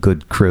crew. a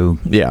good crew.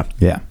 Yeah.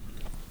 Yeah.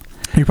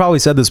 You probably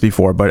said this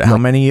before, but how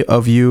many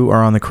of you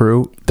are on the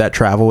crew that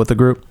travel with the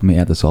group? Let me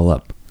add this all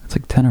up. It's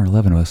like 10 or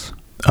 11 of us.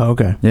 Oh,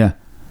 okay. Yeah.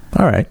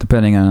 All right.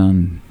 Depending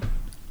on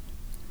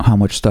how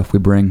much stuff we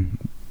bring.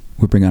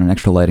 We bring on an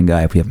extra lighting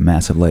guy if we have a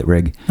massive light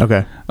rig.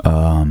 Okay.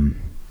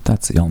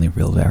 That's the only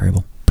real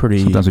variable.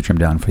 Pretty Sometimes we trim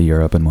down for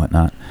Europe and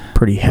whatnot.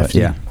 pretty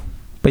hefty.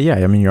 But yeah.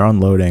 I mean, you're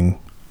unloading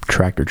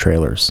tractor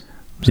trailers.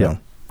 So. Yeah.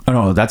 Oh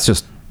no, that's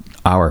just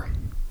our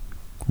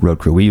road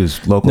crew. We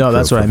use local. No, crew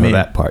that's what I for mean.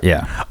 that part.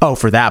 Yeah. Oh,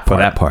 for that part.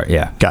 For that part,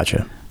 yeah.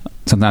 Gotcha.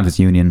 Sometimes it's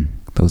union.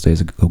 Those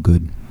days go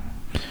good.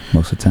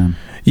 Most of the time.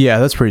 Yeah,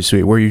 that's pretty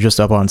sweet. Where you're just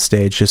up on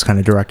stage, just kind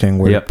of directing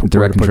where, Yep, where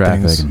directing to put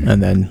traffic things,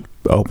 and then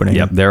opening.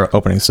 Yep, they're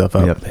opening stuff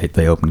up. Yep,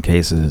 they open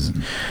cases.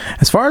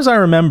 As far as I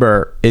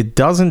remember, it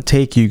doesn't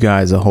take you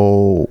guys a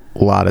whole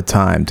lot of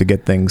time to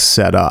get things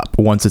set up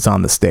once it's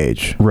on the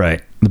stage.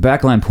 Right. The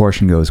backline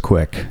portion goes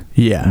quick.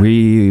 Yeah.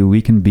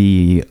 We can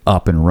be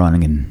up and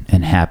running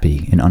and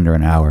happy in under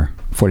an hour,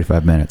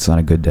 45 minutes on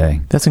a good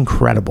day. That's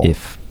incredible.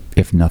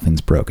 If nothing's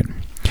broken.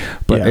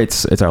 But Yeah.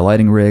 it's our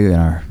lighting rig and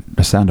our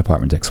sound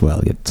department takes well.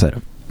 Get set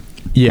up.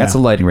 Yeah. That's the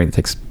lighting rig that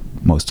takes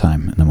most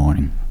time in the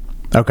morning.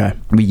 Okay.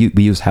 We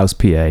use house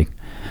PA.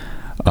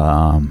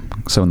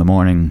 So in the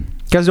morning,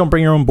 You guys don't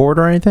bring your own board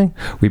or anything?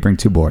 we bring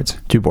 2 boards.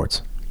 2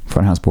 boards.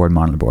 Front house board,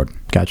 monitor board.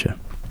 Gotcha.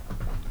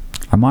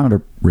 Our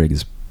monitor rig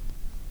is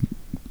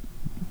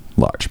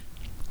large.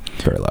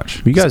 Very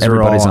large. You guys are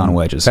Everybody's all on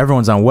wedges.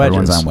 Everyone's on wedges.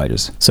 Everyone's on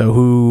wedges. So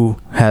who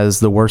has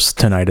the worst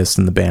tinnitus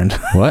in the band?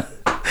 What?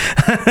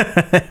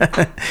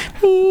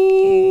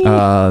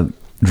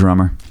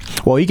 Drummer.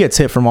 Well, he gets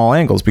hit from all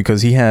angles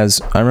because he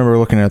has. I remember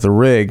looking at the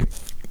rig.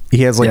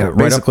 He has like Yeah, right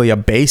basically a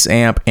bass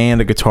amp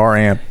and a guitar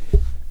amp.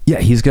 Yeah,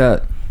 he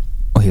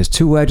has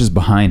 2 wedges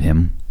behind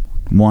him.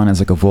 One is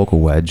like a vocal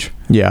wedge.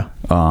 Yeah.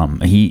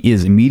 He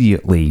is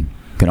immediately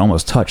can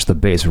almost touch the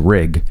bass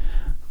rig,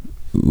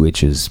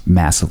 which is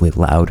massively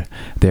loud.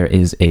 There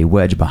is a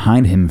wedge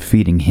behind him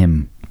feeding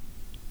him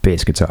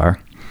bass guitar.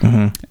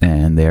 Mm-hmm.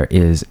 And there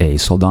is a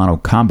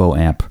Soldano combo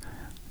amp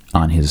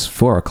on his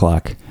 4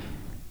 o'clock,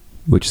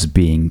 which is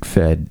being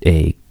fed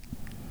a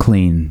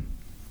clean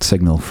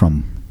signal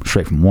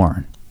straight from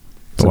Warren.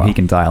 So Wow. he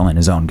can dial in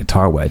his own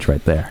guitar wedge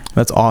right there.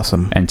 That's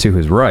awesome. And to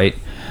his right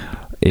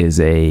is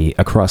a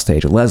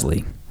cross-stage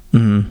Leslie.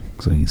 Mm-hmm.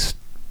 So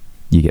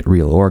you get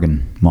real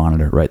organ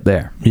monitor right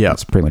there. Yeah.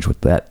 That's pretty much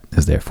what that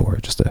is there for.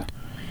 Just a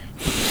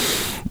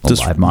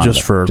Just- live monitor.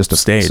 just for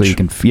stage. So you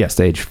can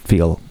stage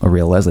feel a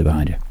real Leslie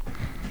behind you.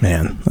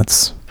 Man,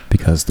 that's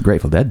because the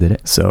Grateful Dead did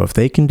it. so. If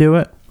they can do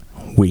it,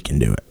 we can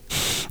do it.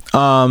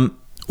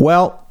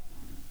 Well,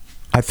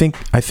 I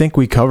think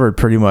we covered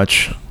pretty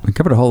much We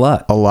covered a whole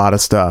lot. a lot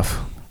of stuff.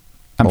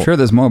 I'm sure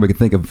there's more we could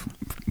think of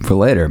for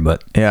later,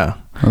 but Yeah.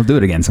 we'll do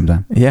it again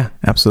sometime. Yeah,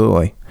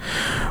 absolutely.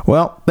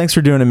 Well, thanks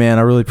for doing it, man.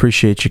 I really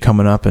appreciate you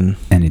coming up and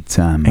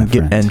Anytime, my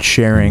friend. and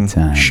sharing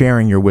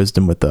Anytime. your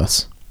wisdom with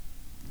us.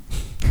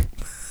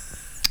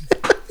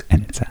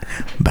 Anytime.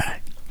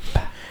 Bye.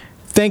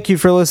 Thank you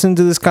for listening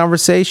to this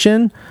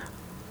conversation.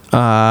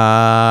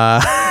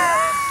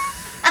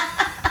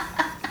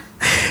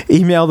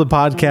 Email the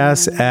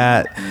podcast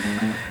at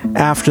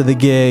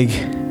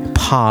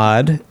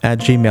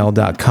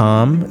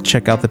afterthegigpod@gmail.com.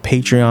 Check out the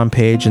Patreon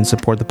page and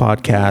support the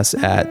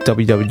podcast at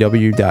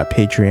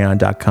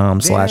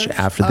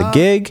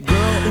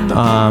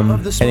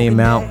www.patreon.com/afterthegig. Any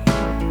amount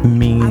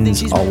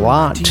means a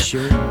lot,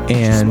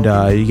 and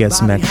you get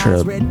some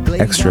extra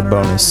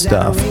bonus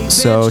stuff.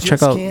 So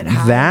check out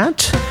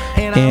that,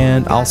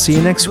 and I'll see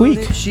you next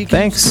week.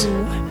 Thanks.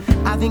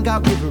 I think I'll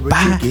give her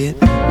a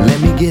ticket.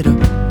 Let me get a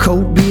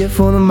cold beer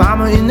for the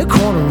mama in the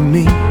corner of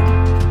me.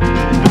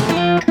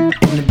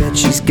 And I bet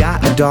she's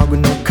got a dog with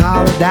no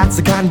collar. That's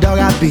the kind of dog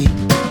I'd be.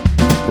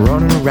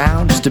 Running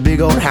around, just a big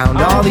old hound.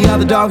 All the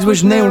other dogs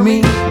wishing they were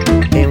me.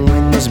 And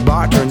when this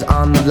bar turns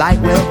on the light,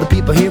 well, the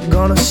people here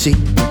gonna see.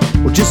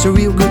 Well, just a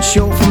real good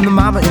show from the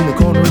mama in the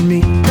corner of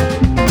me. And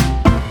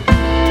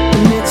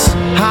it's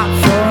hot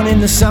fun in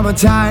the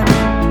summertime.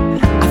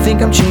 I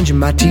think I'm changing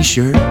my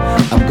t-shirt.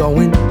 I'm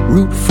going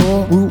Route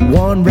 4, Route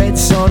 1, Red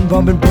Sun,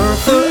 bumping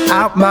Bertha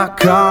out my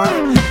car.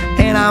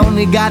 And I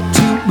only got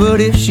 2,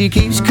 but if she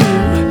keeps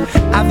cool,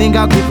 I think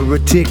I'll give her a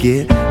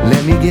ticket.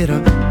 Let me get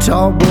a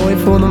tall boy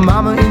for the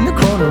mama in the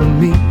corner of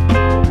me.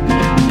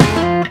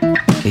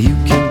 You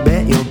can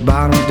bet your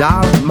bottom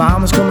dollar that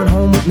mama's coming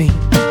home with me.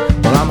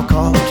 Well, I'ma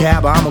call a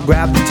cab, I'ma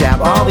grab the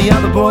tab. All the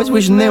other boys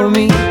wishing they were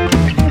me.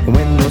 And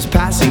when those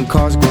passing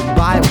cars go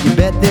by, well, you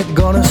bet they're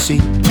gonna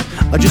see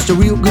just a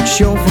real good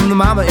show from the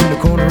mama in the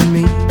corner of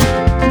me.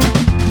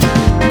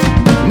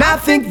 And I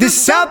think there's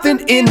something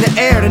in the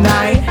air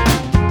tonight.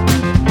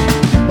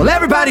 Well,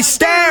 everybody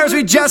stares,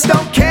 we just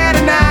don't care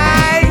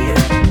tonight.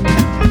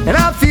 And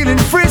I'm feeling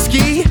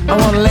frisky, I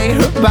wanna lay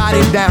her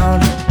body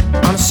down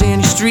on a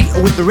sandy street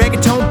with the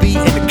reggaeton beat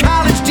and the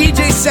college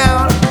DJ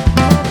sound.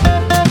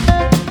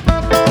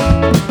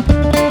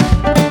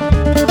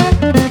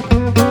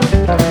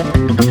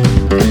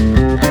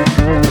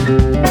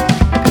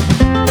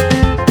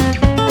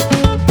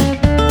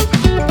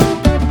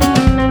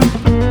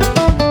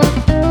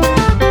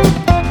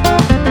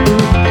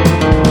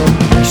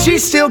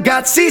 Still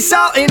got sea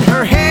salt in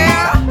her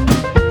hair.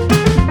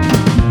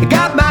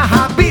 Got my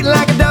heart beating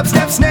like a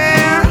dubstep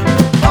snare.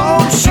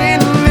 Ocean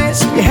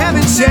mist, you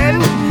heaven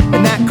sent.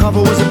 And that cover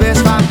was the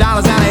best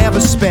 $5 that I ever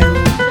spent.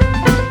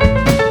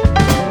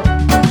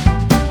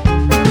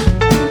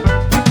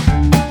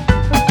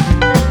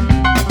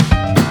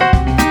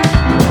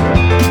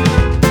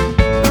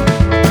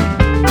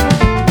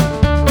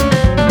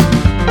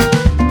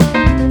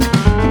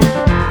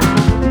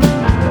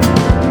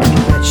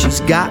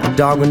 Got a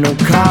dog with no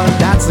collar,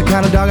 that's the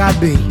kind of dog I'd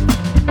be.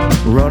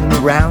 Running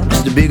around,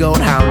 just a big old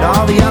hound.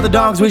 All the other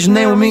dogs wishing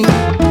they were me.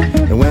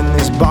 And when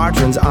this bar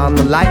turns on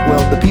the light,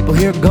 well, the people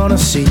here gonna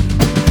see.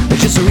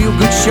 It's just a real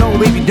good show,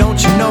 baby,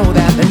 don't you know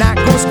that? The night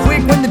goes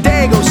quick when the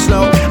day goes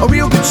slow. A